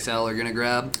XXL are going to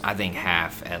grab? I think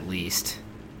half at least.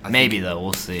 I Maybe think- though,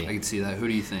 we'll see. I can see that. Who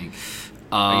do you think?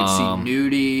 I can see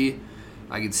Nudie.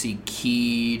 I can see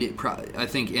Keed. I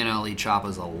think NLE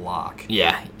Choppa's a lock.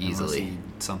 Yeah, Unless easily.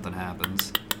 something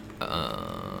happens.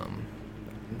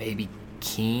 Maybe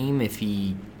Keem if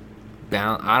he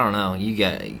bounce. I don't know. You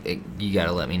got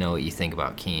to let me know what you think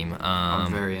about Keem.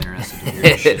 I'm very interested to hear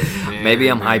your shit. Maybe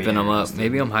I'm Very, hyping very him up. interested.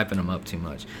 Maybe I'm hyping him up too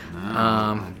much. No,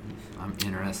 I'm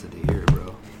interested to hear it,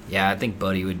 bro. Yeah, I think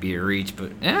Buddy would be a reach,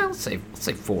 but yeah, let's say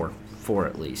 4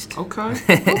 at least. Okay.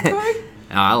 Okay.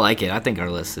 No, I like it. I think our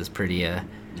list is pretty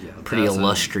pretty that's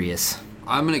illustrious.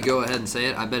 I'm gonna go ahead and say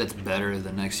it. I bet it's better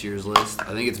than next year's list.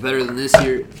 I think it's better than this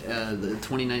year, the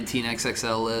 2019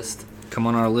 XXL list. Come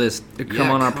on our list. Come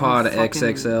Yeah, on our come pod fucking-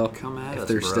 XXL. come at if us,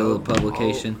 there's bro. still a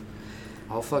publication.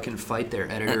 I'll fucking fight their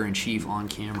editor in chief on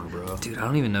camera, bro. Dude, I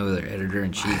don't even know who their editor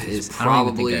in chief is. It's I don't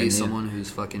even think I probably knew. someone who's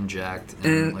fucking jacked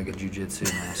and like a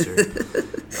jujitsu master.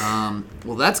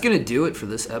 Well, that's going to do it for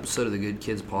this episode of the Good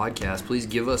Kids Podcast. Please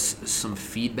give us some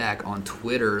feedback on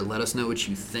Twitter. Let us know what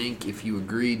you think. If you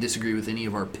agree, disagree with any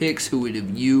of our picks, who would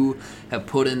you have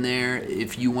put in there?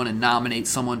 If you want to nominate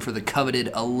someone for the coveted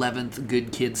 11th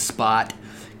Good Kids spot,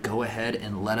 go ahead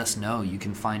and let us know. You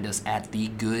can find us at The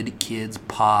Good Kids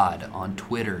Pod on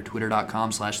Twitter,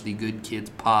 twitter.com/The Good Kids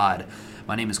Pod.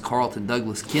 My name is Carlton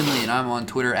Douglas Kinley, and I'm on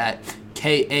Twitter at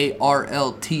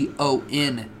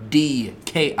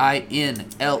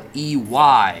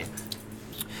KarltonDkinley.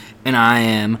 And I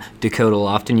am Dakota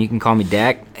Lofton. You can call me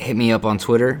Dak. Hit me up on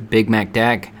Twitter, Big Mac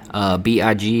Dak,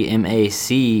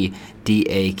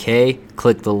 BIGMACDAK.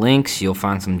 Click the links. You'll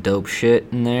find some dope shit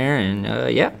in there.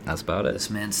 And yeah, that's about it. This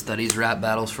man studies rap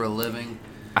battles for a living.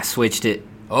 I switched it.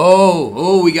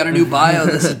 Oh, we got a new bio.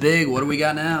 This is big. What do we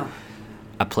got now?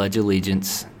 I pledge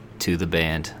allegiance to the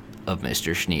band of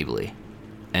Mr. Schneebly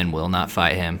and will not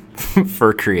fight him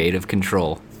for creative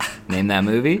control. Name that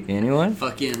movie? Anyone?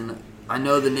 Fucking I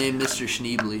know the name Mr.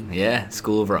 Schneebly. Yeah,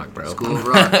 School of Rock, bro. School of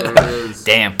Rock, there it is.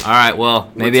 Damn. All right.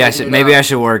 Well, maybe I taking should. it Maybe out. I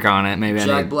should work on it. Maybe I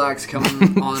Jack need Black's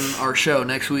coming on our show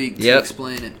next week to Yep.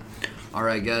 explain it. All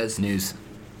right, guys. news.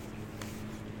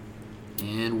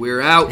 And we're out.